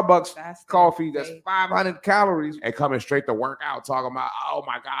Starbucks That's their coffee that's favorite. 500 calories. And coming straight to work out, talking about, oh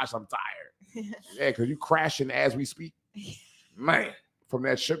my gosh, I'm tired. Yeah, because you crashing as we speak Man, from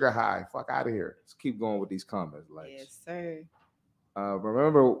that sugar high. Fuck out of here. let's keep going with these comments. Like, Yes, sir.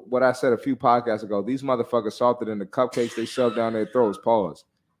 remember what I said a few podcasts ago? These motherfuckers salted in the cupcakes they shoved down their throats. Pause.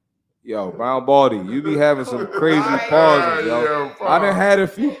 Yo, Brown Baldy, you be having some crazy pauses, yo. I done had a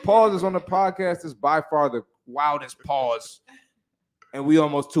few pauses on the podcast. It's by far the wildest pause. And we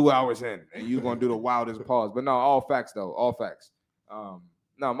almost 2 hours in, and you gonna do the wildest pause. But no, all facts though, all facts. No,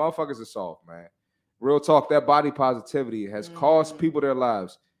 motherfuckers are soft, man. Real talk, that body positivity has cost people their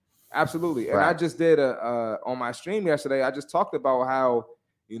lives. Absolutely. And I just did on my stream yesterday, I just talked about how,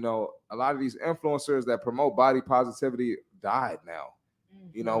 you know, a lot of these influencers that promote body positivity died now.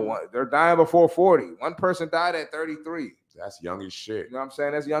 You know, they're dying before 40. One person died at 33. That's young as shit. You know what I'm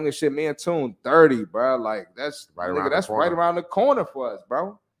saying? That's young as shit. Me and Toon, 30, bro. Like, that's Right nigga, around the that's corner. right around the corner for us,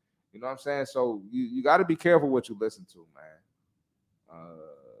 bro. You know what I'm saying? So you got to be careful what you listen to, man.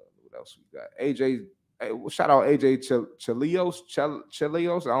 What else we got? AJ, shout out AJ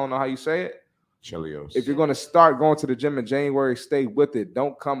Chilios. I don't know how you say it. Chilios. If you're going to start going to the gym in January, stay with it.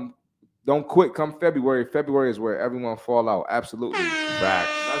 Don't quit come February. February is where everyone fall out. Absolutely.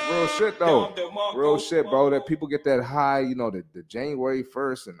 Facts. That's real shit, though. Real shit, bro. That people get that high, you know, the January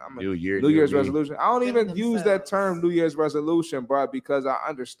 1st, and I'm New Year, New Year's me. resolution. I don't even use that themselves. term New Year's resolution, bro, because I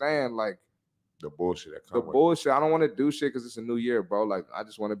understand like The bullshit that the comes with bullshit. I don't want to do shit because it's a new year, bro. Like I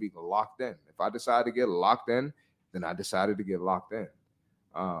just want to be locked in. If I decide to get locked in, then I decided to get locked in.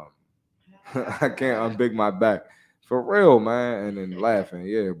 I can't unbig my back for real, man. And then laughing,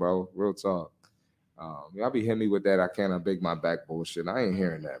 yeah, bro. Real talk. Y'all be hitting me with that. I can't unbig my back bullshit. I ain't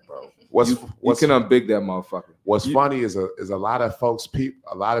hearing that, bro. You can unbig that motherfucker. What's funny is a lot of folks,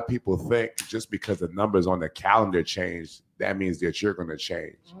 a lot of people think just because the numbers on the calendar change, that means that you're going to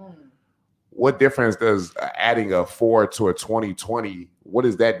change. what difference does adding a 4 to a 2020? What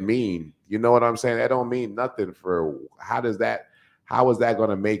does that mean? You know what I'm saying? That don't mean nothing for how is that going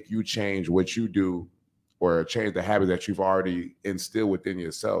to make you change what you do or change the habit that you've already instilled within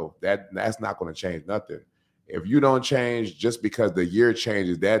yourself? That's not going to change nothing. If you don't change just because the year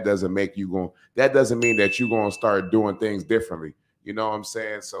changes, that doesn't mean that you're going to start doing things differently. You know what I'm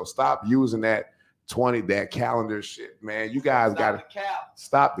saying? So stop using that calendar shit, man. You guys got to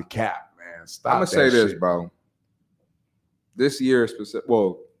stop the cap, man. Stop. I'm going to say this, shit. bro. This year,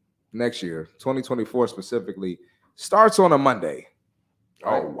 next year, 2024 specifically, starts on a Monday.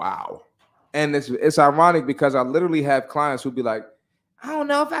 Oh, wow. And it's ironic because I literally have clients who be like, I don't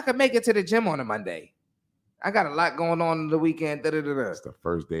know if I could make it to the gym on a Monday. I got a lot going on the weekend. It's the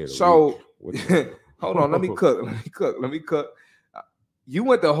first day of the week. So, hold on. Let me cook. You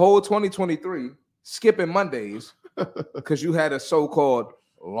went the whole 2023 skipping Mondays because you had a so-called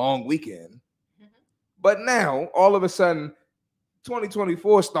long weekend. But now, all of a sudden,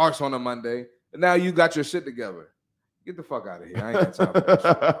 2024 starts on a Monday, and now you got your shit together. Get the fuck out of here. I ain't got time for that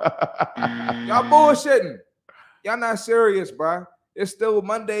shit. Y'all bullshitting. Y'all not serious, bro. It's still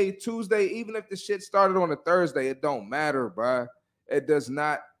Monday, Tuesday. Even if the shit started on a Thursday, it don't matter, bro. It does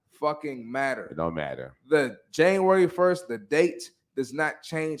not fucking matter. It don't matter. The January 1st, the date does not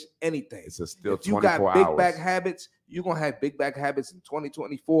change anything. It's still if you 24 got hours. big back habits, you're going to have big back habits in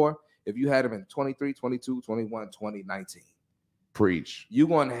 2024. If you had them in 23, 22, 21, 2019. Preach. You're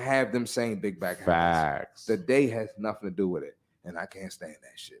going to have them same big back habits. Facts. The day has nothing to do with it. And I can't stand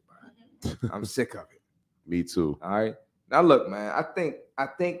that shit, bro. I'm sick of it. Me too. All right. Now look, man, I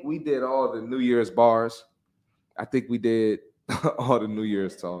think we did all the New Year's bars. I think we did all the New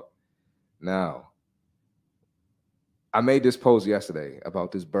Year's talk. Now, I made this post yesterday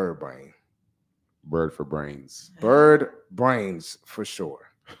about this bird brain. Bird for brains. Bird brains for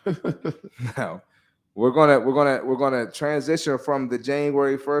sure. Now, we're gonna transition from the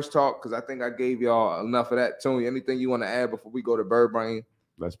January 1st talk because I think I gave y'all enough of that. Tony, anything you want to add before we go to bird brain?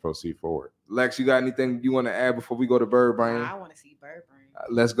 Let's proceed forward. Lex, you got anything you want to add before we go to bird brain? I want to see bird brain.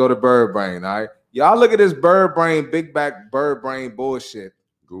 Let's go to bird brain. All right, y'all look at this bird brain, big back bird brain bullshit.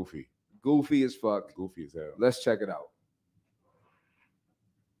 Goofy as fuck. Goofy as hell. Let's check it out.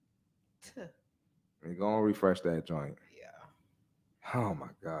 We're gonna refresh that joint. Yeah. Oh my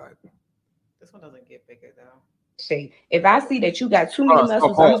god. This one doesn't get bigger though. If I see that you got too many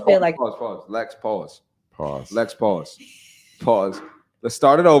muscles, I'm gonna feel like pause. Lex, pause. Pause. Lex, pause. Pause. Let's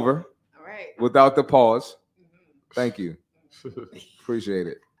start it over. All right. Without the pause. Thank you. Appreciate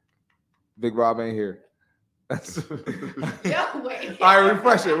it. Big Rob ain't here. Yo, wait. All right,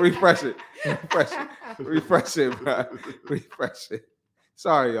 refresh it, bro. Refresh it.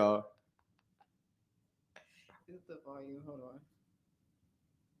 Sorry, y'all. This is the volume. Hold on.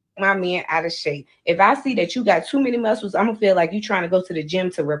 my man out of shape. If I see that you got too many muscles, I'm gonna feel like you trying to go to the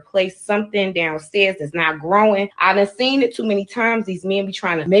gym to replace something downstairs that's not growing. I done seen it too many times. These men be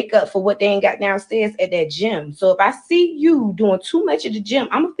trying to make up for what they ain't got downstairs at that gym. So if I see you doing too much at the gym,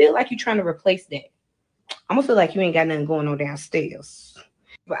 I'm gonna feel like you trying to replace that. I'm gonna feel like you ain't got nothing going on downstairs.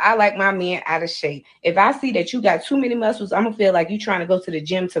 But I like my men out of shape. If I see that you got too many muscles, I'm gonna feel like you trying to go to the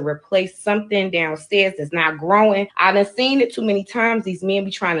gym to replace something downstairs that's not growing. I done seen it too many times. These men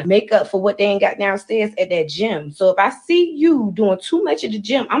be trying to make up for what they ain't got downstairs at that gym. So if I see you doing too much at the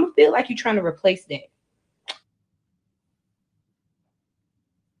gym, I'm gonna feel like you trying to replace that.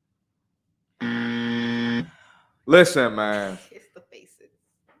 Listen, man. Kiss the faces.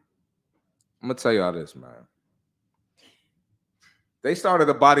 I'm gonna tell y'all this, man. They started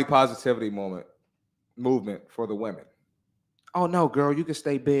a body positivity movement for the women. Oh no, girl, you can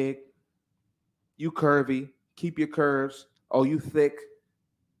stay big. You curvy. Keep your curves. Oh, you thick.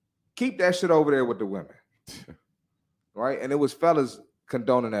 Keep that shit over there with the women. Right? And it was fellas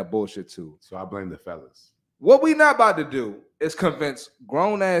condoning that bullshit too. So I blame the fellas. What we not about to do is convince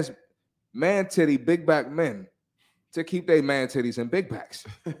grown ass man titty big back men to keep their man titties and big backs.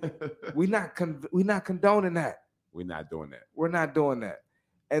 we not condoning that. We're not doing that. We're not doing that.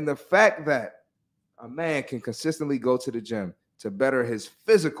 And the fact that a man can consistently go to the gym to better his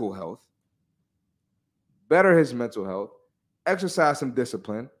physical health, better his mental health, exercise some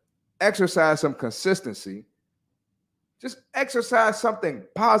discipline, exercise some consistency, just exercise something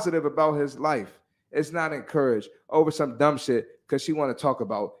positive about his life. It's not encouraged over some dumb shit because she want to talk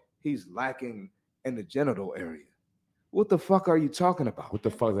about he's lacking in the genital area. What the fuck are you talking about? What the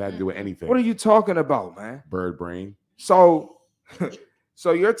fuck does that have to do with anything? What are you talking about, man? Bird brain. So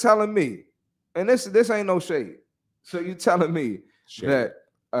you're telling me, and this ain't no shade. So you're telling me that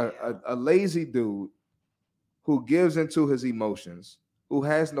a lazy dude who gives into his emotions, who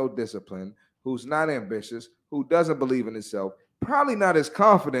has no discipline, who's not ambitious, who doesn't believe in himself, probably not as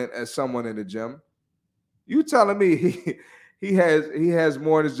confident as someone in the gym. You telling me he has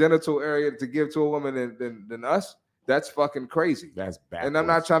more in his genital area to give to a woman than us? That's fucking crazy. That's bad. And I'm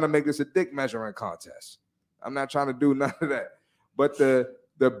not trying to make this a dick measuring contest. I'm not trying to do none of that. But the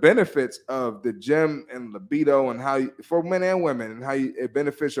benefits of the gym and libido and how for men and women and how it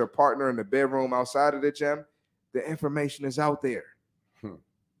benefits your partner in the bedroom outside of the gym, the information is out there.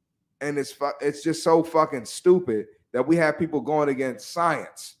 And it's just so fucking stupid that we have people going against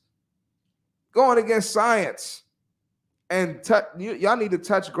science. And y'all need to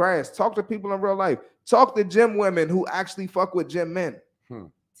touch grass. Talk to people in real life. Talk to gym women who actually fuck with gym men.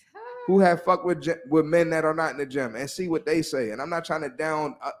 Who have fucked with men that are not in the gym and see what they say. And I'm not trying to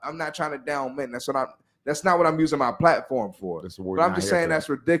down men. That's not what I'm using my platform for. But I'm just saying that's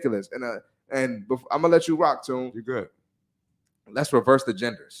ridiculous. And I'm gonna let you rock, Tune. You're good. Let's reverse the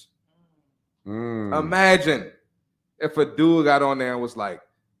genders. Imagine if a dude got on there and was like,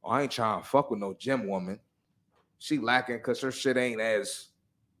 "Oh, I ain't trying to fuck with no gym woman. She lacking because her shit ain't as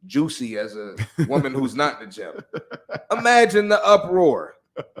juicy as a woman who's not in the gym." Imagine the uproar.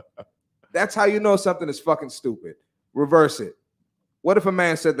 That's how you know something is fucking stupid. Reverse it. What if a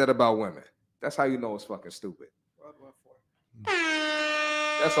man said that about women? That's how you know it's fucking stupid.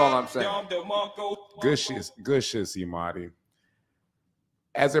 That's all I'm saying. Good shit, C-Marty.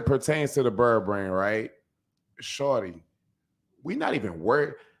 As it pertains to the bird brain, right? Shorty, we not even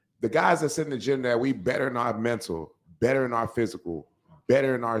worried. The guys that sit in the gym that we better in our mental, better in our physical,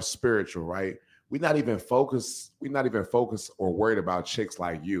 better in our spiritual, right? We're not even focused or worried about chicks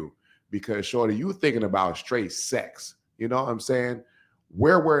like you. Because shorty, you thinking about straight sex. You know what I'm saying?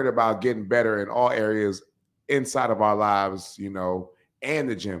 We're worried about getting better in all areas inside of our lives, you know, and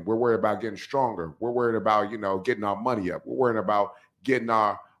the gym. We're worried about getting stronger. We're worried about, you know, getting our money up. We're worried about getting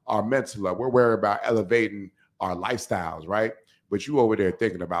our mental up. We're worried about elevating our lifestyles, right? But you over there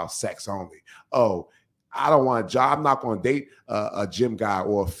thinking about sex only. Oh, I don't want a job. I'm not going to date a gym guy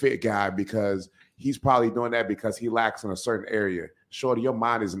or a fit guy because he's probably doing that because he lacks in a certain area. Shorty, your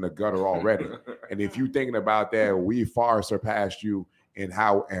mind is in the gutter already. And if you're thinking about that, we far surpassed you in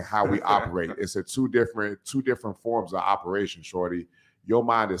how we operate. It's two different forms of operation, shorty. Your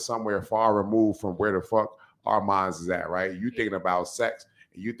mind is somewhere far removed from where the fuck our minds is at, right? You thinking about sex,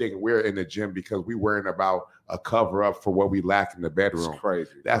 and you thinking we're in the gym because we worrying about a cover up for what we lack in the bedroom. It's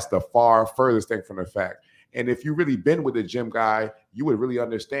crazy. That's the far furthest thing from the fact. And if you really been with a gym guy, you would really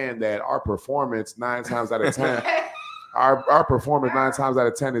understand that our performance 9 times out of 10, our performance 9 times out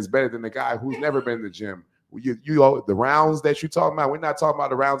of 10 is better than the guy who's never been in the gym. You the rounds that you're talking about, we're not talking about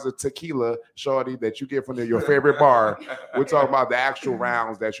the rounds of tequila, shorty, that you get from your favorite bar. We're talking about the actual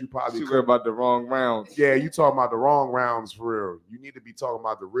rounds that you probably could about the wrong rounds. Yeah, you talking about the wrong rounds for real. You need to be talking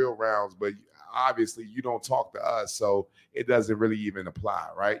about the real rounds, but obviously you don't talk to us, so it doesn't really even apply,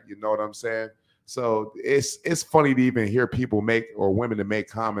 right? You know what I'm saying? So it's funny to even hear people make or women to make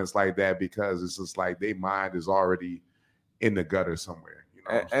comments like that because it's just like their mind is already in the gutter somewhere. You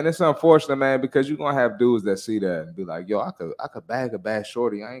know and it's unfortunate, man, because you're gonna have dudes that see that and be like, "Yo, I could bag a bad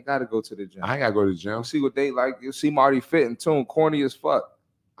shorty. I ain't gotta go to the gym. I ain't gotta go to the gym. You see what they like. You see Marty Fit and Tune, corny as fuck.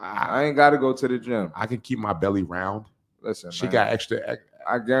 I ain't gotta go to the gym. I can keep my belly round. Listen, she man, got extra.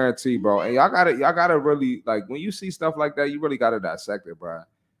 I guarantee, bro. And y'all gotta really like when you see stuff like that, you really gotta dissect it, bro.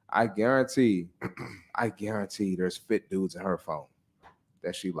 I guarantee there's fit dudes in her phone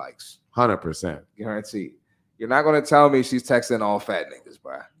that she likes. 100%. Guaranteed. You're not going to tell me she's texting all fat niggas,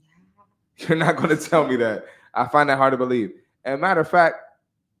 bro. You're not going to tell me that. I find that hard to believe. And matter of fact,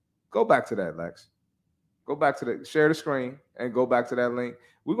 go back to that, Lex. Go back to share the screen and go back to that link.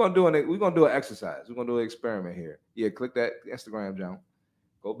 We're gonna do an exercise. We're gonna do an experiment here. Yeah, click that Instagram, John.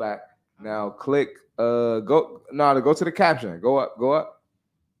 Go back. Now click to go to the caption. Go up.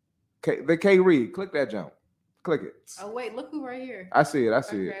 The K Reed. Click that, John. Click it. Oh wait, look who right here. I see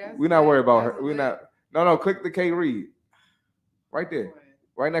it. We're not worried about her. We're not. No. Click the K Reed. Right there.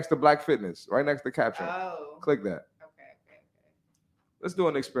 Right next to Black Fitness. Right next to caption. Oh. Click that. Okay. Let's do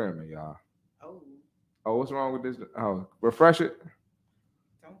an experiment, y'all. Oh, what's wrong with this? Oh, refresh it.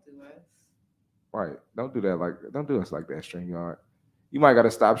 Don't do us. Right. Don't do that. Don't do us like that, StreamYard. You might got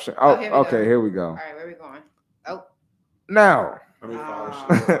to stop. Okay. Here we go. All right, where we going? Oh. Now. Let me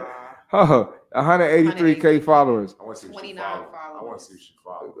follow. Oh, 183K followers. I want to see 29 followers. followers. I want to see who she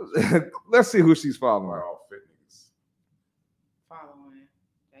follows. Let's see who she's following. We're all fit niggas. Following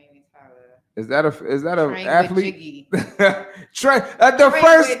Jamie Tyler. Is that an Train athlete? with Jiggy. Train. The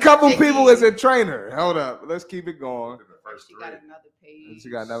first couple people is a trainer. Hold up. Let's keep it going. She got another page. She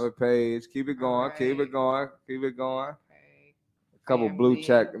got another page. Keep it going. Right. Keep it going. Keep it going. Okay. couple blue family.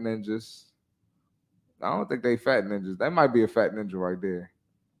 check ninjas. I don't think they fat ninjas. That might be a fat ninja right there.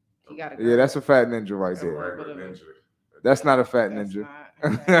 He got a Yeah, that's a fat ninja right That's a there. regular ninja. That's not a fat That's ninja.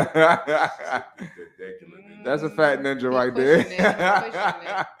 not, okay. That's a fat ninja He right pushing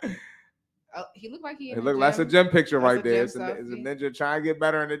there. Oh, he looked like he. It In look the like a gym picture That's right a there. gym It's a selfie. ninja trying to get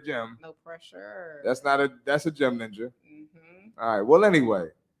better in the gym. No pressure. That's a gym ninja. Mm-hmm. All right. Well, anyway,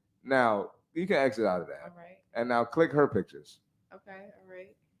 now you can exit out of that. All right. And now click her pictures. Okay. All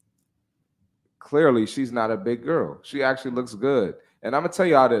right. Clearly, she's not a big girl. She actually looks good. And I'm gonna tell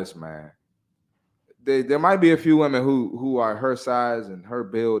y'all this, man. There might be a few women who are her size and her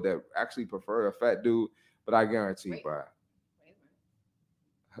build that actually prefer a fat dude, but I guarantee, Wait. bro. Wait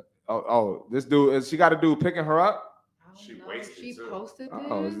a minute. Oh, this dude is she got a dude picking her up? I don't She know. wasted She too. posted this.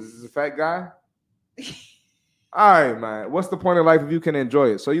 Oh, is this a fat guy? All right, man. What's the point of life if you can enjoy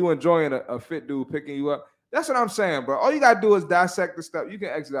it? So you enjoying a fit dude picking you up? That's what I'm saying, bro. All you gotta do is dissect the stuff. You can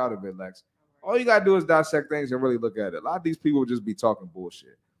exit out of it, Lex. All you gotta do is dissect things and really look at it. A lot of these people just be talking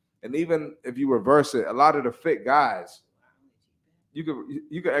bullshit. And even if you reverse it, a lot of the fit guys, you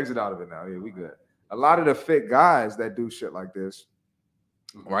can exit out of it now. Yeah, we good. A lot of the fit guys that do shit like this,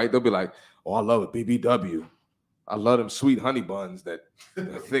 right? They'll be like, "Oh, I love it, BBW. I love them sweet honey buns that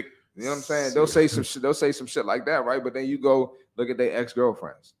are thick." You know what I'm saying? They'll say some shit. They'll say some shit like that, right? But then you go look at their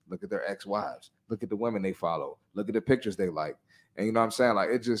ex-girlfriends, look at their ex-wives, look at the women they follow, look at the pictures they like, and you know what I'm saying? Like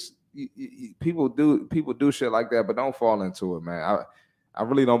it just people do shit like that, but don't fall into it, man. I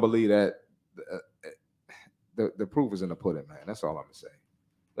really don't believe that. The proof is in the pudding, man. That's all I'm gonna say.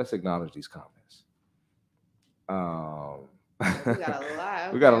 Let's acknowledge these comments. We got a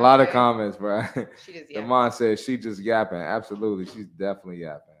lot. We got a lot of Okay. comments, bro. She just Damon says she just yapping. Absolutely, she's definitely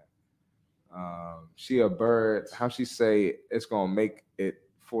yapping. She a bird. How she say it's gonna make it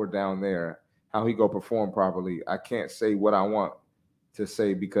for down there? How he go perform properly? I can't say what I want to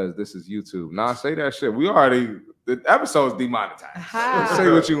say because this is YouTube. Nah, say that shit. The episode's demonetized. Ha. Say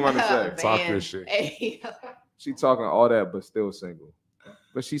what you want to say. Talk Man. your shit. Hey. She talking all that, but still single.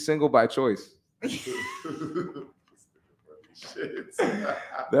 But she's single by choice. Shit.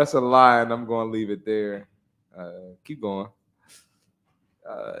 That's a lie, and I'm gonna leave it there. Keep going.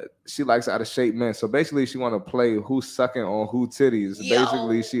 She likes out of shape men. So basically, she want to play who's sucking on who titties. Yo.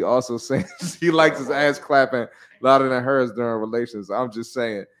 Basically, she also saying she likes his ass clapping louder than hers during relations. I'm just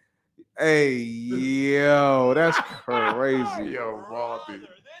saying, hey, yo, that's crazy. Yo, Baldy.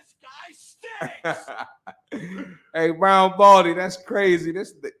 This guy stinks. Hey, Brown Baldy, that's crazy.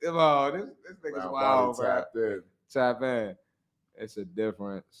 This nigga's Brown wild, Baldy bro. tapped in. Tap in. It's a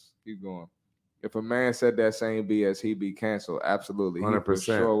difference. Keep going. If a man said that same BS, he'd be canceled. Absolutely. He for 100%.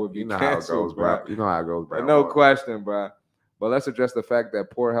 sure would be You know how it canceled, goes, bro. You know how it goes, bro. No question, bro. But let's address the fact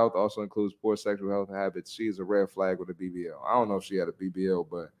that poor health also includes poor sexual health habits. She is a red flag with a BBL. I don't know if she had a BBL,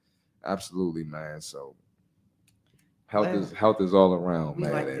 but absolutely, man. So health is all around, We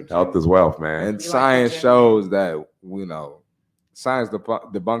man. like And, the Health is wealth, man. and We like science the gym. shows that science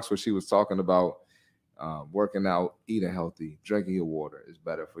debunks what she was talking about. Working out, eating healthy, drinking your water is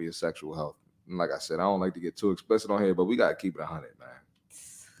better for your sexual health. And like I said, I don't like to get too explicit on here, but we gotta keep it 100,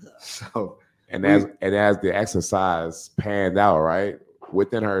 man. So And as the exercise panned out, right?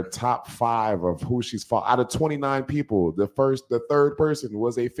 Within her top 5 of who she's fought, out of 29 people, the third person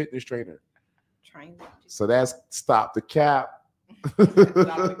was a fitness trainer. Trying to So that's stop the cap.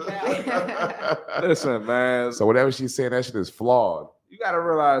 listen, man. So whatever she's saying, that shit is flawed. You gotta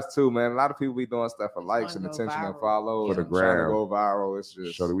realize too, man. A lot of people be doing stuff for likes and wanna go attention and viral. follows For the and trying to gram. go viral. It's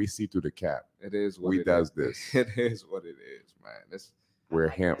just So that we see through the cap. it is what we it does is. this. It is what it is, man. We're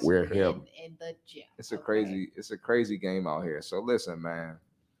him. We're him. In the gym. It's a Okay. crazy game out here. So listen, man.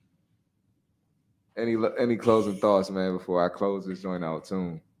 Any closing thoughts, man, before I close this joint out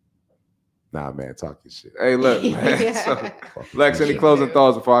tune? Nah, man, talk your shit. Hey, look, man. So, Yeah. Lex, any closing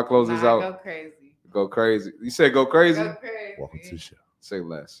thoughts before I close this Nah, out? Go crazy. Go crazy. You said go crazy? Go crazy. Welcome to the show. Say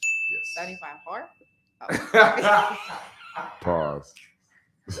less. 75 hard. Pause.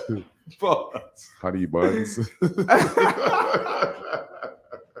 Pause. Honey buns.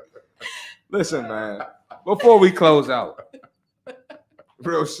 Listen, man. Before we close out,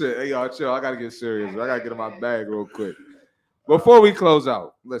 real shit. Hey, y'all, chill. I gotta get serious. I gotta get in my bag real quick. Before we close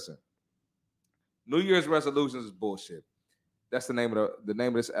out, listen. New Year's resolutions is bullshit. That's the name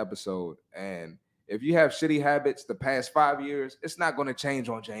of this episode. And if you have shitty habits the past 5 years, it's not going to change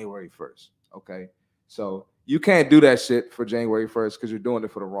on January 1st. Okay, so you can't do that shit for January 1st because you're doing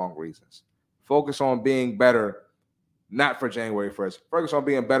it for the wrong reasons. Focus on being better. Not for January 1st. Focus on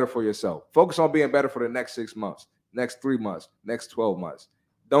being better for yourself. Focus on being better for the next 6 months, next 3 months, next 12 months.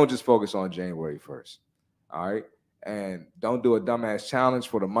 Don't just focus on January 1st. All right. And don't do a dumbass challenge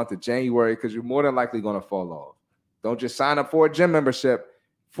for the month of January because you're more than likely going to fall off. Don't just sign up for a gym membership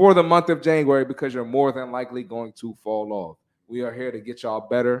for the month of January because you're more than likely going to fall off. We are here to get y'all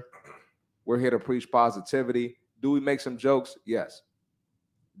better. We're here to preach positivity. Do we make some jokes? Yes.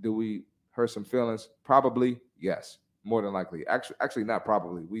 Do we hurt some feelings? Probably, yes. More than likely. Actually, not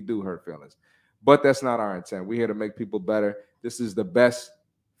probably. We do hurt feelings. But that's not our intent. We're here to make people better. This is the best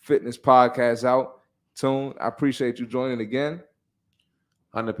fitness podcast out. Tune, I appreciate you joining again.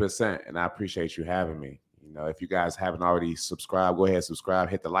 100%. And I appreciate you having me. You know, if you guys haven't already subscribed, go ahead, subscribe,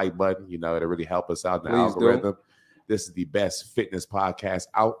 hit the like button. You know, it'll really help us out in the algorithm. This is the best fitness podcast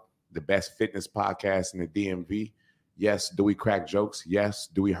out, the best fitness podcast in the DMV. Yes, do we crack jokes? Yes.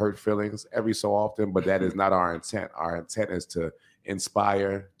 Do we hurt feelings every so often? But that is not our intent. Our intent is to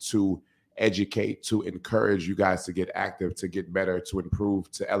inspire, to educate, to encourage you guys to get active, to get better, to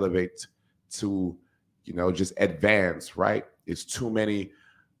improve, to elevate, to, you know, just advance, right? It's too many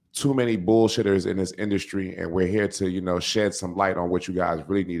bullshitters in this industry, and we're here to, you know, shed some light on what you guys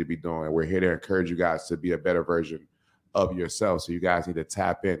really need to be doing. We're here to encourage you guys to be a better version of yourself. So you guys need to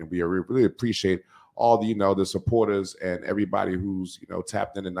tap in, and we really appreciate all the, you know, the supporters and everybody who's, you know,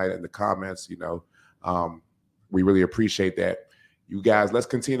 tapped in tonight in the comments. You know, we really appreciate that. You guys, let's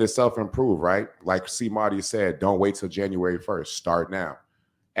continue to self-improve, right? Like C. Marty said, don't wait till January 1st. Start now.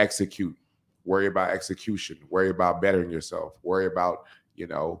 Execute. Worry about execution. Worry about bettering yourself. Worry about, you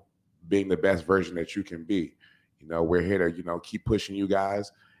know, being the best version that you can be. You know, we're here to, you know, keep pushing you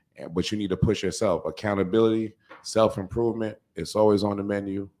guys, but you need to push yourself. Accountability, self-improvement, it's always on the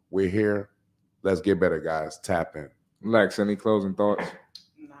menu. We're here. Let's get better, guys. Tap in. Lex, any closing thoughts?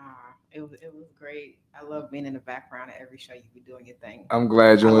 Nah, it was great. I love being in the background at every show. You be doing your thing. I'm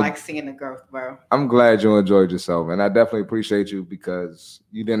glad you like seeing the growth, bro. I'm glad you enjoyed yourself, and I definitely appreciate you because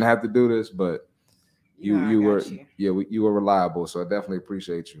you didn't have to do this, but you were reliable. So I definitely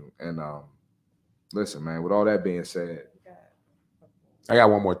appreciate you. And listen, man. With all that being said, I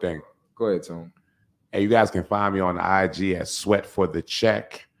got one more thing. Go ahead, Tom. Hey, you guys can find me on the IG at Sweat for the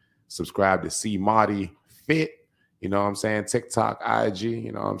Check. Subscribe to C. Marty Fit. You know what I'm saying? TikTok, IG,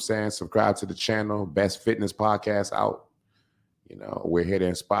 you know what I'm saying? Subscribe to the channel. Best fitness podcast out. You know, we're here to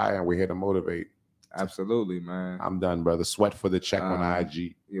inspire and we're here to motivate. Absolutely, man. I'm done, brother. Sweat for the Check on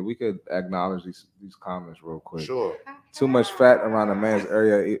IG. Yeah, we could acknowledge these comments real quick. Sure. Too much fat around a man's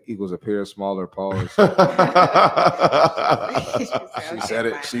area equals appear smaller. Pause.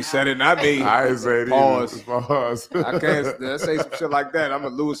 She said it, not me. I didn't say it. Pause. Pause. I can't say some shit like that. I'm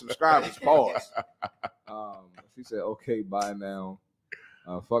gonna lose subscribers. Pause. She said, "Okay, bye now.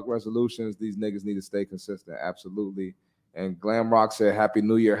 Fuck resolutions. These niggas need to stay consistent." Absolutely. And Glam Rock said, "Happy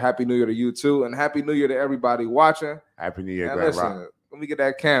New Year. Happy New Year to you too, and Happy New Year to everybody watching." Happy New Year, now, Glam listen, Rock. Let me get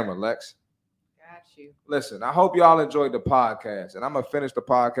that camera, Lex. Got you. Listen, I hope y'all enjoyed the podcast, and I'm gonna finish the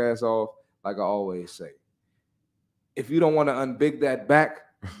podcast off like I always say. If you don't want to unbig that back,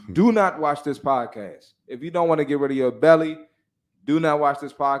 do not watch this podcast. If you don't want to get rid of your belly, do not watch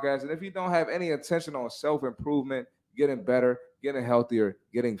this podcast. And if you don't have any intention on self-improvement, getting better, getting healthier,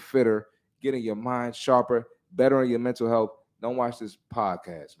 getting fitter, getting your mind sharper, bettering your mental health, don't watch this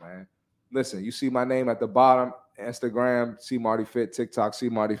podcast, man. Listen, you see my name at the bottom, Instagram, C. Marty Fit, TikTok, C.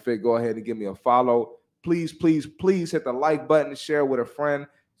 Marty Fit. Go ahead and give me a follow. Please, please, please hit the like button, share with a friend,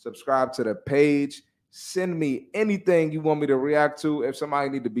 subscribe to the page. Send me anything you want me to react to. If somebody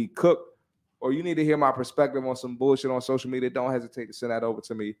need to be cooked or you need to hear my perspective on some bullshit on social media, don't hesitate to send that over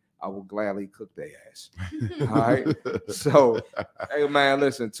to me. I will gladly cook their ass. All right. So, hey, man,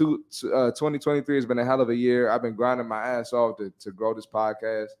 listen, 2023 has been a hell of a year. I've been grinding my ass off to grow this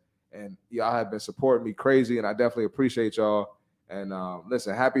podcast, and y'all have been supporting me crazy, and I definitely appreciate y'all. And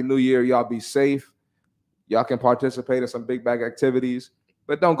listen, Happy New Year. Y'all be safe. Y'all can participate in some big bag activities,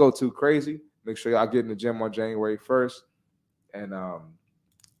 but don't go too crazy. Make sure y'all get in the gym on January 1st. And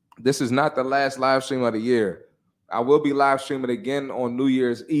this is not the last live stream of the year. I will be live streaming again on New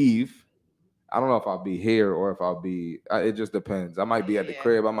Year's Eve. I don't know if I'll be here or if I'll be, it just depends. I might be at the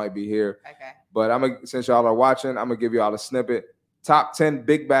crib. I might be here. Okay. But since y'all are watching, I'm going to give y'all a snippet. Top 10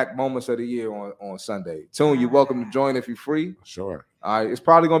 big back moments of the year on Sunday. Tune, you're welcome to join if you're free. Sure. All right. It's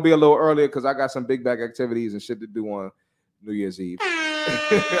probably going to be a little earlier because I got some big back activities and shit to do on New Year's Eve.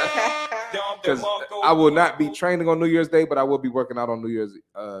 Because I will not be training on New Year's Day, but I will be working out on New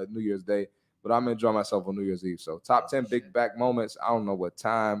Year's Day. But I'm enjoying myself on New Year's Eve. So top 10 big back moments. I don't know what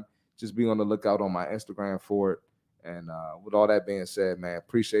time. Just be on the lookout on my Instagram for it. And with all that being said, man,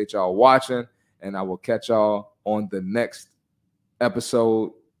 appreciate y'all watching. And I will catch y'all on the next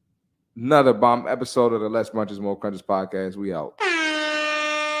episode. Another bomb episode of the Less Munches, More Crunches podcast. We out.